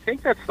 I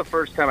think that's the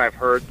first time I've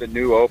heard the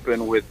new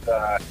Open with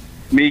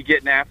me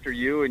getting after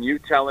you and you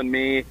telling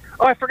me,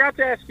 oh, I forgot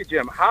to ask you,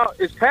 Jim, how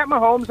is Pat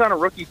Mahomes on a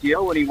rookie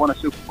deal when he won a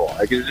Super Bowl?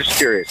 I was just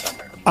curious on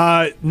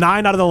that.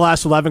 9 out of the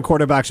last 11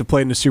 quarterbacks who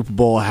played in the Super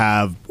Bowl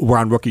were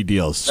on rookie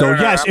deals. So,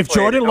 yes, if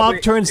Jordan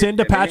Love turns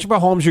into Patrick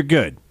Mahomes, you're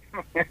good.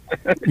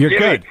 You're Jimmy,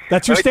 good.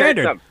 That's your let me tell you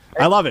standard. something.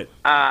 I love it.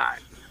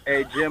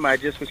 Hey, Jim, I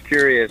just was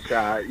curious.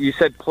 You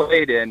said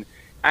played in.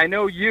 I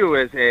know you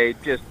as a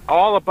just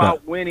all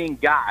about winning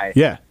guy.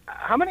 Yeah.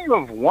 How many of you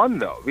have won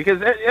though?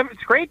 Because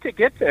it's great to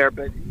get there,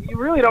 but you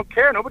really don't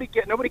care. Nobody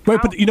counts. Wait,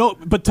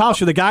 but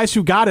Tausch, the guys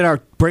who got it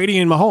are Brady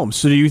and Mahomes.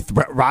 So do you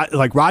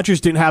like Rodgers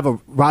didn't have a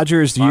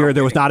Rodgers the year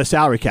there was not a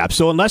salary cap.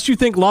 So unless you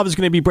think Love is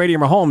going to be Brady or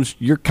Mahomes,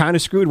 you're kind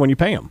of screwed when you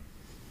pay him.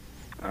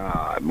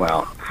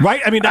 Well,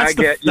 right. I mean, that's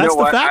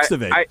the facts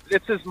of it.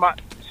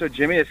 So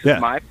Jimmy, this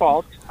is my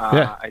fault.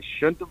 I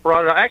shouldn't have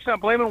brought it up. Actually, I'm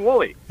blaming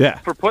Wooly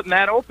for putting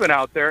that open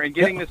out there and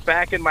getting this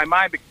back in my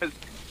mind because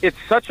it's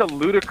such a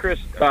ludicrous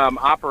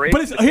operation.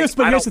 But here's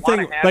the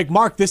thing, like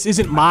Mark, this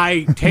isn't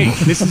my take.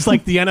 This is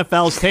like the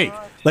NFL's take.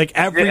 Like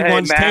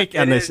everyone's take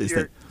on this is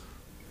that.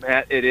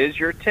 Matt, it is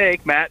your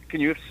take. Matt,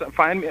 can you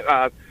find me?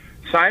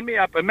 Sign me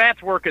up. And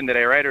Matt's working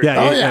today, right?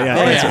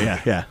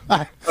 Yeah.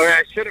 Okay,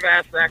 I should have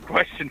asked that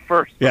question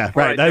first. Yeah,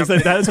 right. That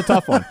is a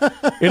tough one.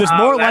 It is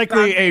more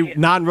likely a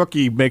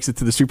non-rookie makes it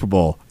to the Super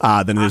Bowl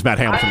than it is Matt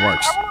Hamilton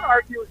works. I won't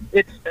argue.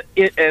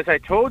 It as I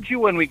told you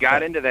when we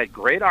got into that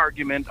great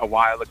argument a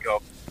while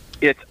ago,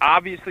 it's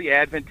obviously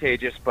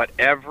advantageous, but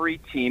every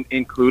team,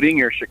 including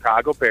your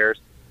Chicago Bears,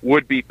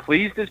 would be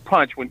pleased as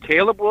punch when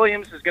Caleb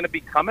Williams is going to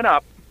be coming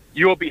up.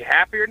 You will be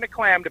happier than a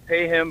clam to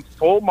pay him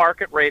full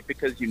market rate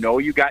because you know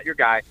you got your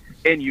guy,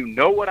 and you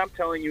know what I'm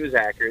telling you is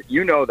accurate.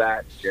 You know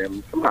that,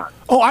 Jim. Come on.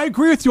 Oh, I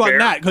agree with you on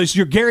that because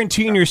you're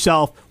guaranteeing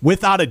yourself,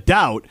 without a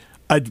doubt,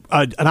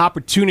 an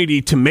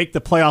opportunity to make the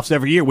playoffs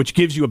every year, which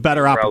gives you a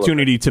better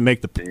opportunity to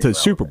make the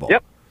Super Bowl.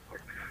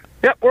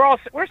 Yep,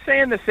 we're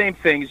saying the same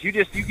things. You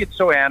get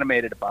so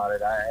animated about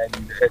it,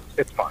 and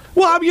it's fun.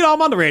 Well,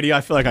 I'm on the radio.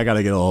 I feel like I got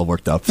to get a little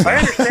worked up. So. I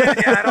understand.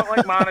 I don't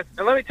like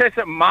monotone. Let me tell you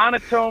something.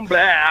 Monotone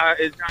blah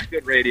is not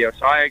good radio.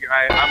 So I'm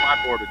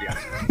on board with you.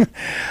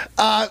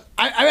 I'm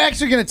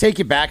actually going to take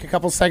you back a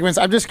couple segments.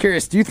 I'm just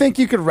curious. Do you think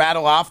you could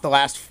rattle off the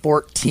last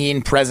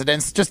 14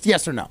 presidents? Just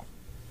yes or no.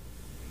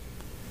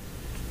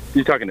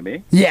 You talking to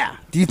me? Yeah.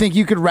 Do you think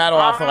you could rattle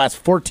off the last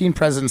 14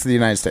 presidents of the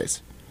United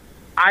States?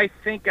 I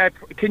think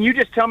can you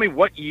just tell me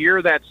what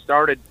year that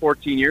started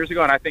 14 years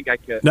ago? And I think I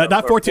could. No,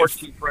 not 14.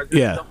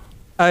 Yeah.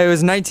 It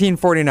was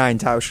 1949,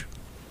 Tausch.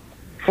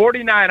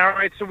 49. All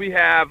right. So we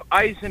have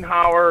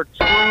Eisenhower,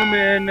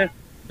 Truman,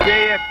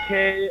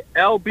 JFK,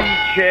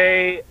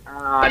 LBJ,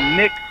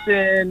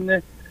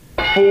 Nixon,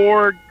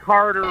 Ford,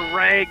 Carter,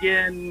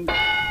 Reagan.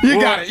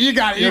 You got it.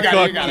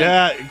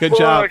 Yeah, good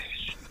job.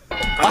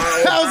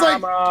 I was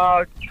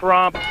like,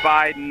 Trump,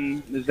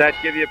 Biden. Does that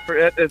give you?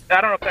 I don't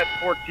know if that's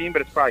 14,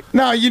 but it's probably.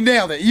 No, you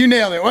nailed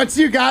it. Once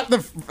you got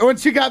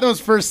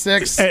those first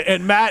six,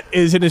 and Matt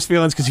is in his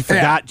feelings because he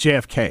forgot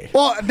JFK.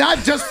 Well, not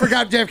just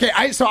forgot JFK.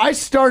 I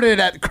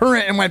started at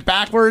current and went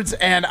backwards,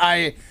 and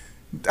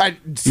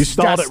you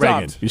stalled at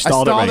Reagan. You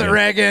stalled at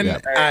Reagan.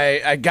 Yep.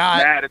 I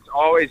got Matt. It's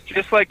always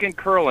just like in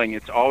curling.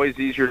 It's always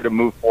easier to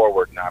move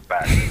forward, not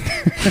back.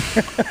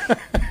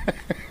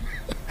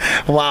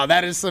 Wow,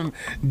 that is some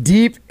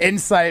deep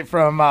insight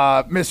from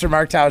Mr.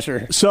 Mark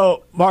Tauscher.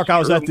 So, Mark, I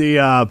was at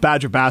the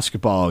Badger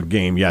basketball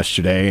game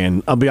yesterday,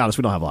 and I'll be honest,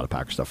 we don't have a lot of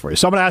Packer stuff for you.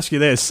 So I'm going to ask you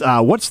this. So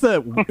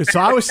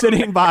I was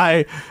sitting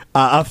by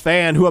a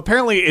fan who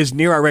apparently is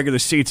near our regular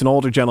seats, an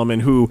older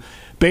gentleman who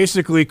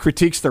basically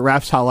critiques the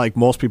refs how, like,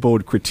 most people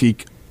would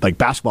critique like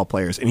basketball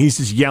players, and he's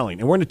just yelling.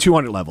 And we're in the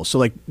 200 level, so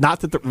like not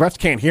that the refs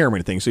can't hear him or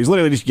anything. So he's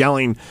literally just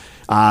yelling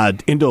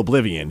into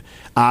oblivion.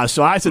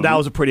 So I said that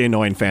was a pretty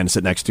annoying fan to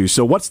sit next to.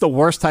 So what's the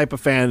worst type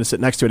of fan to sit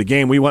next to at a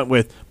game? We went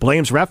with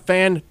blames ref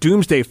fan,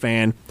 doomsday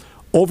fan,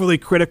 overly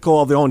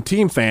critical of their own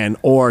team fan,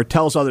 or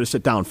tells others to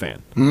sit down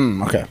fan.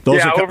 Okay.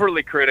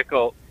 Overly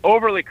critical.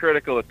 Overly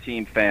critical of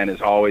team fan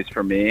is always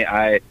for me.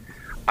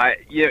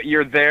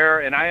 You're there,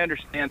 and I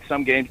understand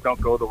some games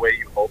don't go the way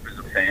you hope as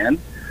a fan.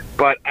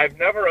 But I've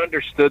never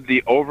understood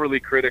the overly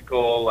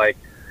critical, like,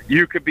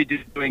 you could be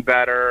doing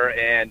better.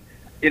 And,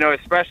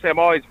 especially I'm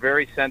always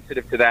very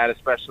sensitive to that,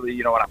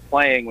 especially, when I'm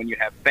playing, when you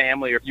have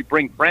family or if you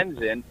bring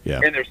friends in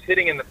and they're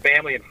sitting in the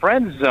family and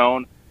friends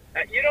zone.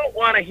 You don't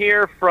want to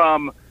hear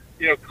from,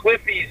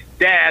 Cliffy's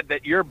dad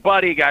that your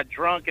buddy got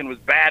drunk and was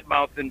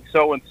bad-mouthing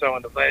so-and-so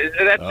in the play.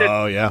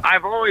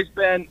 I've always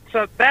been –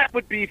 so that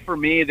would be, for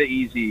me, the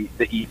easy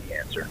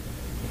answer.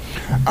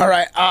 All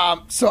right.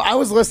 So I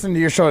was listening to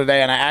your show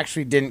today, and I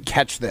actually didn't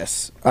catch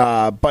this.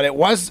 But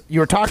you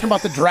were talking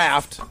about the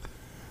draft.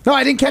 No,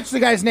 I didn't catch the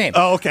guy's name.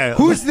 Oh, okay.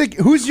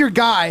 Who's your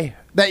guy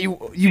that you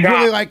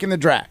really like in the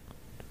draft?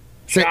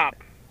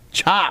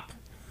 Chop.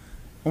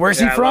 Where's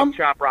he from? I love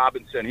Chop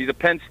Robinson. He's a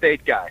Penn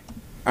State guy.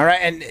 All right,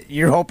 and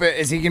you're hoping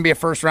is he going to be a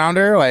first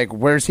rounder? Like,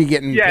 where's he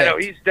getting? Yeah,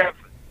 picked? no,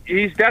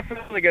 he's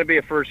definitely going to be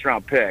a first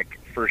round pick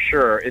for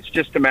sure. It's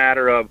just a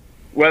matter of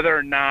whether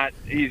or not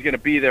he's going to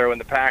be there when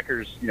the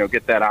Packers,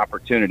 get that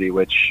opportunity,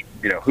 which,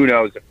 who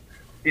knows if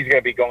he's going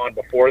to be gone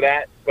before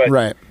that. But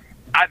right.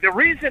 The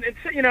reason it's,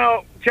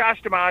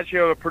 Josh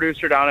DiMaggio, a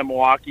producer down in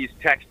Milwaukee, is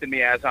texting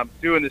me as I'm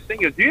doing this thing.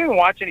 He goes, "You didn't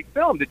watch any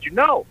film. Did you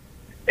know?"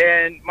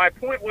 And my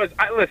point was,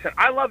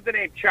 I love the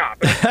name Chop.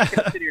 I'm not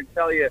going to sit here and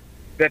tell you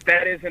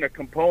that isn't a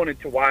component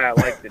to why I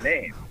like the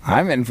name.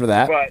 I'm in for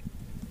that.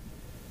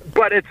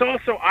 But it's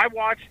also I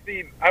watched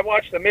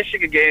the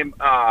Michigan game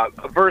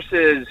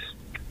versus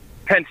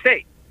Penn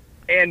State,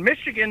 and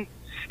Michigan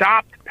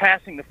stopped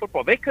passing the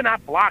football. They could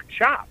not block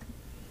Chop,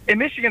 and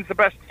Michigan's the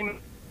best team.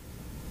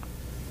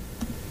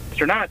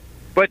 Or not,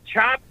 but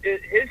Chop,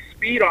 his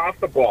speed off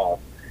the ball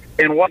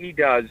and what he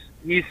does,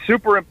 he's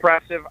super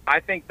impressive. I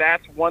think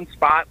that's one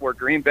spot where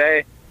Green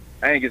Bay,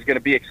 I think, is going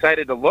to be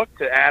excited to look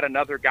to add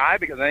another guy,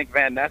 because I think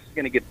Van Ness is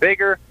going to get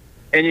bigger,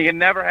 and you can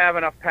never have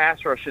enough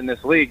pass rush in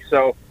this league.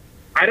 So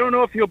I don't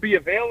know if he'll be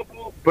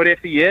available, but if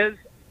he is,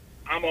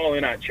 I'm all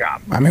in on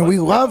Chop. I mean, we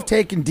love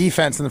taking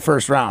defense in the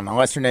first round,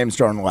 unless your name's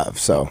Jordan Love.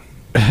 So.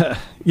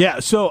 Yeah,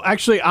 so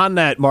actually on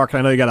that, Mark,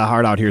 I know you got a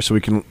heart out here, so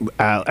we can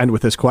end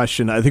with this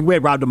question. I think we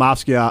had Rob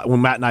Domofsky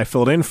when Matt and I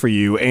filled in for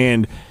you,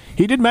 and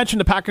he did mention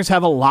the Packers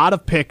have a lot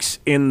of picks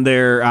in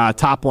their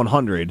top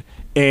 100,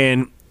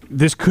 and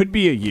this could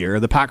be a year.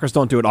 The Packers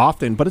don't do it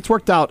often, but it's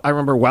worked out, I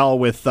remember, well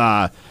with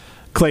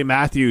Clay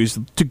Matthews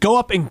to go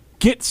up and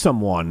get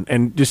someone.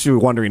 And just you were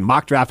wondering,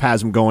 mock draft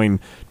has him going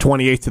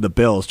 28th to the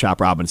Bills,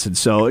 Chop Robinson.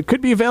 So it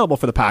could be available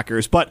for the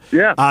Packers. But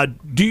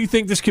do you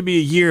think this could be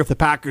a year if the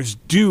Packers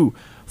do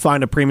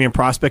find a premium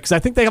prospect? Because I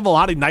think they have a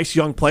lot of nice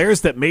young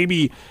players that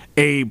maybe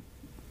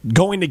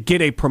going to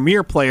get a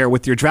premier player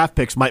with your draft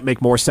picks might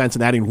make more sense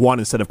than adding one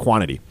instead of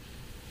quantity.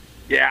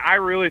 Yeah, I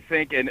really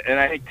think, and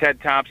I think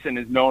Ted Thompson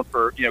is known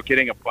for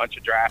getting a bunch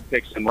of draft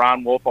picks, and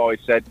Ron Wolf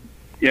always said,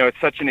 it's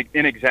such an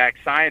inexact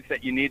science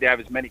that you need to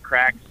have as many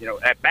cracks,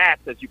 at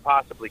bats as you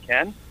possibly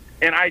can.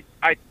 And I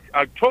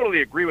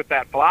totally agree with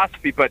that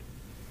philosophy, but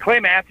Clay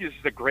Matthews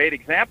is a great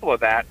example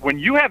of that. When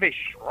you have a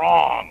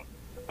strong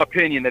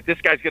opinion that this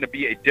guy's going to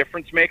be a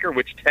difference maker,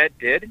 which Ted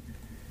did,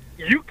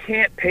 you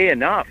can't pay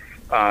enough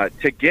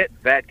to get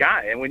that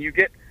guy. And when you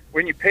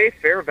pay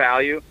fair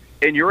value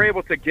and you're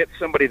able to get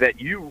somebody that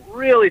you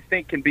really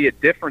think can be a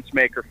difference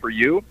maker for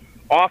you,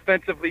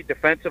 offensively,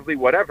 defensively,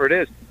 whatever it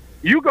is,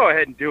 you go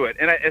ahead and do it.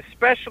 And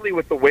especially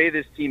with the way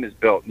this team is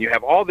built, and you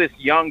have all this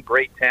young,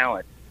 great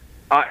talent,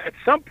 at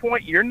some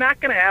point you're not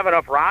going to have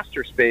enough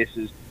roster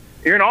spaces.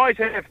 You're going to always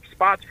have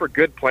spots for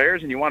good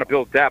players, and you want to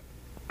build depth.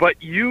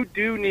 But you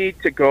do need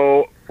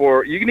to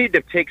you need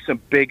to take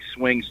some big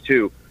swings,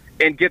 too,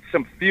 and get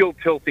some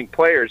field-tilting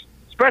players,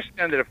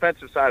 especially on the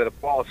defensive side of the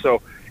ball.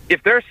 So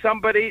if there's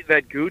somebody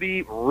that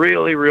Goody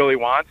really, really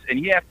wants, and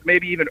you have to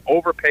maybe even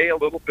overpay a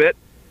little bit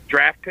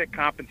draft pick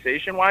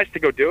compensation-wise to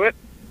go do it,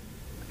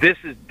 this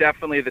is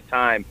definitely the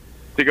time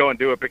to go and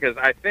do it, because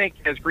I think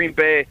as Green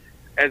Bay,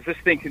 as this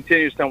thing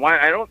continues to unwind,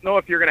 I don't know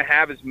if you're going to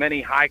have as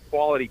many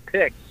high-quality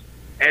picks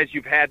as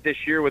you've had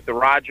this year with the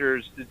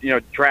Rodgers,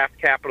 draft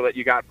capital that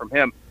you got from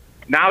him.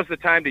 Now's the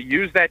time to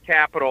use that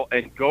capital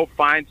and go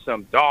find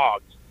some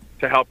dogs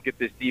to help get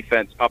this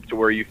defense up to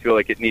where you feel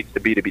like it needs to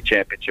be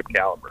championship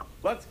caliber.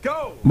 Let's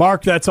go.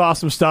 Mark, that's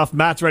awesome stuff.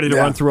 Matt's ready to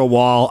run through a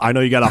wall. I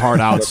know you got a heart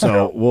out,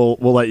 so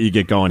we'll let you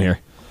get going here.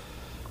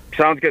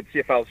 Sounds good. See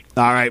you, fellas.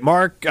 All right.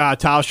 Mark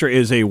Tauscher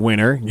is a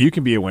winner. You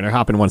can be a winner.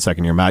 Hop in 1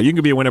 second here, Matt. You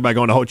can be a winner by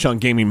going to Ho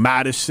Chunk Gaming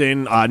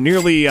Madison.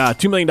 Nearly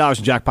 $2 million in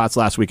jackpots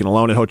last weekend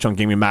alone at Ho Chunk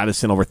Gaming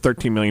Madison. Over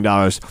 $13 million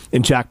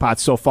in jackpots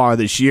so far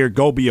this year.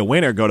 Go be a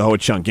winner. Go to Ho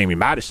Chunk Gaming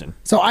Madison.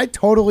 So I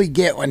totally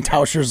get when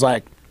Tauscher's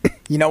like,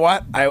 you know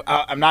what?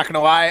 I'm not going to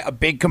lie. A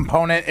big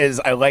component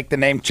is I like the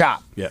name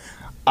Chop. Yeah.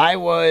 I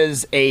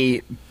was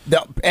and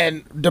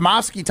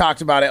Domofsky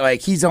talked about it,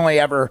 like he's only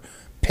ever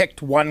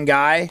picked one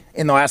guy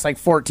in the last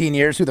 14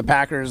 years who the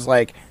Packers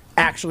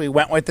actually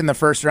went with in the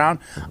first round.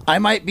 I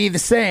might be the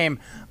same.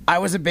 I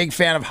was a big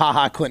fan of Ha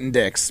Ha Clinton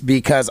Dix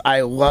because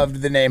I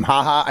loved the name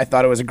Ha Ha. I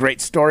thought it was a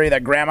great story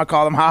that Grandma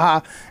called him Ha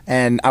Ha,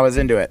 and I was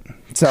into it.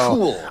 So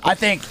cool. I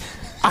think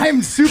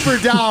I'm super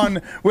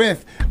down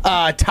with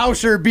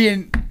Tauscher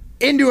being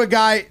into a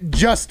guy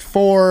just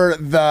for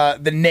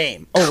the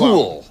name alone.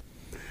 Cool.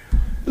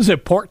 Was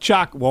it Pork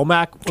Chop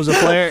Womack was a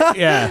player?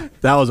 Yeah,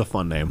 that was a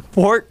fun name.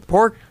 Pork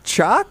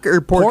Chop or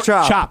Pork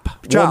Chop?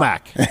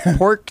 Womack.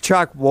 Pork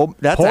Chop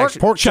Womack.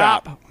 Pork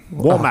Chop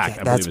Womack.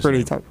 Okay, that's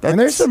pretty tough. And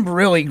there's some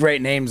really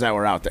great names that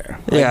were out there.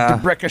 Yeah.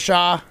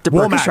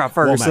 DeBrickashaw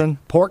Ferguson.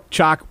 Pork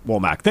Chop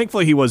Womack.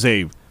 Thankfully, he was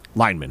a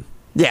lineman.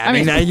 Yeah, I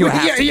mean you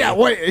have to. Yeah,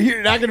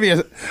 you're not going to be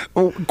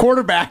a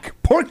quarterback.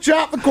 Pork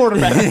Chop the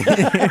quarterback.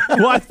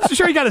 Well, I'm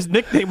sure he got his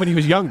nickname when he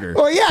was younger.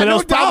 Well, yeah, but no it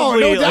was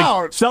probably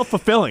doubt.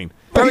 Self-fulfilling.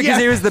 Probably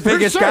because he was the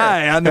biggest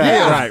guy on the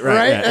field.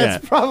 Right. Yeah,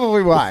 that's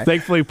probably why.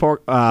 Thankfully,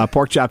 Pork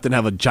Chop didn't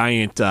have a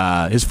giant.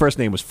 His first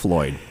name was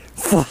Floyd.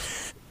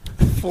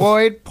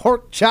 Floyd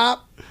Pork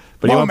Chop.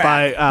 But he went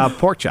by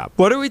Pork Chop.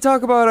 What did we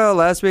talk about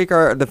last week?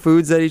 The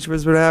foods that each of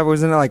us would have?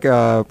 Wasn't it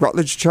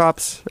Rutledge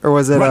chops? Or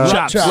was it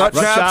Rut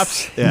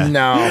Chops? Yeah.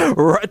 No.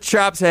 Rut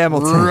Chops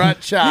Hamilton.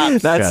 Rut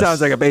Chops. That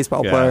sounds like a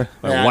baseball player.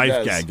 My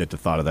wife gagged at the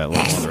thought of that,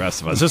 let alone the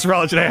rest of us. This is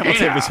Rutledge and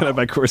Hamilton, presented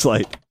by Coors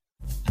Light.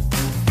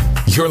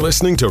 You're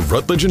listening to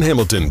Rutledge and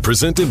Hamilton,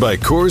 presented by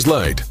Coors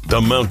Light. The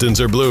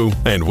mountains are blue,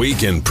 and we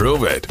can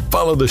prove it.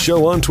 Follow the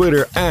show on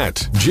Twitter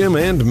at Jim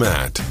and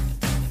Matt.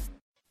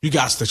 You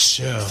got to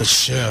chill.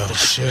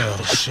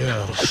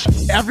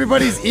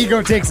 Everybody's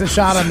ego takes a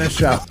shot on this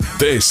show.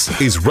 This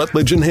is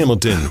Rutledge and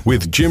Hamilton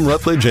with Jim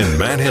Rutledge and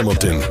Matt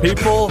Hamilton.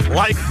 People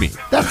like me.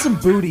 That's some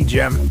booty,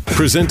 Jim.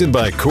 Presented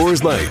by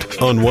Coors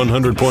Light on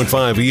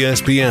 100.5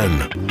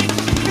 ESPN.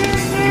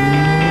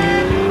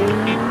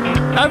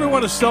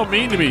 Everyone is so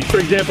mean to me. For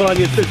example, on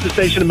your sister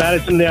station in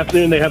Madison in the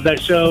afternoon, they have that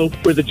show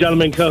where the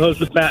gentleman co-host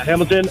with Matt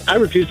Hamilton. I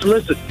refuse to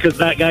listen because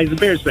that guy's a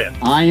Bears fan.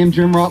 I am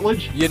Jim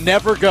Rutledge. You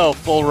never go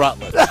full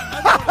Rutledge.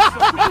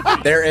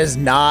 There is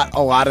not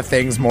a lot of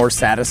things more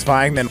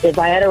satisfying than... If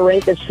I had to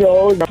rate the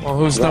show... Well,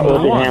 who's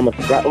number one?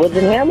 Rutledge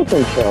and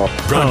Hamilton show.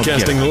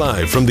 Broadcasting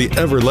live from the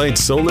Everlight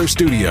Solar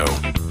Studio.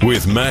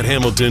 With Matt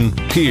Hamilton,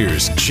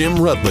 here's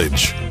Jim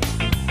Rutledge.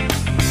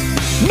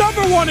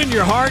 Number one in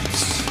your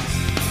hearts.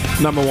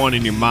 Number one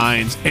in your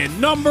minds,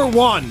 and number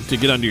one to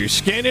get under your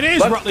skin. It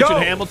is Rutledge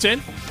and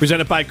Hamilton,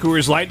 presented by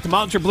Coors Light. The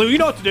mountains are blue. You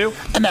know what to do.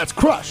 And that's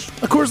Crush,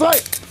 a Coors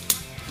Light.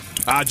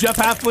 Jeff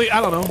Hafley, I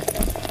don't know.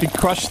 He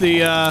crushed the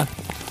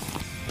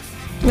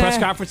press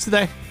conference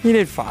today. He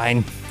did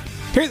fine.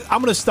 Here, I'm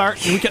going to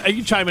start. You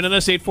can chime in on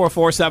this,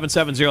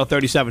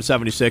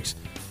 844-770-3776.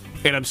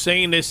 And I'm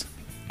saying this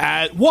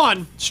at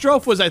one,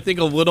 Strofe was, I think,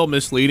 a little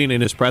misleading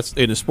in his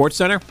Sports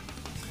Center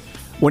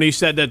when he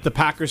said that the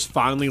Packers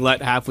finally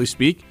let Hafley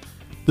speak.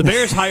 The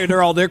Bears hired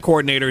all their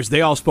coordinators.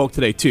 They all spoke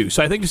today, too.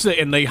 So I think this is,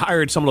 and they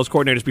hired some of those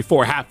coordinators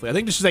before Hafley. I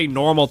think this is a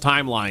normal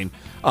timeline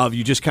of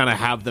you just kind of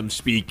have them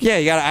speak. Yeah,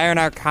 you got to iron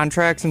out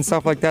contracts and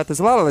stuff like that. There's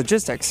a lot of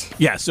logistics.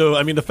 Yeah, so,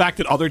 I mean, the fact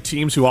that other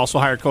teams who also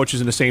hire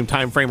coaches in the same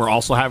time frame are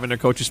also having their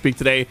coaches speak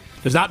today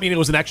does not mean it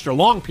was an extra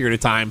long period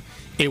of time.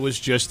 It was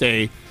just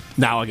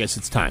now I guess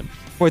it's time.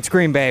 Well, it's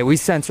Green Bay. We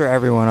censor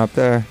everyone up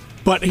there.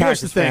 But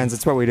here's the thing. Fans,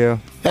 it's what we do.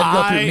 Had to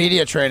go through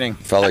media training.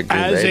 Felt like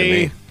Green Bay to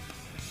me.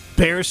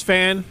 Bears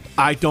fan,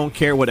 I don't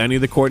care what any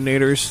of the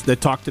coordinators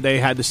that talked today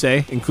had to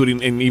say,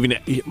 including and even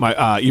my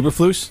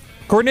Eberflus.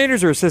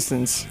 Coordinators or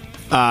assistants?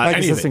 Like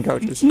assistant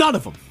coaches? None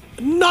of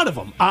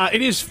them.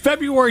 It is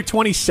February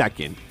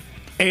 22nd,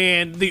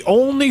 and the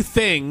only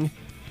thing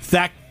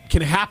that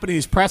can happen in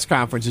these press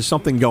conferences is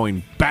something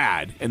going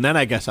bad, and then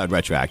I guess I'd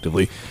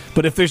retroactively.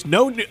 But if there's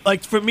no,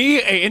 like for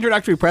me, an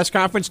introductory press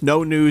conference,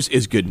 no news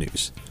is good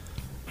news.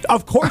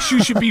 Of course,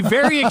 you should be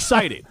very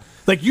excited.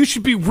 Like, you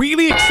should be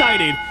really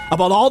excited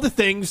about all the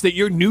things that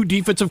your new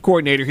defensive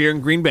coordinator here in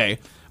Green Bay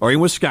or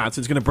in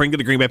Wisconsin is going to bring to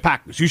the Green Bay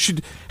Packers. You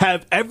should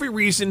have every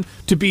reason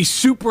to be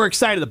super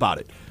excited about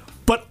it.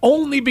 But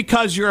only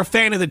because you're a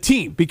fan of the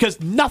team.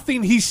 Because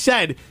nothing he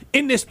said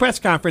in this press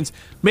conference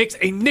makes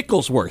a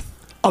nickel's worth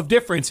of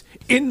difference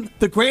in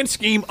the grand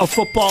scheme of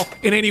football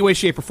in any way,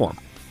 shape, or form.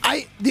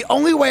 The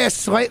only way I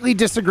slightly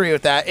disagree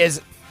with that is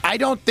I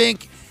don't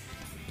think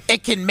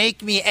it can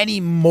make me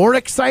any more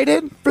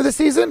excited for the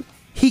season.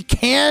 He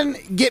can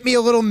get me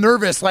a little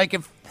nervous, like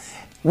if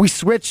we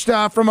switched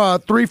from a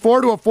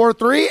 3-4 to a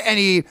 4-3, and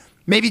he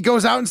maybe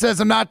goes out and says,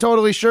 I'm not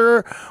totally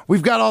sure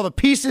we've got all the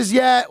pieces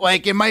yet.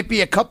 Like, it might be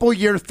a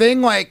couple-year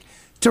thing, like,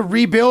 to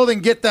rebuild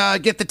and get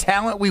the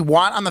talent we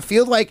want on the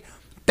field. Like,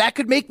 that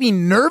could make me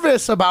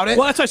nervous about it,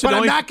 well, that's what I said, but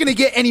I'm not going to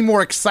get any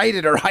more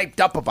excited or hyped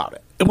up about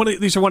it.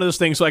 These are one of those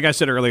things, like I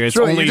said earlier, it's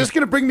you're just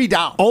going to bring me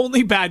down.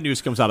 Only bad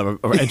news comes out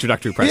of an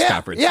introductory press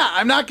conference. Yeah,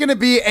 I'm not going to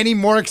be any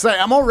more excited.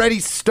 I'm already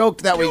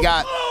stoked that we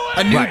got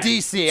a new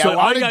DC. So I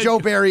wanted Joe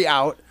Barry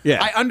out.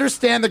 Yeah. I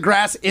understand the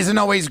grass isn't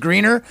always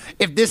greener.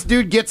 If this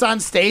dude gets on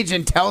stage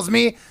and tells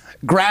me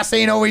grass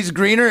ain't always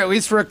greener, at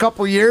least for a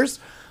couple years,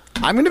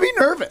 I'm going to be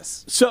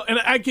nervous. So, and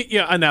I get you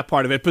on that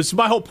part of it, but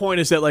my whole point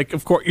is that, like,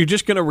 of course, you're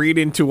just going to read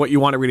into what you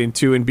want to read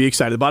into and be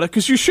excited about it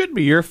because you should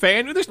be. You're a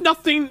fan. There's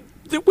nothing.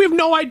 We have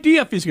no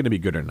idea if he's going to be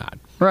good or not.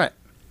 Right.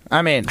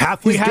 I mean,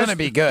 he's going to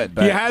be good.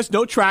 But he has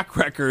no track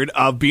record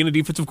of being a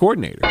defensive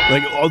coordinator,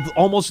 like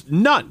almost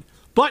none.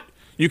 But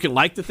you can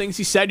like the things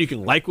he said, you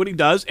can like what he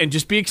does, and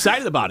just be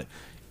excited about it.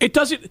 It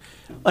doesn't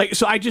like.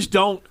 So I just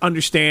don't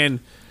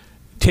understand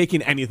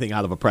taking anything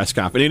out of a press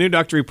conference, an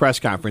introductory press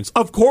conference.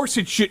 Of course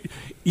it should.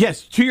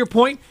 Yes, to your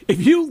point,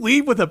 if you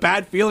leave with a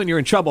bad feeling, you're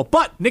in trouble.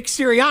 But Nick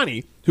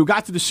Sirianni, who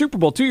got to the Super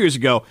Bowl 2 years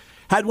ago,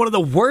 had one of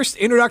the worst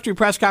introductory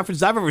press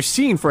conferences I've ever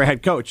seen for a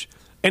head coach.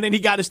 And then he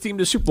got his team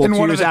to the Super Bowl 2 years after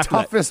that. In one of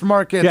the toughest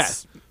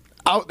markets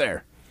out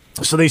there.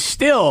 So they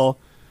still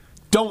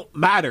don't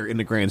matter in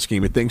the grand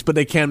scheme of things, but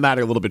they can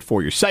matter a little bit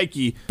for your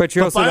psyche. But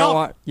you also don't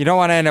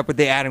want to end up with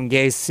the Adam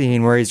Gase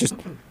scene where he's just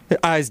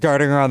eyes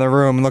darting around the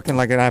room and looking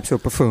like an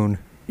absolute buffoon.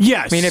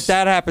 Yes. I mean, if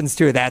that happens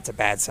too, that's a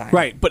bad sign.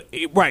 Right,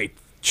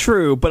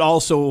 true, but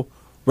also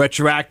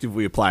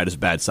retroactively applied as a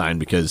bad sign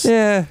because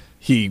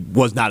he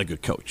was not a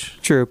good coach.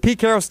 True. Pete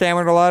Carroll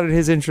stammered a lot at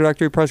his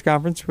introductory press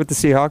conference with the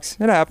Seahawks.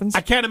 It happens.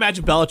 I can't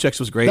imagine Belichick's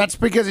was great. That's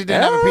because he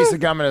didn't have a piece of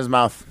gum in his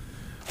mouth.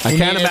 I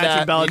can't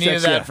imagine Belichick's. He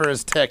needed that for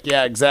his tick.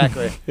 Yeah,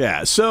 exactly.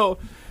 Yeah, so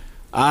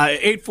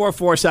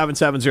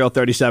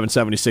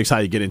 844-770-3776, how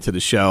you get into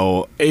the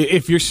show.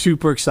 If you're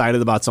super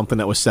excited about something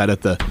that was said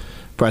at the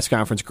press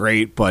conference,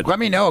 great, but let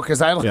me know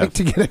because I like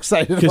to get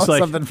excited about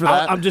something for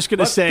that. I'm just going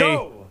to say,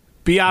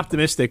 be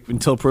optimistic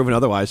until proven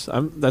otherwise.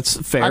 That's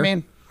fair. I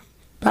mean,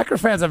 Packer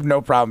fans have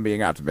no problem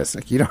being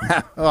optimistic. You don't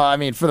have, well, I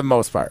mean, for the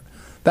most part.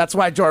 That's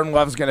why Jordan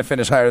Love's going to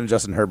finish higher than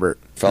Justin Herbert.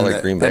 Felt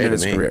like Green Bay to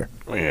his me. career.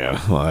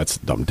 Yeah, well, that's a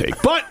dumb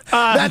take. But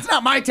that's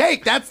not my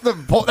take. That's the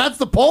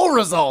poll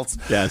results.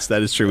 Yes,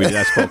 that is true. We did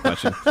ask a poll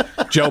question.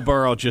 Joe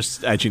Burrow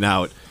just edging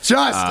out.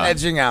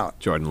 Edging out.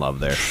 Jordan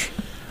Love there.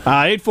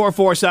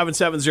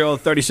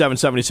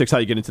 844-770-3776, how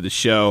you get into the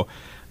show.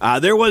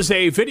 There was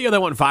a video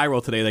that went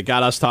viral today that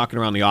got us talking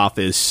around the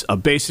office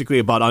basically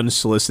about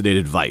unsolicited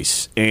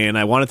advice. And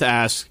I wanted to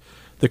ask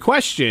the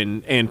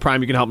question, and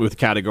Prime, you can help me with the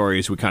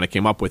categories we kind of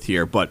came up with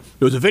here, but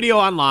there was a video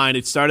online.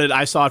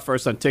 I saw it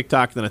first on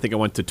TikTok, then I think I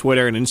went to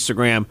Twitter and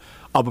Instagram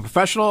of a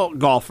professional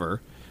golfer,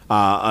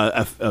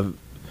 a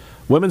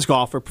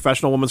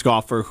professional women's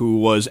golfer who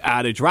was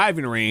at a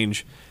driving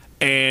range,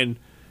 and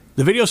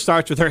the video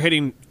starts with her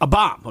hitting a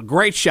bomb, a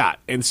great shot,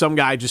 and some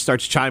guy just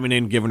starts chiming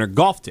in, giving her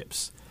golf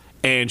tips.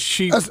 And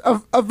she...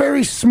 A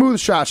very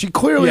smooth shot. She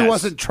clearly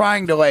wasn't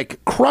trying to,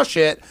 crush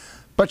it,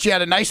 but she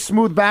had a nice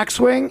smooth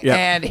backswing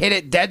and hit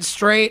it dead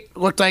straight.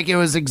 Looked like it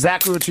was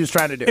exactly what she was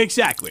trying to do.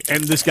 Exactly.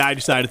 And this guy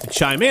decided to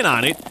chime in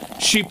on it.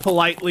 She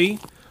politely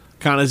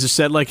kind of just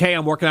said, hey,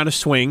 I'm working on a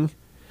swing,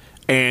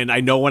 and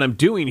I know what I'm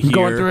doing here.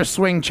 Going through a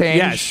swing change.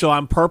 Yes, so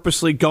I'm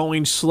purposely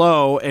going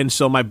slow, and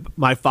so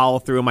my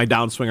follow-through and my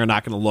downswing are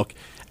not going to look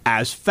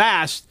as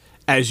fast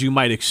as you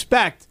might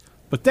expect,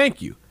 but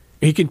thank you.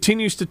 He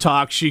continues to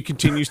talk. She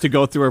continues to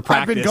go through her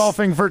practice. I've been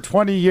golfing for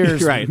 20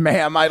 years, right,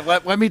 ma'am.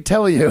 Let me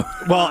tell you.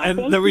 Well,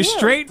 and the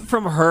restraint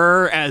from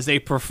her as a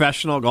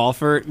professional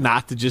golfer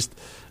not to just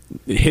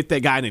hit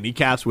that guy in the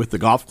kneecaps with the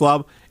golf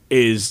club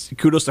is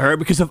kudos to her,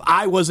 because if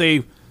I was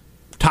a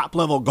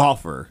top-level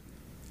golfer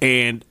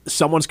and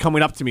someone's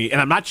coming up to me,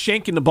 and I'm not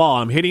shanking the ball,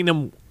 I'm hitting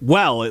them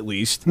well at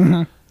least,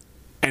 and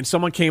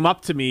someone came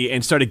up to me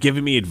and started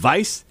giving me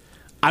advice,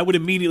 I would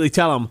immediately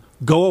tell them,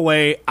 go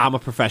away, I'm a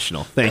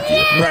professional. Thank you.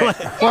 Right.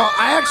 Well,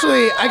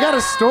 I got a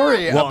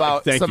story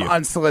about some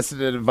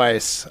unsolicited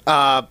advice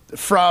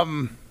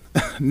from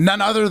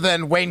none other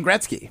than Wayne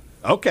Gretzky.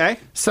 Okay.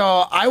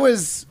 So I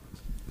was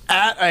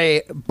at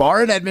a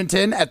bar in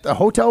Edmonton at the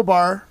hotel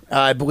bar.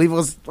 I believe it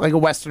was like a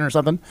Western or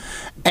something.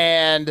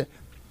 And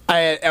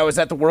I was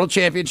at the World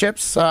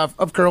Championships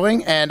of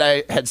curling, and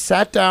I had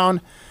sat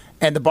down.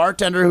 And the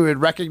bartender, who had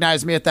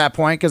recognized me at that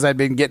point because I'd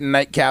been getting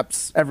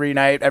nightcaps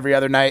every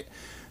other night,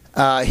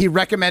 he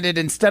recommended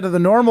instead of the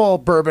normal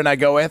bourbon I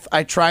go with,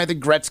 I try the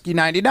Gretzky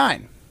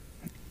 99.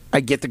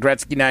 I get the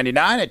Gretzky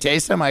 99, I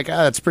taste it, I'm like,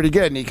 that's pretty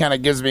good. And he kind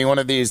of gives me one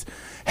of these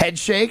head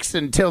shakes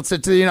and tilts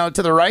it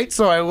to the right.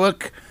 So I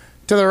look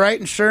to the right,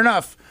 and sure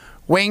enough,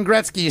 Wayne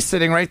Gretzky is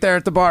sitting right there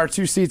at the bar,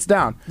 2 seats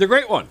down. The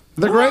great one.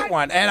 The great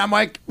one. And I'm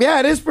like, yeah,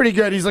 it is pretty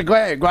good. He's like,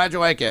 hey, glad you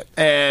like it.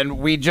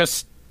 And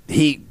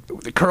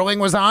the curling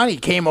was on. He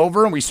came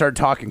over and we started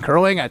talking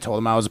curling. I told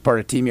him I was a part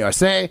of Team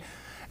USA,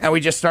 and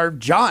we just started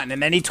jawing.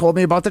 And then he told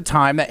me about the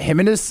time that him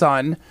and his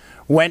son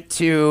went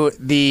to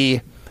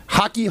the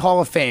Hockey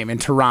Hall of Fame in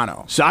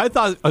Toronto. So I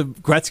thought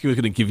Gretzky was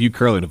going to give you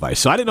curling advice.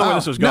 So I didn't know where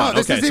this was going. No,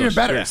 this is even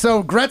better. Yeah.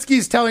 So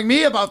Gretzky's telling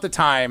me about the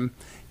time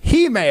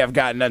he may have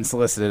gotten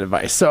unsolicited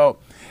advice. So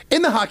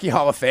in the Hockey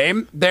Hall of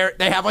Fame, they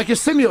have a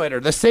simulator,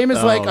 the same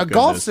as a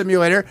golf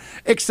simulator,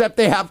 except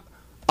they have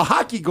a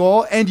hockey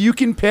goal, and you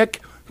can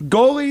pick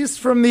goalies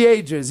from the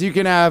ages. You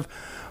can have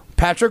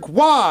Patrick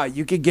Waugh.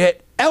 You could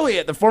get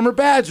Elliott, the former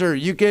Badger.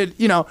 You could,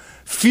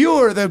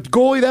 Fuhrer, the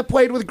goalie that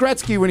played with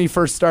Gretzky when he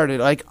first started.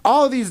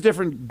 All of these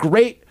different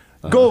great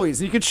goalies.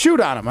 You could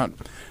shoot on them.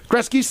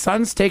 Gretzky's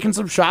son's taking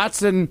some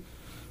shots and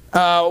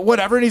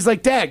whatever, and he's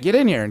like, Dad, get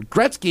in here. And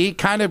Gretzky,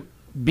 kind of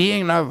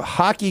being a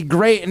hockey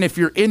great, and if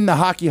you're in the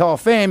Hockey Hall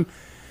of Fame,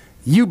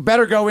 you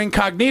better go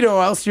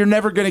incognito, else you're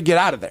never going to get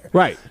out of there.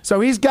 Right.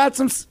 So he's got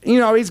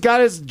he's got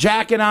his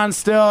jacket on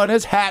still and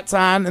his hat's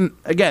on. And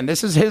again,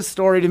 this is his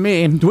story to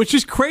me. Which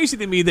is crazy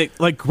to me that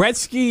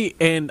Gretzky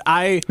and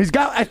I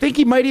think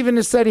he might even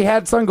have said he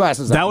had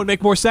sunglasses on. That would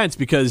make more sense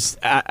because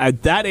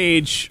at that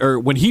age, or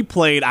when he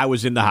played, I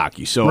was into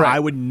hockey. So I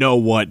would know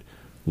what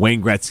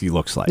Wayne Gretzky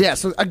looks like. Yeah.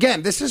 So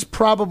again, this is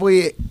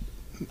probably,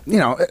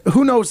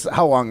 who knows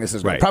how long this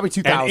is. Right. Probably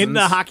 2000s. And in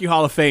the Hockey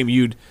Hall of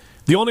Fame,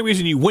 the only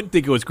reason you wouldn't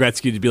think it was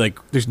Gretzky to be like,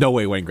 there's no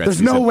way Wayne Gretzky's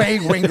There's no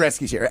way Wayne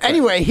Gretzky's here.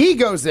 Anyway, he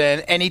goes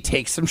in and he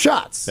takes some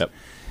shots. Yep.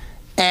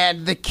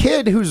 And the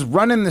kid who's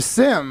running the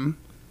sim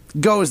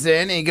goes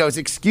in and he goes,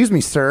 excuse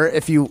me, sir,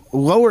 if you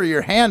lower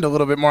your hand a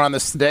little bit more on the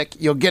stick,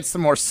 you'll get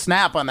some more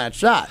snap on that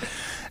shot.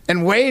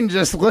 And Wayne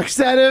just looks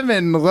at him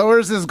and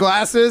lowers his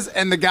glasses,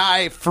 and the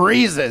guy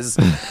freezes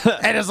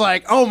and is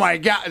like, oh my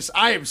gosh,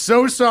 I am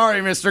so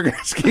sorry, Mr.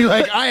 Gretzky.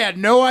 I had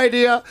no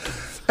idea.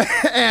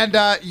 And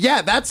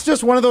that's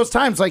just one of those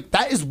times.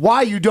 That is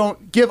why you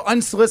don't give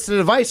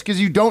unsolicited advice,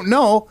 because you don't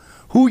know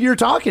who you're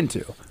talking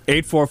to.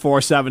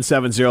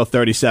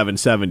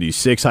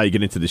 844-770-3776. How you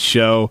get into the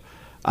show?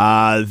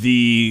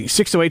 The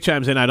 608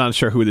 chimes in. I'm not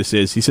sure who this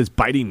is. He says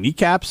biting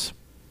kneecaps.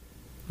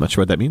 Not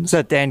sure what that means. Is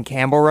that Dan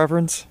Campbell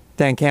reference?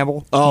 Dan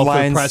Campbell? Oh, for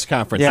the press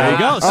conference. Yeah. There you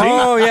go. See?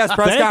 Oh, yes,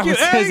 press conference.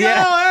 There you go.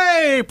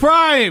 Hey,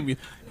 Prime.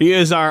 He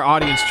is our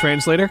audience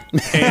translator.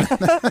 And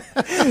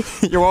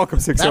you're welcome,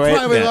 608. That's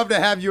why we love to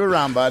have you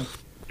around, bud.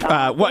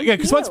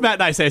 Because once Matt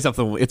and I say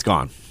something, it's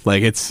gone.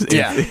 Like it's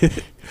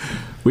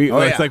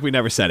like we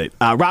never said it.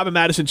 Robin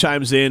Madison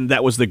chimes in.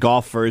 That was the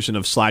golf version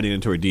of sliding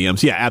into her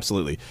DMs. Yeah,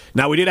 absolutely.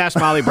 Now we did ask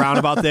Molly Brown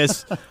about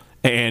this,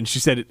 and she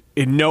said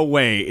in no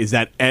way is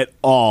that at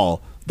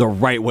all the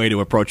right way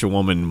to approach a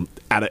woman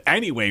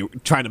anyway,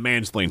 trying to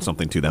mansplain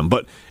something to them,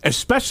 but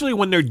especially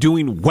when they're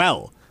doing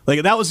well.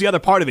 Like, that was the other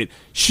part of it.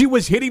 She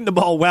was hitting the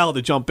ball well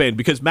to jump in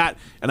because Matt,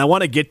 and I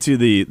want to get to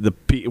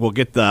we'll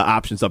get the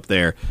options up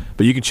there,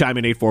 but you can chime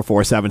in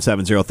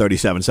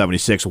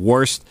 844-770-3776.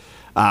 Worst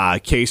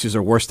cases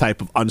or worst type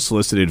of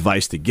unsolicited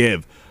advice to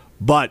give.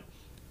 But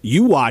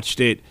you watched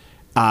it,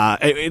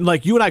 and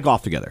like you and I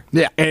golf together.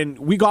 Yeah. And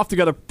we golf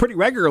together pretty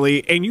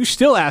regularly, and you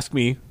still ask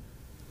me,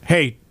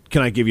 hey,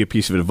 can I give you a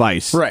piece of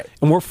advice? Right.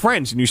 And we're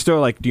friends, and you're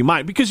still like, do you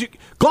mind? Because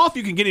golf,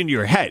 you can get into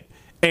your head.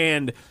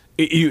 And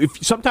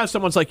if sometimes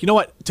someone's like, you know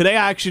what, today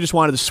I actually just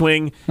wanted to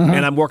swing,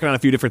 and I'm working on a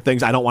few different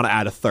things. I don't want to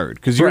add a third.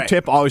 Because your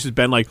tip always has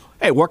been like,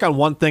 hey, work on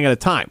one thing at a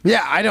time.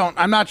 Yeah,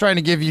 I'm not trying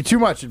to give you too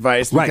much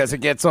advice because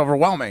it gets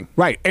overwhelming.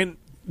 Right. And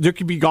there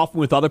could be golfing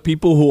with other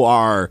people who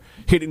are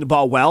hitting the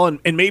ball well,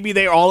 and maybe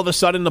they all of a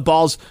sudden the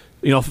ball's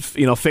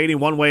fading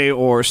one way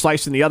or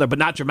slicing the other, but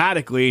not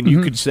dramatically. And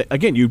you could say,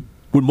 again, you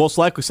would most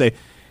likely say,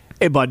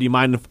 hey, bud, do you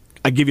mind if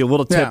I give you a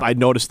little tip? I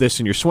noticed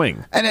this in your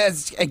swing. And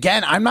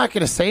again, I'm not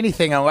going to say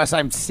anything unless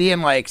I'm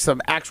seeing like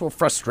some actual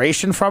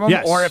frustration from them,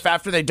 Yes. or if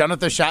after they've done with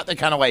the shot, they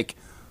kind of like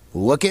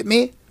look at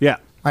me. Yeah.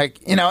 Like,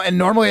 and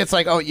normally it's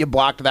like, oh, you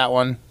blocked that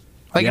one.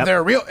 Like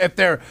if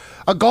they're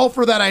a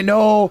golfer that I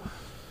know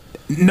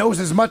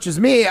knows as much as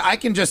me, I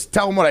can just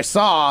tell them what I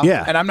saw.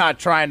 Yeah. And I'm not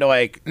trying to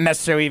like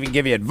necessarily even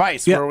give you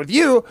advice. Where with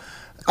you,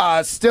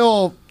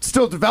 still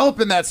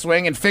developing that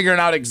swing and figuring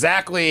out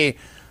exactly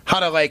how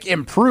to like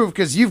improve,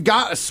 because you've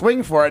got a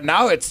swing for it.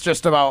 Now it's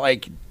just about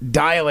like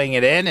dialing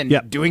it in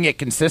and doing it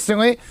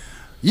consistently.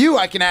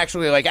 I can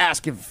actually like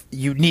ask if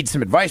you need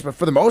some advice, but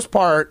for the most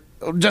part,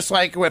 just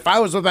like if I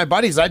was with my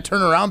buddies, I'd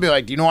turn around and be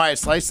like, do you know why I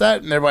sliced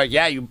that? And they're like,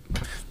 yeah,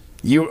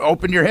 you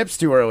opened your hips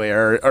too early,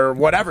 or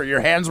whatever. Your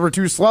hands were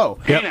too slow.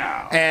 Yep.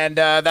 And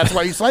that's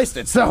why you sliced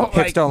it. So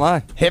hips don't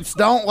lie. Hips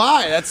don't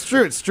lie. That's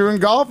true. It's true in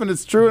golf, and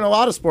it's true in a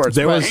lot of sports.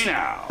 There was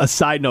a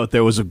side note.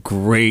 There was a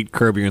great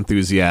Curb Your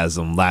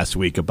Enthusiasm last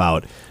week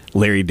about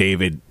Larry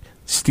David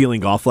stealing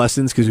golf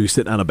lessons because he was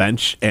sitting on a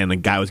bench and a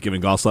guy was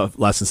giving golf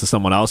lessons to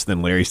someone else. And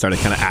then Larry started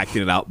kind of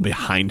acting it out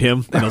behind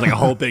him. And it was like a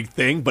whole big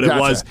thing. But it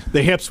was,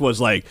 the hips was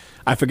like,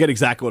 I forget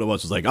exactly what it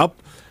was. It was like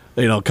up.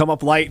 Come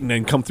up light and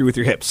then come through with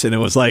your hips. And it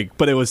was like,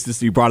 but it was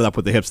just, you brought it up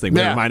with the hips thing.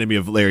 But it reminded me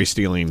of Larry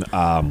stealing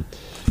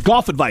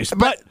golf advice.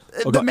 But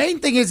the main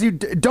thing is you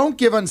don't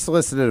give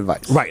unsolicited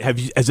advice. Right.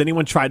 Has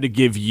anyone tried to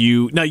give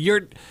you, now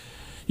you're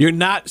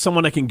not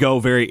someone that can go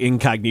very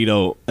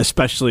incognito,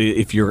 especially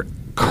if you're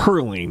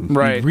curling.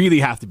 Right. You really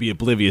have to be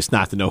oblivious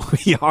not to know who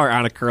you are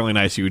on a curling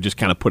ice. You would just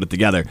kind of put it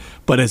together.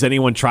 But has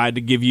anyone tried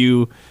to give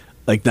you,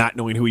 like not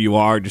knowing who you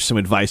are, just some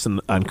advice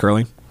on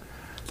curling?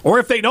 Or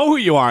if they know who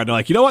you are and they're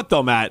like, you know what,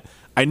 though, Matt,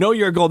 I know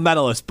you're a gold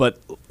medalist, but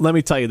let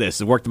me tell you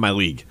this: it worked in my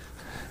league.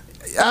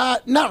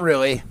 Not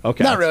really.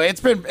 Okay. Not really.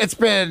 It's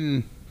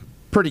been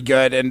pretty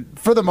good, and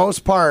for the most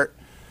part,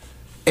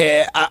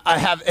 I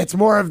have. It's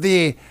more of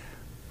the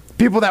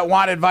people that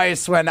want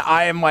advice when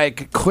I am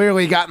like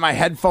clearly got my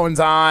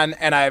headphones on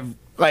and I've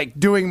like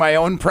doing my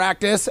own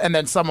practice, and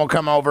then someone will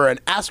come over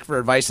and ask for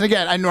advice. And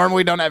again, I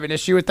normally don't have an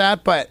issue with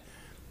that, but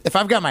if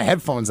I've got my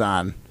headphones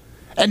on.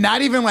 And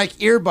not even like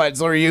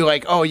earbuds, or you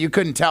like, oh, you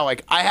couldn't tell.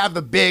 Like, I have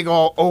the big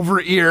all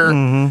over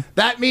ear.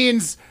 That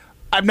means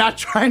I'm not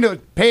trying to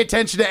pay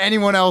attention to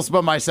anyone else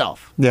but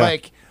myself. Yeah.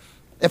 Like,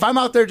 if I'm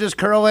out there just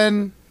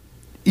curling,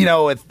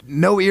 with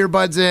no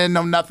earbuds in,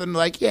 no nothing,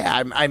 like,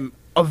 yeah, I'm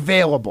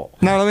available.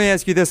 Now, let me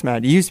ask you this,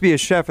 Matt. You used to be a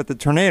chef at the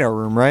Tornado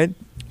Room, right?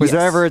 Was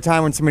there ever a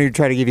time when somebody would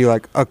try to give you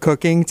like a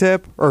cooking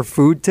tip or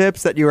food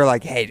tips that you were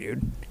like, hey,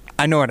 dude,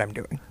 I know what I'm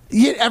doing?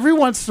 Yeah, every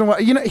once in a while,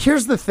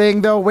 here's the thing,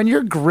 though. When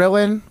you're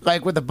grilling,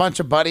 like with a bunch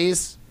of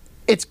buddies,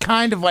 it's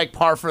kind of like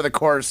par for the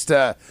course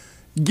to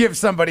give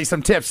somebody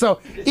some tips.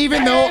 So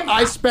even though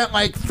I spent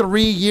like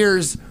 3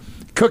 years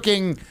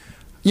cooking,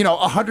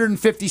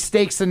 150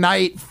 steaks a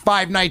night,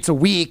 5 nights a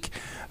week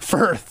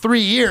for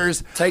 3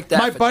 years,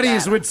 my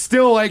buddies would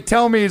still like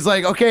tell me, he's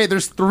like, okay,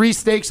 there's 3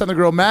 steaks on the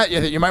grill, Matt.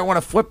 You might want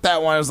to flip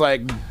that one. I was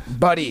like,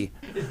 buddy,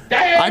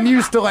 I'm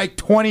used to like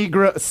 20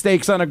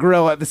 steaks on a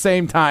grill at the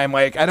same time.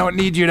 Like, I don't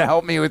need you to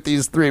help me with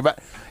these 3.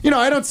 But,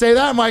 I don't say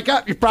that. I'm like,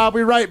 you're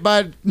probably right,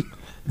 bud.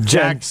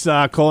 Jax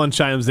Colin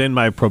chimes in.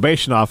 My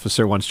probation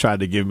officer once tried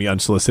to give me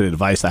unsolicited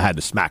advice. I had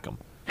to smack him.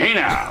 Hey,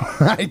 now.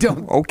 I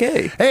don't.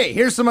 Okay. Hey,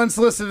 here's some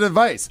unsolicited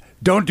advice.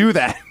 Don't do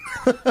that.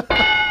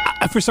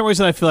 For some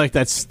reason, I feel like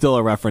that's still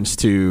a reference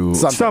to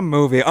some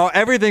movie. Oh,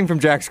 everything from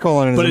Jax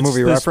Colin is a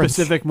movie reference.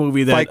 Specific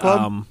movie that, Fight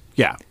Club?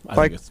 Yeah.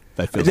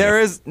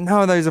 There's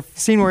a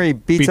scene where he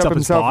beats up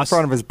himself in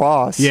front of his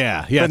boss.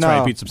 Yeah, that's right.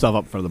 He beats himself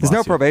up in front of the boss.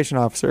 There's no probation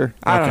officer.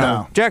 I don't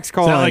know. Jax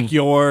Colin. Is that like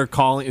your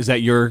calling? Is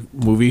that your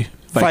movie?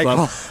 Fight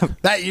Club.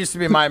 That used to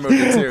be my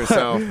movie too.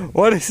 So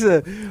what is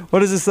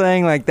the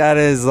saying? Like that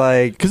is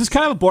like because it's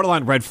kind of a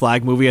borderline red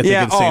flag movie. I think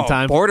at the same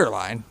time,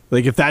 borderline.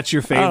 Like if that's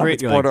your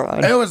favorite, you're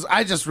borderline.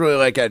 I just really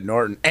like Ed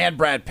Norton and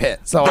Brad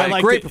Pitt. So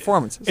like great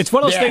performances. It's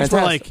one of those things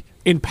where like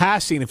in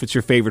passing, if it's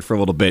your favorite for a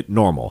little bit,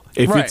 normal.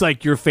 If it's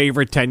like your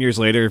favorite 10 years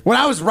later. When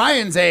I was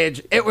Ryan's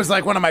age, it was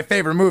like one of my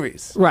favorite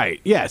movies.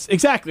 Right. Yes,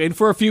 exactly. And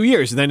for a few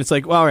years. And then it's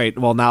like, well, all right,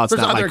 well, now it's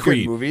There's not my other good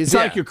creed. movies, It's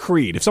not like your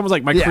creed. If someone's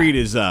like, my creed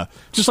is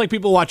just like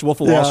people watch Wolf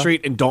of Wall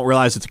Street and don't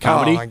realize it's a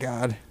comedy. Oh, my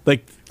God.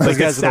 Like Those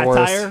that's guys are the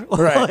worst.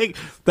 satire. Right. Like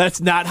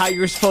that's not how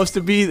you're supposed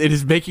to be. It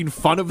is making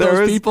fun of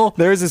those people.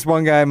 There was this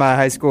one guy in my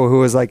high school who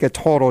was like a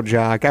total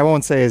jock. I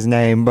won't say his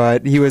name,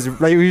 but he was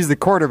the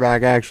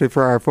quarterback actually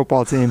for our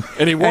football team.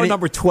 And he wore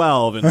number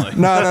 12. And like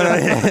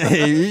no.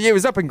 He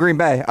was up in Green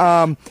Bay.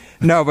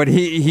 No, but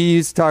he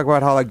used to talk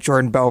about how like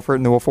Jordan Belfort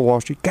and the Wolf of Wall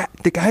Street. God,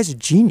 the guy's a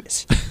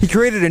genius. He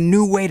created a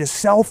new way to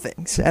sell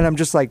things, and I'm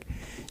just like,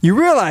 you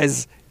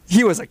realize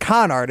he was a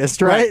con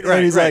artist, right?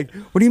 And he's like,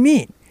 what do you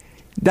mean?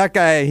 That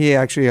guy, he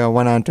actually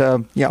went on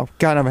to,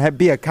 kind of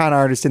be a con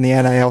artist in the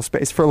NIL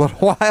space for a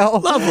little while.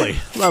 Lovely.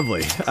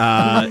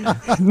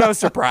 No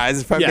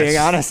surprise, if I'm being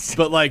honest.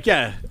 But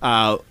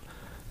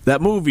that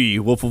movie,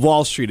 Wolf of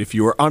Wall Street, if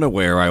you were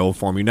unaware, I will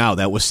inform you now,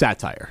 that was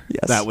satire.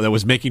 Yes. That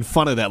was making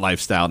fun of that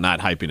lifestyle, not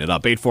hyping it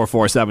up.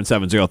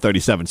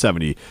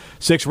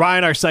 844-770-3776.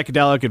 Ryan, our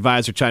psychedelic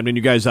advisor, chimed in.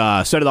 You guys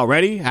said it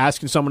already.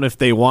 Asking someone if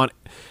they want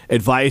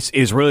advice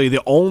is really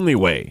the only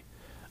way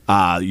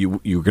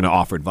you're going to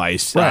offer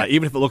advice. Right.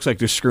 Even if it looks like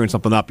they're screwing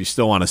something up, you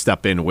still want to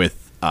step in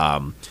with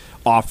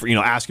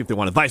ask if they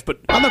want advice.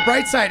 But on the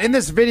bright side, in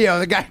this video,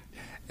 the guy,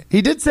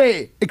 he did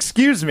say,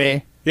 excuse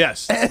me.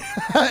 Yes.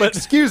 But,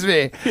 excuse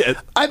me.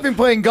 Yeah. I've been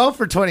playing golf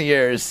for 20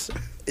 years.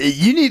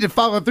 You need to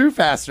follow through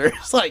faster.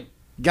 It's like,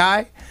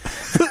 guy.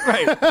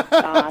 Right.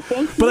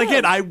 Thank But you.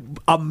 again,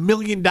 $1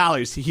 million.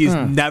 He's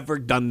never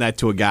done that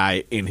to a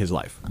guy in his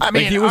life. I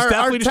mean, he was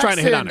definitely just trying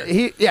to hit on her.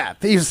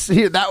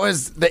 That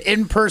was the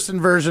in-person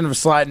version of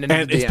sliding into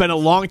And the it's been a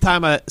long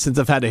time since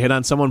I've had to hit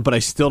on someone, but I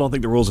still don't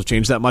think the rules have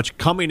changed that much.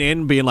 Coming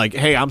in, being like,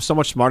 hey, I'm so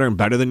much smarter and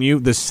better than you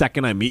the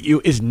second I meet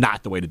you is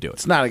not the way to do it.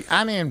 It's not.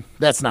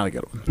 That's not a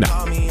good one. No.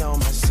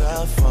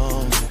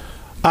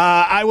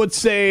 I would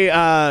say,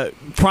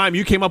 Prime,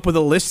 you came up with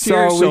a list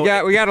here. So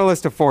we got a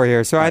list of 4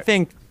 here. So I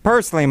think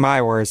personally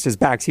my worst is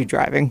backseat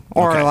driving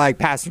or like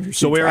passenger seat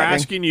So we're driving.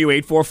 asking you,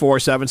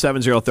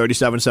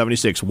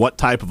 844-770-3776, what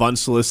type of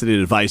unsolicited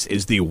advice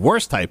is the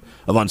worst type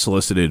of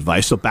unsolicited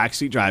advice? So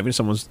backseat driving,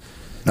 someone's...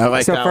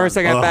 I first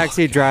I got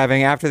backseat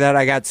driving. After that,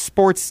 I got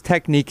sports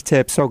technique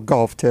tips, so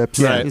golf tips,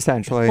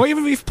 essentially. Or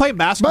even if you play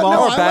basketball.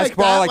 Or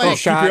basketball, like a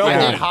shot.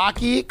 I did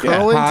hockey,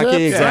 curling hockey,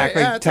 tips.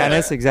 exactly. Right?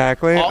 Tennis,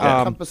 exactly.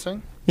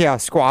 All-encompassing. Yeah,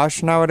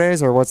 squash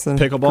nowadays, or what's the...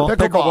 Pickleball.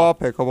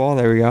 Pickleball,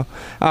 there we go.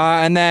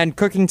 And then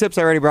cooking tips,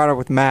 I already brought up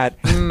with Matt.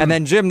 And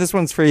then, Jim, this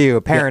one's for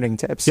you, parenting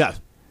tips. Yeah.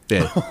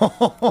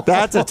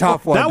 That's a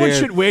tough one, That one dude.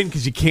 should win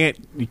because you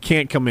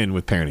can't come in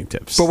with parenting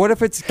tips. But what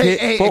if it's...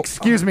 Hey,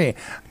 excuse me.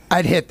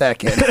 I'd hit that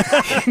kid. If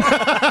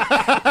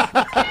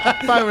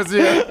I was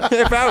you.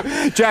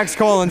 Jack's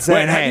calling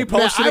saying, have you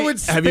posted I would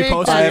have you spank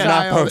posted I that have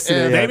not child posted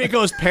it in- yet. Maybe it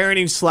goes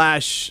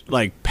parenting /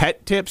 like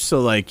pet tips.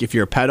 So like if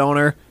you're a pet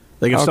owner,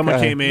 like if someone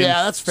Okay. came in,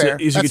 Yeah, that's fair.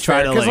 So you could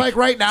try to because like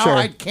right now Sure.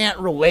 I can't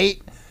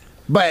relate.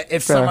 But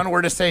if someone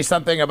were to say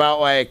something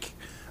about like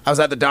I was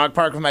at the dog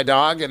park with my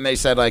dog and they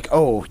said like,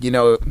 oh,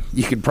 you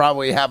could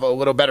probably have a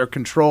little better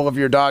control of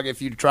your dog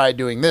if you tried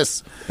doing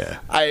this. Yeah.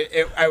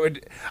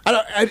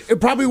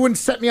 It probably wouldn't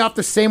set me off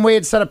the same way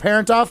it set a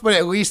parent off, but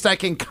at least I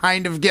can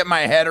kind of get my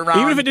head around.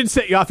 even if it didn't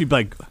set you off, you'd be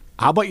like,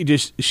 how about you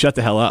just shut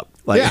the hell up?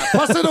 Like, yeah,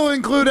 plus it'll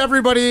include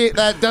everybody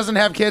that doesn't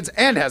have kids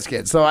and has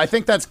kids. So I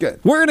think that's good.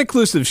 We're an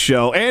inclusive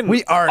show, and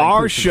We are an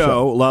our inclusive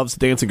show loves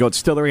Dancing Goat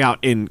Distillery out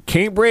in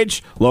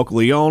Cambridge,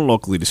 locally owned,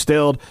 locally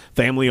distilled,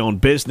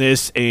 family-owned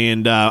business,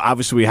 and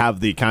obviously we have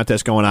the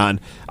contest going on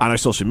our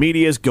social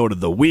medias. Goat of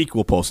the Week.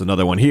 We'll post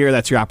another one here.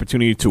 That's your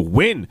opportunity to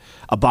win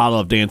a bottle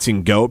of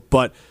Dancing Goat,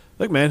 but...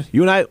 Look, man,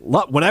 you and I,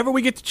 whenever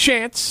we get the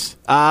chance,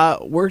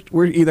 we're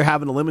either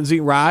having the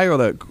limousine rye or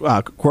the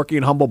quirky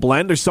and humble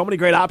blend. There's so many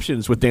great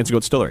options with Dancing Goat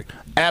Distillery.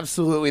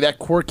 Absolutely. That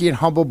quirky and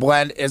humble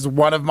blend is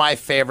one of my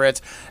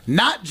favorites,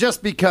 not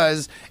just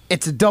because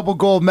it's a double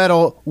gold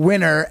medal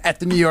winner at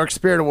the New York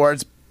Spirit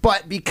Awards,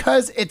 but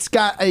because it's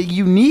got a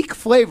unique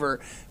flavor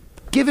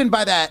given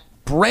by that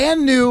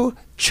brand new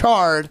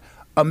charred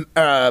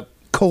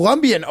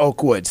Colombian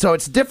oak wood. So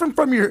it's different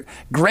from your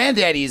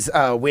granddaddy's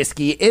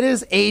whiskey. It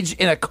is aged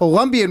in a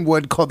Colombian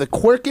wood called the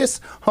Quercus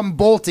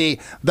Humboldti,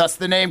 thus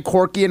the name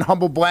Quirky and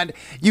Humble Blend.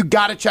 You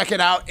got to check it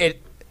out.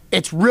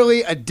 It's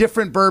really a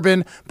different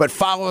bourbon, but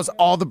follows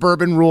all the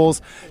bourbon rules.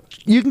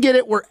 You can get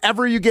it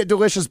wherever you get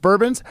delicious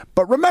bourbons,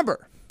 but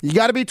remember, you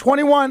got to be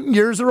 21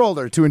 years or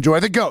older to enjoy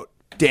the GOAT,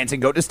 Dancing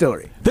Goat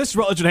Distillery. This is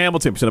Rutledge and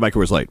Hamilton, presented by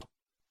Coors Light.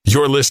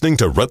 You're listening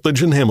to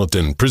Rutledge and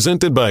Hamilton,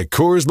 presented by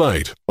Coors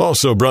Light.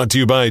 Also brought to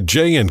you by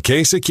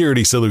J&K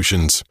Security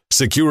Solutions,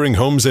 securing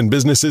homes and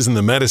businesses in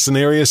the Madison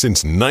area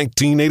since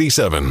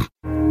 1987.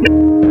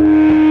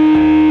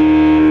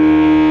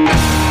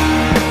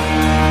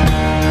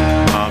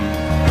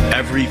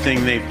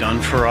 everything they've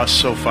done for us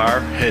so far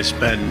has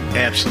been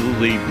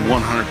absolutely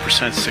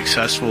 100%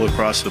 successful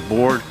across the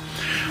board.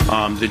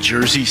 The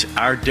jerseys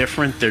are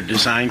different. They're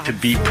designed to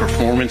be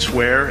performance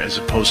wear as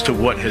opposed to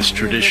what has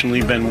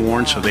traditionally been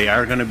worn, so they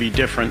are going to be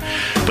different.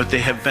 But they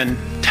have been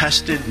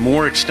tested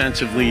more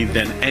extensively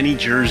than any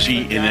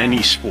jersey in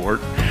any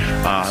sport.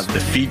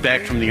 The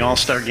feedback from the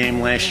All-Star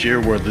game last year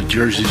where the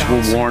jerseys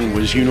were worn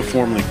was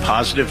uniformly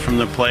positive from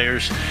the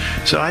players.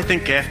 So I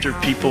think after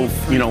people,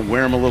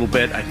 wear them a little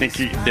bit, I think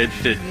that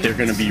they're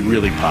going to be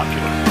really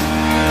popular.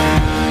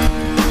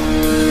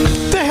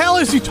 What the hell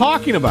is he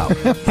talking about?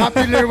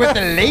 Popular with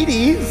the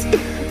ladies.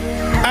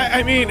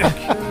 I mean,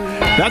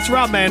 that's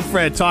Rob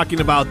Manfred talking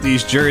about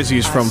these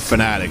jerseys from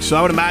Fanatics. So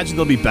I would imagine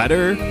they'll be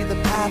better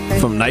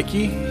from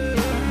Nike.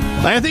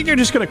 I think you're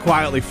just going to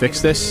quietly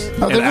fix this.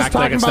 No, and they're just act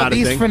like talking it's about not a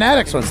these thing.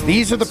 Fanatics ones.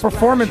 These are the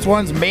performance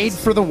ones made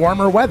for the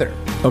warmer weather.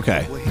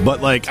 Okay,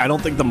 but I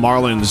don't think the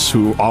Marlins,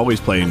 who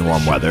always play in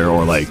warm weather,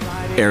 or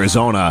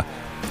Arizona,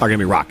 are going to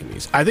be rocking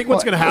these. I think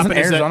what's going to happen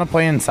is Arizona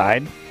play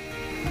inside.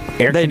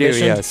 Air They do,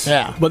 conditioned? yes.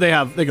 Yeah. But they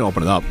can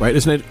open it up, right?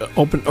 Isn't it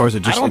open, or is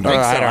it just? I don't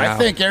think so. I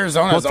think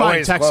Arizona's it's probably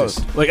always Texas.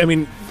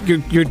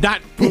 closed. You're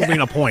not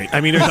proving a point.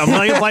 There's a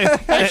million places.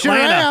 I sure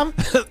am.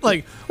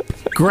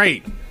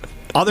 Great.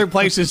 Other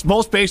places, a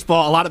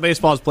lot of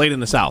baseball is played in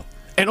the South.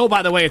 And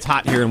by the way, it's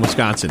hot here in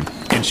Wisconsin,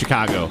 in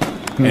Chicago,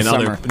 and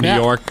other New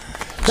York.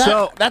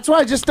 That's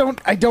why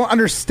I don't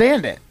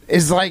understand it.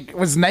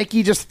 Was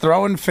Nike just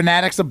throwing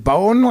Fanatics a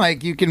bone?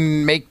 You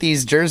can make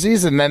these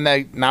jerseys and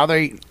then now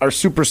they are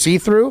super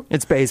see-through?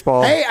 It's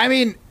baseball.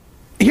 Hey,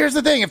 here's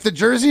the thing. If the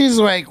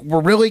jerseys were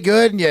really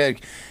good and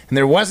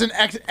there wasn't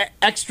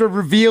extra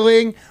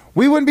revealing,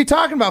 we wouldn't be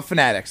talking about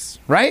Fanatics,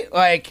 right?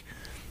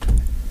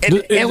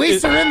 At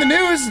least they're in the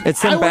news. It's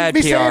some I wouldn't bad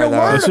be PR, saying a though.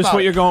 word It's just about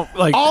what you're going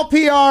all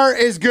PR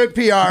is good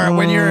PR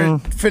when you're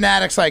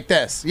Fanatics like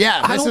this.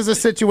 Yeah, this is a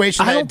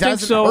situation that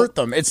doesn't hurt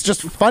them. It's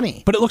just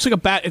funny. But it looks like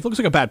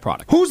a bad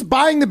product. Who's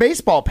buying the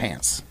baseball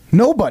pants?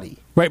 Nobody.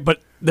 Right,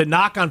 but the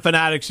knock on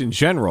Fanatics in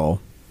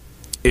general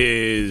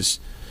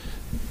is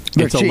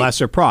They're it's a cheap.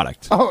 lesser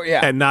product. Oh,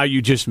 yeah. And now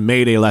you just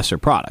made a lesser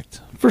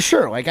product. For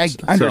sure. I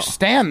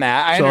understand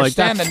that. I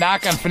understand the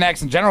that's- knock on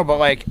Fanatics in general,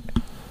 but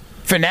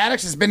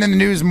Fanatics has been in the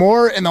news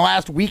more in the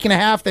last week and a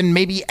half than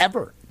maybe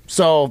ever.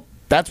 So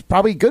that's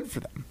probably good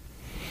for them.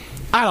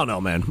 I don't know,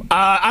 man.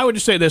 I would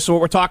just say this. So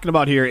what we're talking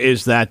about here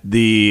is that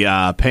the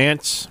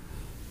pants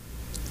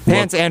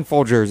and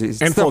full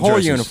jerseys. It's the whole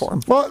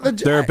uniform. Well,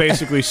 they're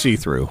basically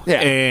see-through. Yeah.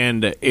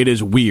 And it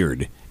is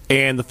weird.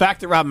 And the fact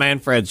that Rob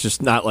Manfred's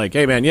just not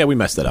hey, man, yeah, we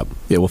messed that up.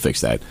 Yeah, we'll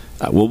fix that.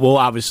 We'll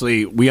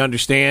obviously, we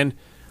understand.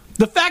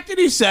 The fact that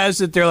he says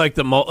that they're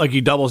he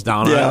doubles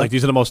down on it,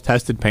 these are the most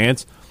tested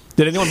pants.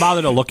 Did anyone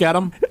bother to look at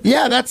them?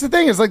 Yeah, that's the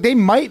thing. Is they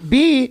might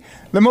be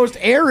the most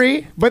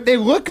airy, but they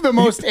look the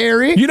most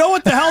airy. You know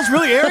what the hell's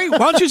really airy? Why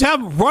don't you just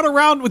have them run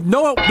around with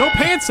no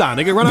pants on?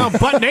 They can run around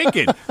butt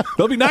naked.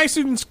 They'll be nice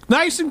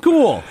and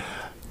cool.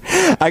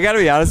 I gotta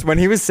be honest, when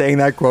he was saying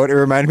that quote, it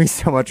reminded me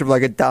so much of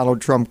a Donald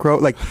Trump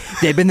quote.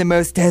 They've been the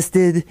most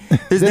tested.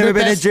 There's never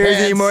been a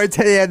jersey more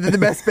they're the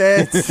best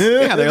pants.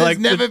 Yeah, There's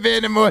never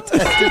been a more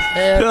tested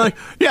pants.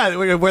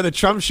 We wear the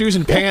Trump shoes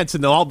and pants,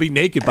 and they'll all be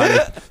naked by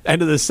the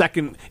end of the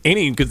second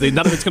inning because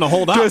none of it's going to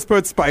hold up. Just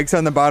put spikes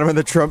on the bottom of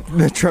the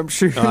Trump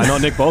shoes. I know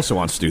Nick Bosa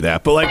wants to do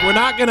that, but we're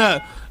not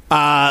gonna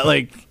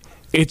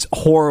it's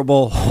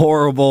horrible,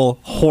 horrible,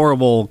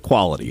 horrible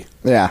quality.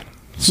 Yeah,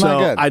 it's so not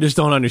good. I just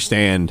don't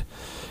understand.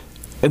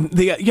 And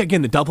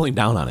the doubling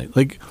down on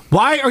it.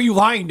 Why are you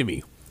lying to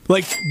me?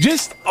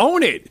 Just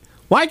own it.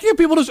 Why can't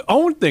people just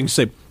own things?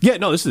 Say, yeah,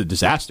 no, this is a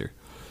disaster.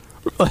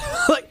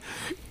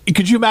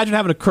 Could you imagine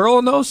having a curl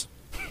in those?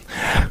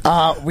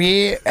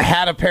 We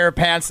had a pair of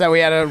pants that we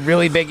had a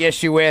really big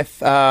issue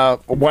with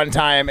one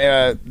time.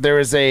 There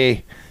was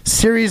a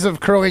series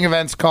of curling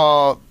events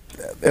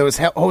it was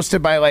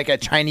hosted by a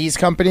Chinese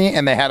company,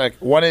 and they had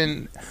one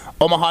in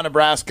Omaha,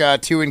 Nebraska,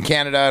 2 in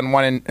Canada,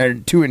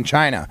 and 2 in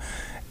China.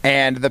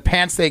 And the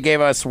pants they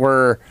gave us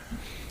were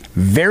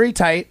very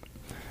tight,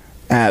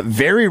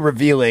 very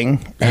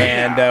revealing,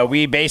 and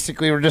we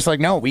basically were just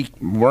no,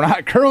 we're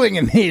not curling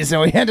in these,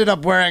 and we ended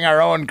up wearing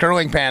our own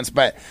curling pants.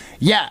 But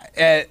yeah,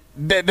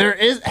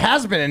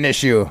 has been an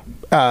issue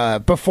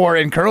before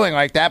in curling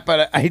like that.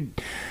 But I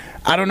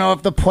don't know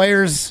if the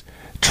players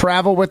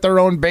travel with their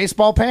own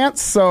baseball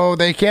pants, so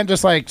they can't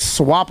just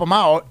swap them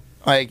out.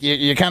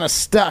 You're kind of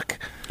stuck.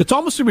 It's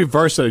almost the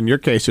reverse. That in your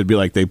case, it'd be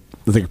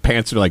the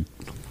pants are like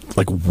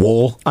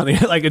wool.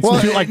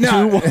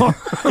 Too warm.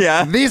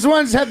 Yeah, these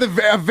ones had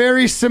a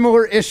very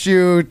similar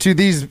issue to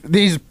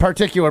these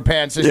particular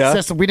pants. It's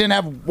just we didn't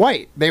have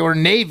white; they were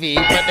navy,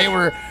 but they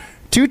were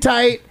too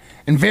tight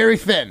and very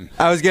thin.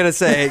 I was gonna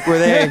say, were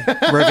they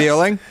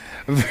revealing?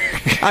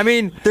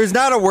 There's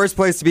not a worse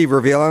place to be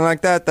revealing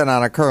like that than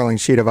on a curling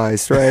sheet of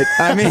ice, right?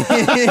 At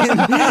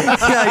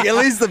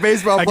least the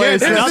baseball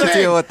players have to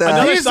deal with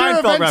that. These were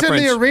events in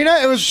the arena.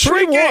 It was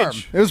pretty warm.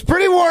 It was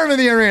pretty warm in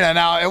the arena.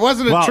 Now, it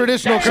wasn't a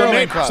traditional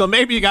curling club. So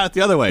maybe you got it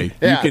the other way.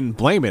 Yeah. You can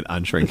blame it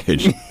on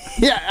shrinkage.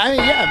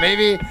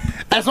 Maybe.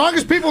 As long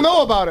as people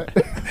know about it.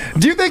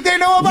 Do you think they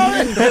know about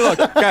it? Hey, look,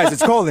 guys,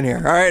 it's cold in here.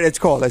 All right, it's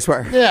cold, I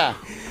swear. Yeah.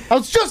 I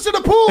was just in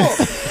a pool.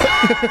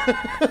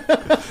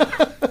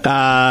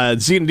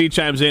 Z&D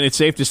chimes in. It's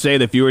safe to say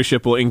that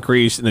viewership will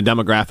increase in the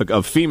demographic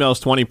of females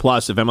 20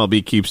 plus if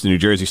MLB keeps the New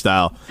Jersey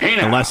style,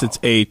 unless it's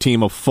a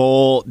team of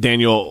full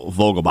Daniel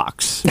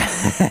Vogelbachs.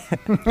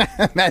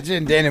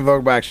 Imagine Daniel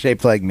Vogelbach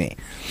shaped like me.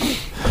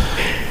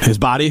 His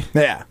body?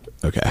 Yeah.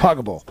 Okay.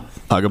 Huggable.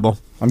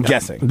 I'm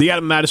guessing. The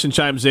Adam Madison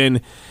chimes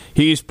in.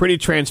 He's pretty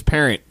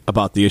transparent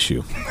about the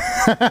issue.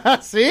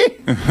 See?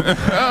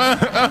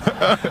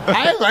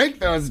 I like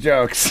those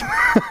jokes.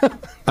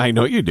 I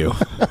know you do.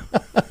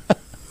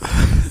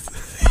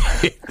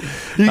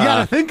 You got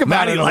to think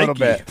about it a little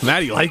bit.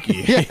 Matty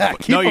Likey. Yeah,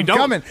 keep them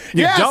coming.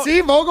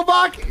 See,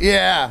 Vogelbach?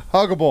 Yeah,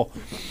 huggable.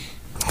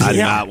 I do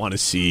not want to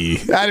see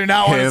I do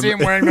not want to see him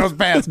wearing those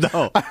pants.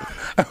 No.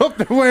 I hope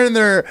they're wearing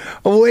their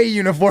away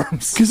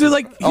uniforms. Because they're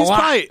like,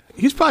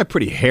 he's probably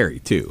pretty hairy,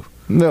 too.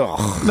 No,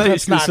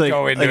 let's not like,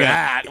 go into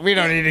that. We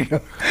don't need to go.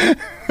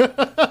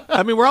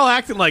 I mean, we're all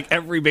acting like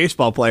every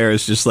baseball player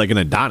is just like an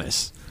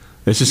Adonis.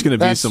 It's just going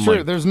to be some. True.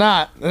 Like, There's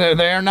not.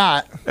 They are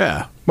not.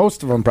 Yeah.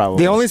 Most of them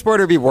probably. The only sport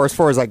it would be worse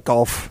for is like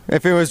golf.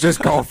 If it was just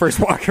golfers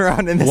walking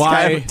around in this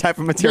kind of type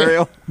of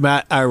material.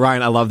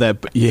 Ryan, I love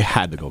that, but you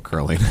had to go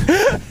curling.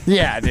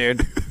 Yeah,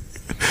 dude.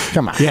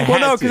 Come on. Well,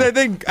 no, because I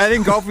think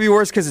golf would be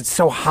worse because it's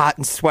so hot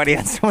and sweaty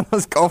on some of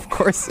those golf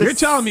courses. You're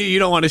telling me you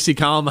don't want to see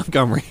Colin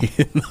Montgomery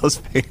in those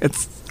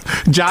pants?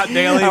 John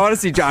Daly? I want to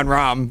see John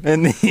Rahm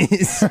in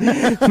these.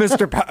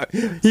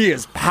 He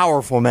is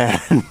powerful,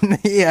 man.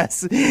 He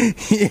has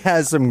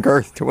some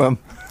girth to him.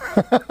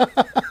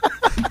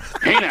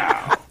 Hey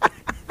now.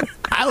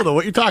 I don't know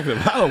what you're talking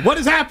about. What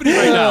is happening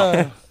right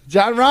now?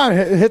 John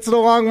Rahm hits it a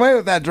long way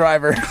with that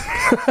driver.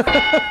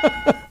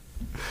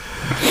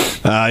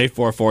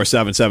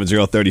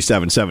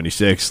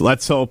 844-770-3776.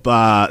 Let's hope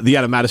the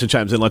Adam Madison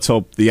chimes in. Let's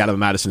hope the Adam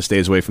Madison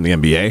stays away from the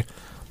NBA.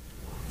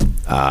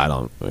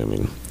 I'm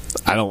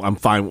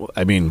fine.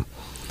 I don't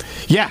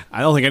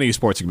think any of these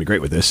sports are going to be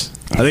great with this.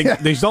 I think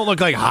these don't look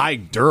like high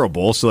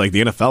durable, so like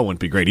the NFL wouldn't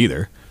be great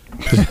either.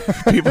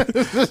 People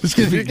just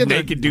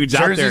naked dudes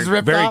out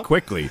there very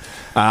quickly.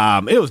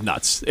 It was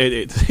nuts.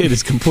 It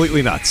is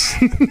completely nuts.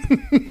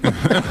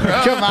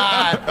 Come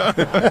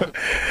on.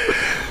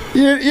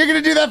 You're going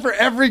to do that for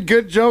every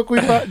good joke we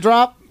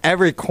drop?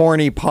 Every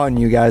corny pun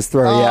you guys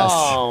throw, yes.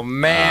 Oh,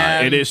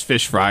 man. It is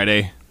Fish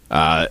Friday.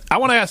 I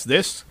want to ask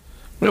this.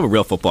 We have a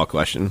real football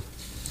question.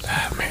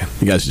 Oh, man,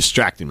 you guys are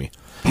distracting me.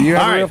 Do you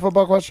have a real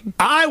football question?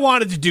 I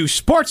wanted to do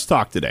sports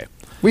talk today.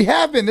 We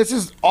have been. This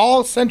is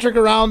all centric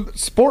around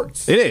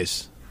sports. It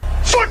is.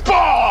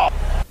 Football!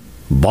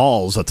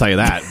 Balls, I'll tell you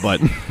that.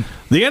 But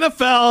the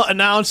NFL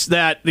announced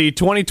that the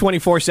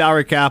 2024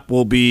 salary cap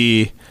will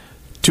be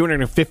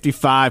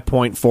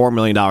 $255.4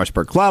 million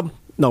per club.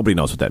 Nobody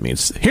knows what that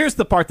means. Here's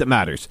the part that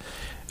matters.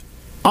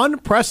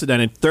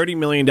 Unprecedented $30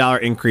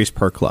 million increase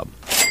per club.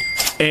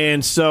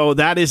 And so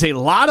that is a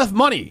lot of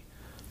money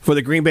for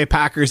the Green Bay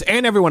Packers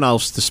and everyone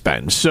else to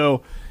spend.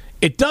 So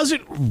it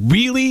doesn't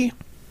really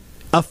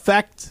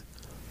affect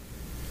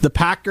the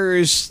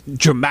Packers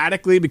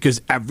dramatically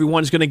because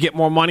everyone's going to get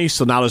more money.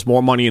 So now there's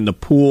more money in the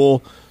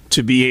pool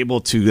to be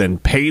able to then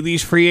pay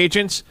these free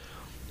agents.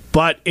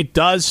 But it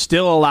does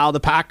still allow the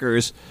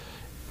Packers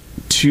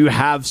to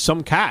have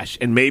some cash.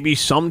 And maybe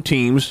some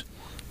teams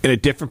in a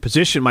different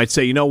position might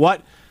say, you know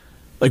what?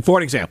 Like, for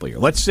an example here,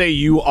 let's say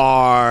you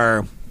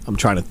are... I'm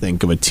trying to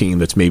think of a team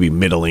that's maybe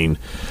middling.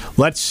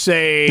 Let's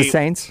say... The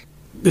Saints?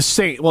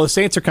 Well, the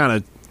Saints are kind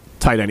of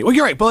tight anyway. Well,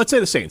 you're right, but let's say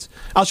the Saints.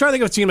 I was trying to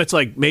think of a team that's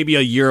like maybe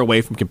a year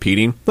away from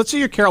competing. Let's say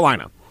you're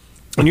Carolina.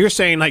 And you're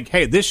saying, like,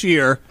 hey, this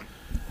year,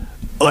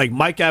 like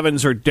Mike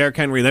Evans or Derrick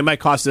Henry, they might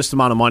cost this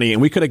amount of money,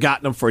 and we could have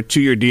gotten them for a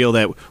 2-year deal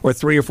or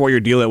 3 or 4 year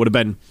deal that would have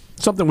been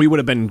something we would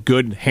have been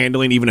good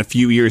handling even a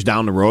few years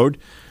down the road.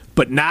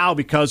 But now,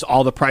 because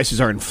all the prices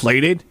are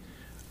inflated,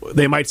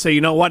 they might say,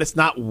 you know what, it's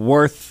not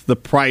worth the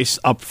price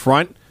up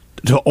front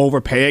to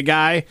overpay a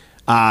guy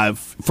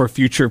for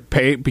future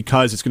pay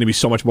because it's going to be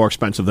so much more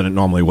expensive than it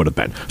normally would have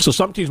been. So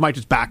some teams might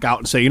just back out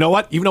and say, you know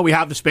what, even though we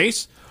have the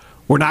space,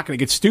 we're not going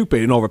to get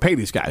stupid and overpay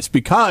these guys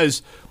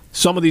because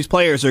some of these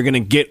players are going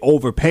to get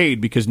overpaid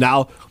because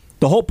now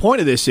the whole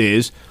point of this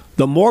is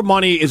the more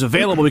money is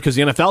available because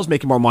the NFL is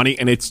making more money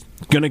and it's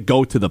going to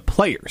go to the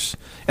players.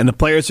 And the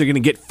players are going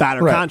to get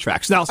fatter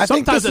contracts. Now, I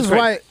think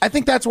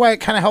that's why it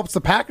kind of helps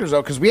the Packers,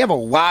 though, because we have a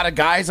lot of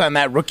guys on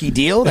that rookie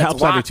deal that's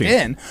locked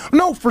in.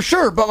 No, for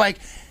sure. But, like,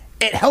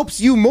 it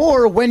helps you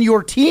more when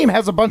your team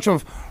has a bunch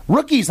of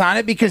rookies on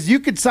it because you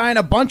could sign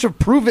a bunch of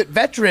prove-it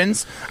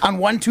veterans on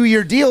 1-2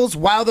 year deals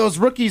while those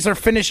rookies are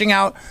finishing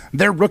out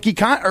their rookie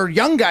or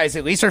young guys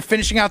at least are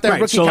finishing out their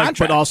rookie contract.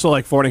 But also,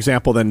 like, for an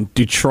example, then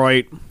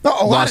Detroit,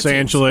 Los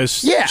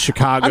Angeles,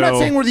 Chicago. I'm not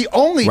saying we're the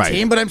only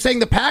team, but I'm saying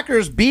the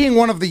Packers, being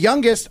one of the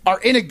youngest, are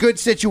in a good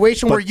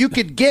situation where you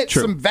could get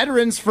some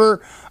veterans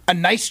for a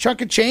nice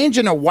chunk of change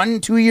in a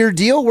 1-2 year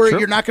deal where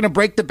you're not going to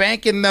break the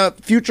bank in the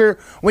future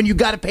when you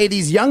got to pay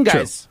these young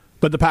guys.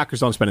 But the Packers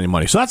don't spend any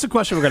money. So that's the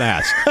question we're going to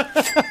ask.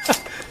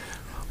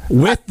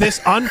 With this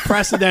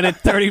unprecedented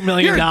 $30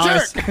 million,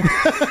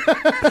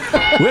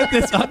 with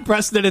this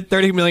unprecedented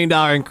 $30 million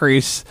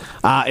increase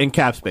in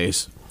cap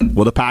space,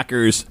 will the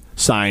Packers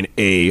sign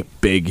a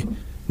big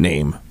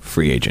name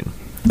free agent?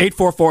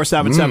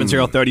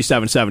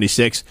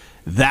 844-770-3776.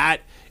 That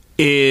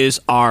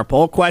is our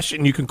poll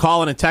question. You can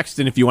call in and text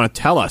in if you want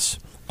to tell us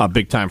a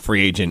big-time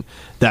free agent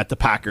that the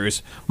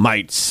Packers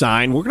might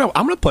sign. I'm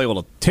going to play a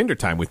little Tinder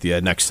time with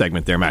you next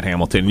segment there, Matt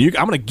Hamilton. I'm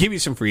going to give you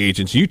some free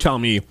agents. You tell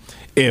me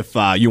if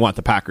you want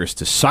the Packers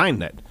to sign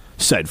that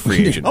said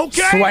free agent.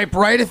 Okay. Swipe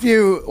right if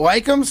you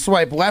like them,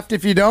 swipe left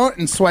if you don't,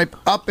 and swipe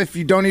up if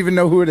you don't even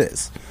know who it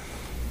is.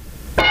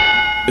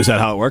 Is that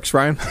how it works,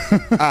 Ryan?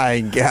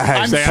 I'm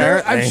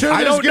sure there's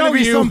going to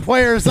be some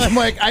players I'm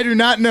like, I do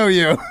not know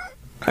you.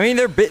 I mean,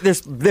 they're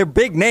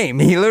big name.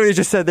 He literally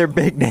just said they're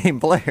big name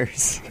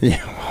players.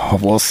 Yeah,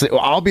 we'll see. Well,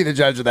 I'll be the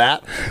judge of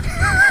that.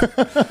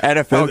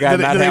 NFL guy,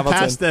 Matt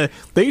Hamilton.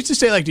 They used to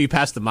say, like, do you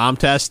pass the mom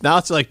test? Now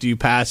it's like, do you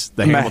pass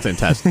the Hamilton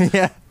test?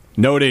 Yeah.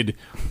 Noted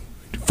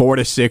 4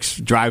 to 6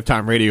 drive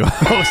time radio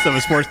host of a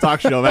sports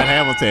talk show, Matt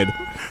Hamilton.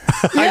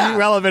 Yeah. Are you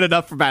relevant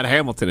enough for Matt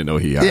Hamilton to know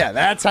who you are? Yeah,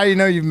 that's how you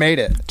know you've made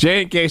it.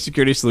 J&K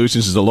Security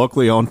Solutions is a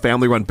locally owned,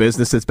 family-run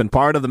business that's been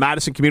part of the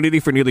Madison community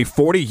for nearly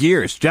 40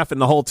 years. Jeff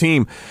and the whole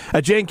team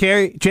at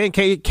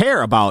J&K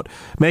care about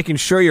making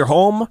sure your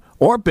home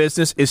or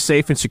business is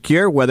safe and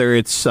secure, whether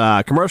it's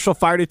commercial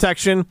fire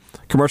detection,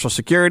 commercial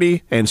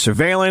security, and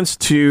surveillance,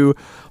 to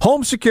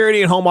home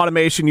security and home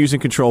automation using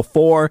Control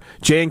 4.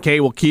 J&K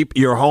will keep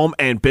your home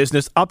and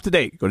business up to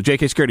date. Go to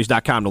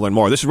jksecurities.com to learn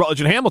more. This is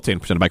Rutledge and Hamilton,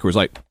 presented by Coors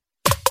Light.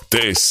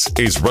 This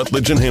is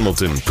Rutledge and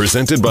Hamilton,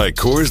 presented by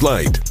Coors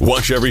Light.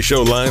 Watch every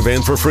show live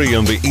and for free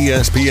on the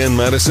ESPN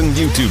Madison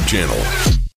YouTube channel.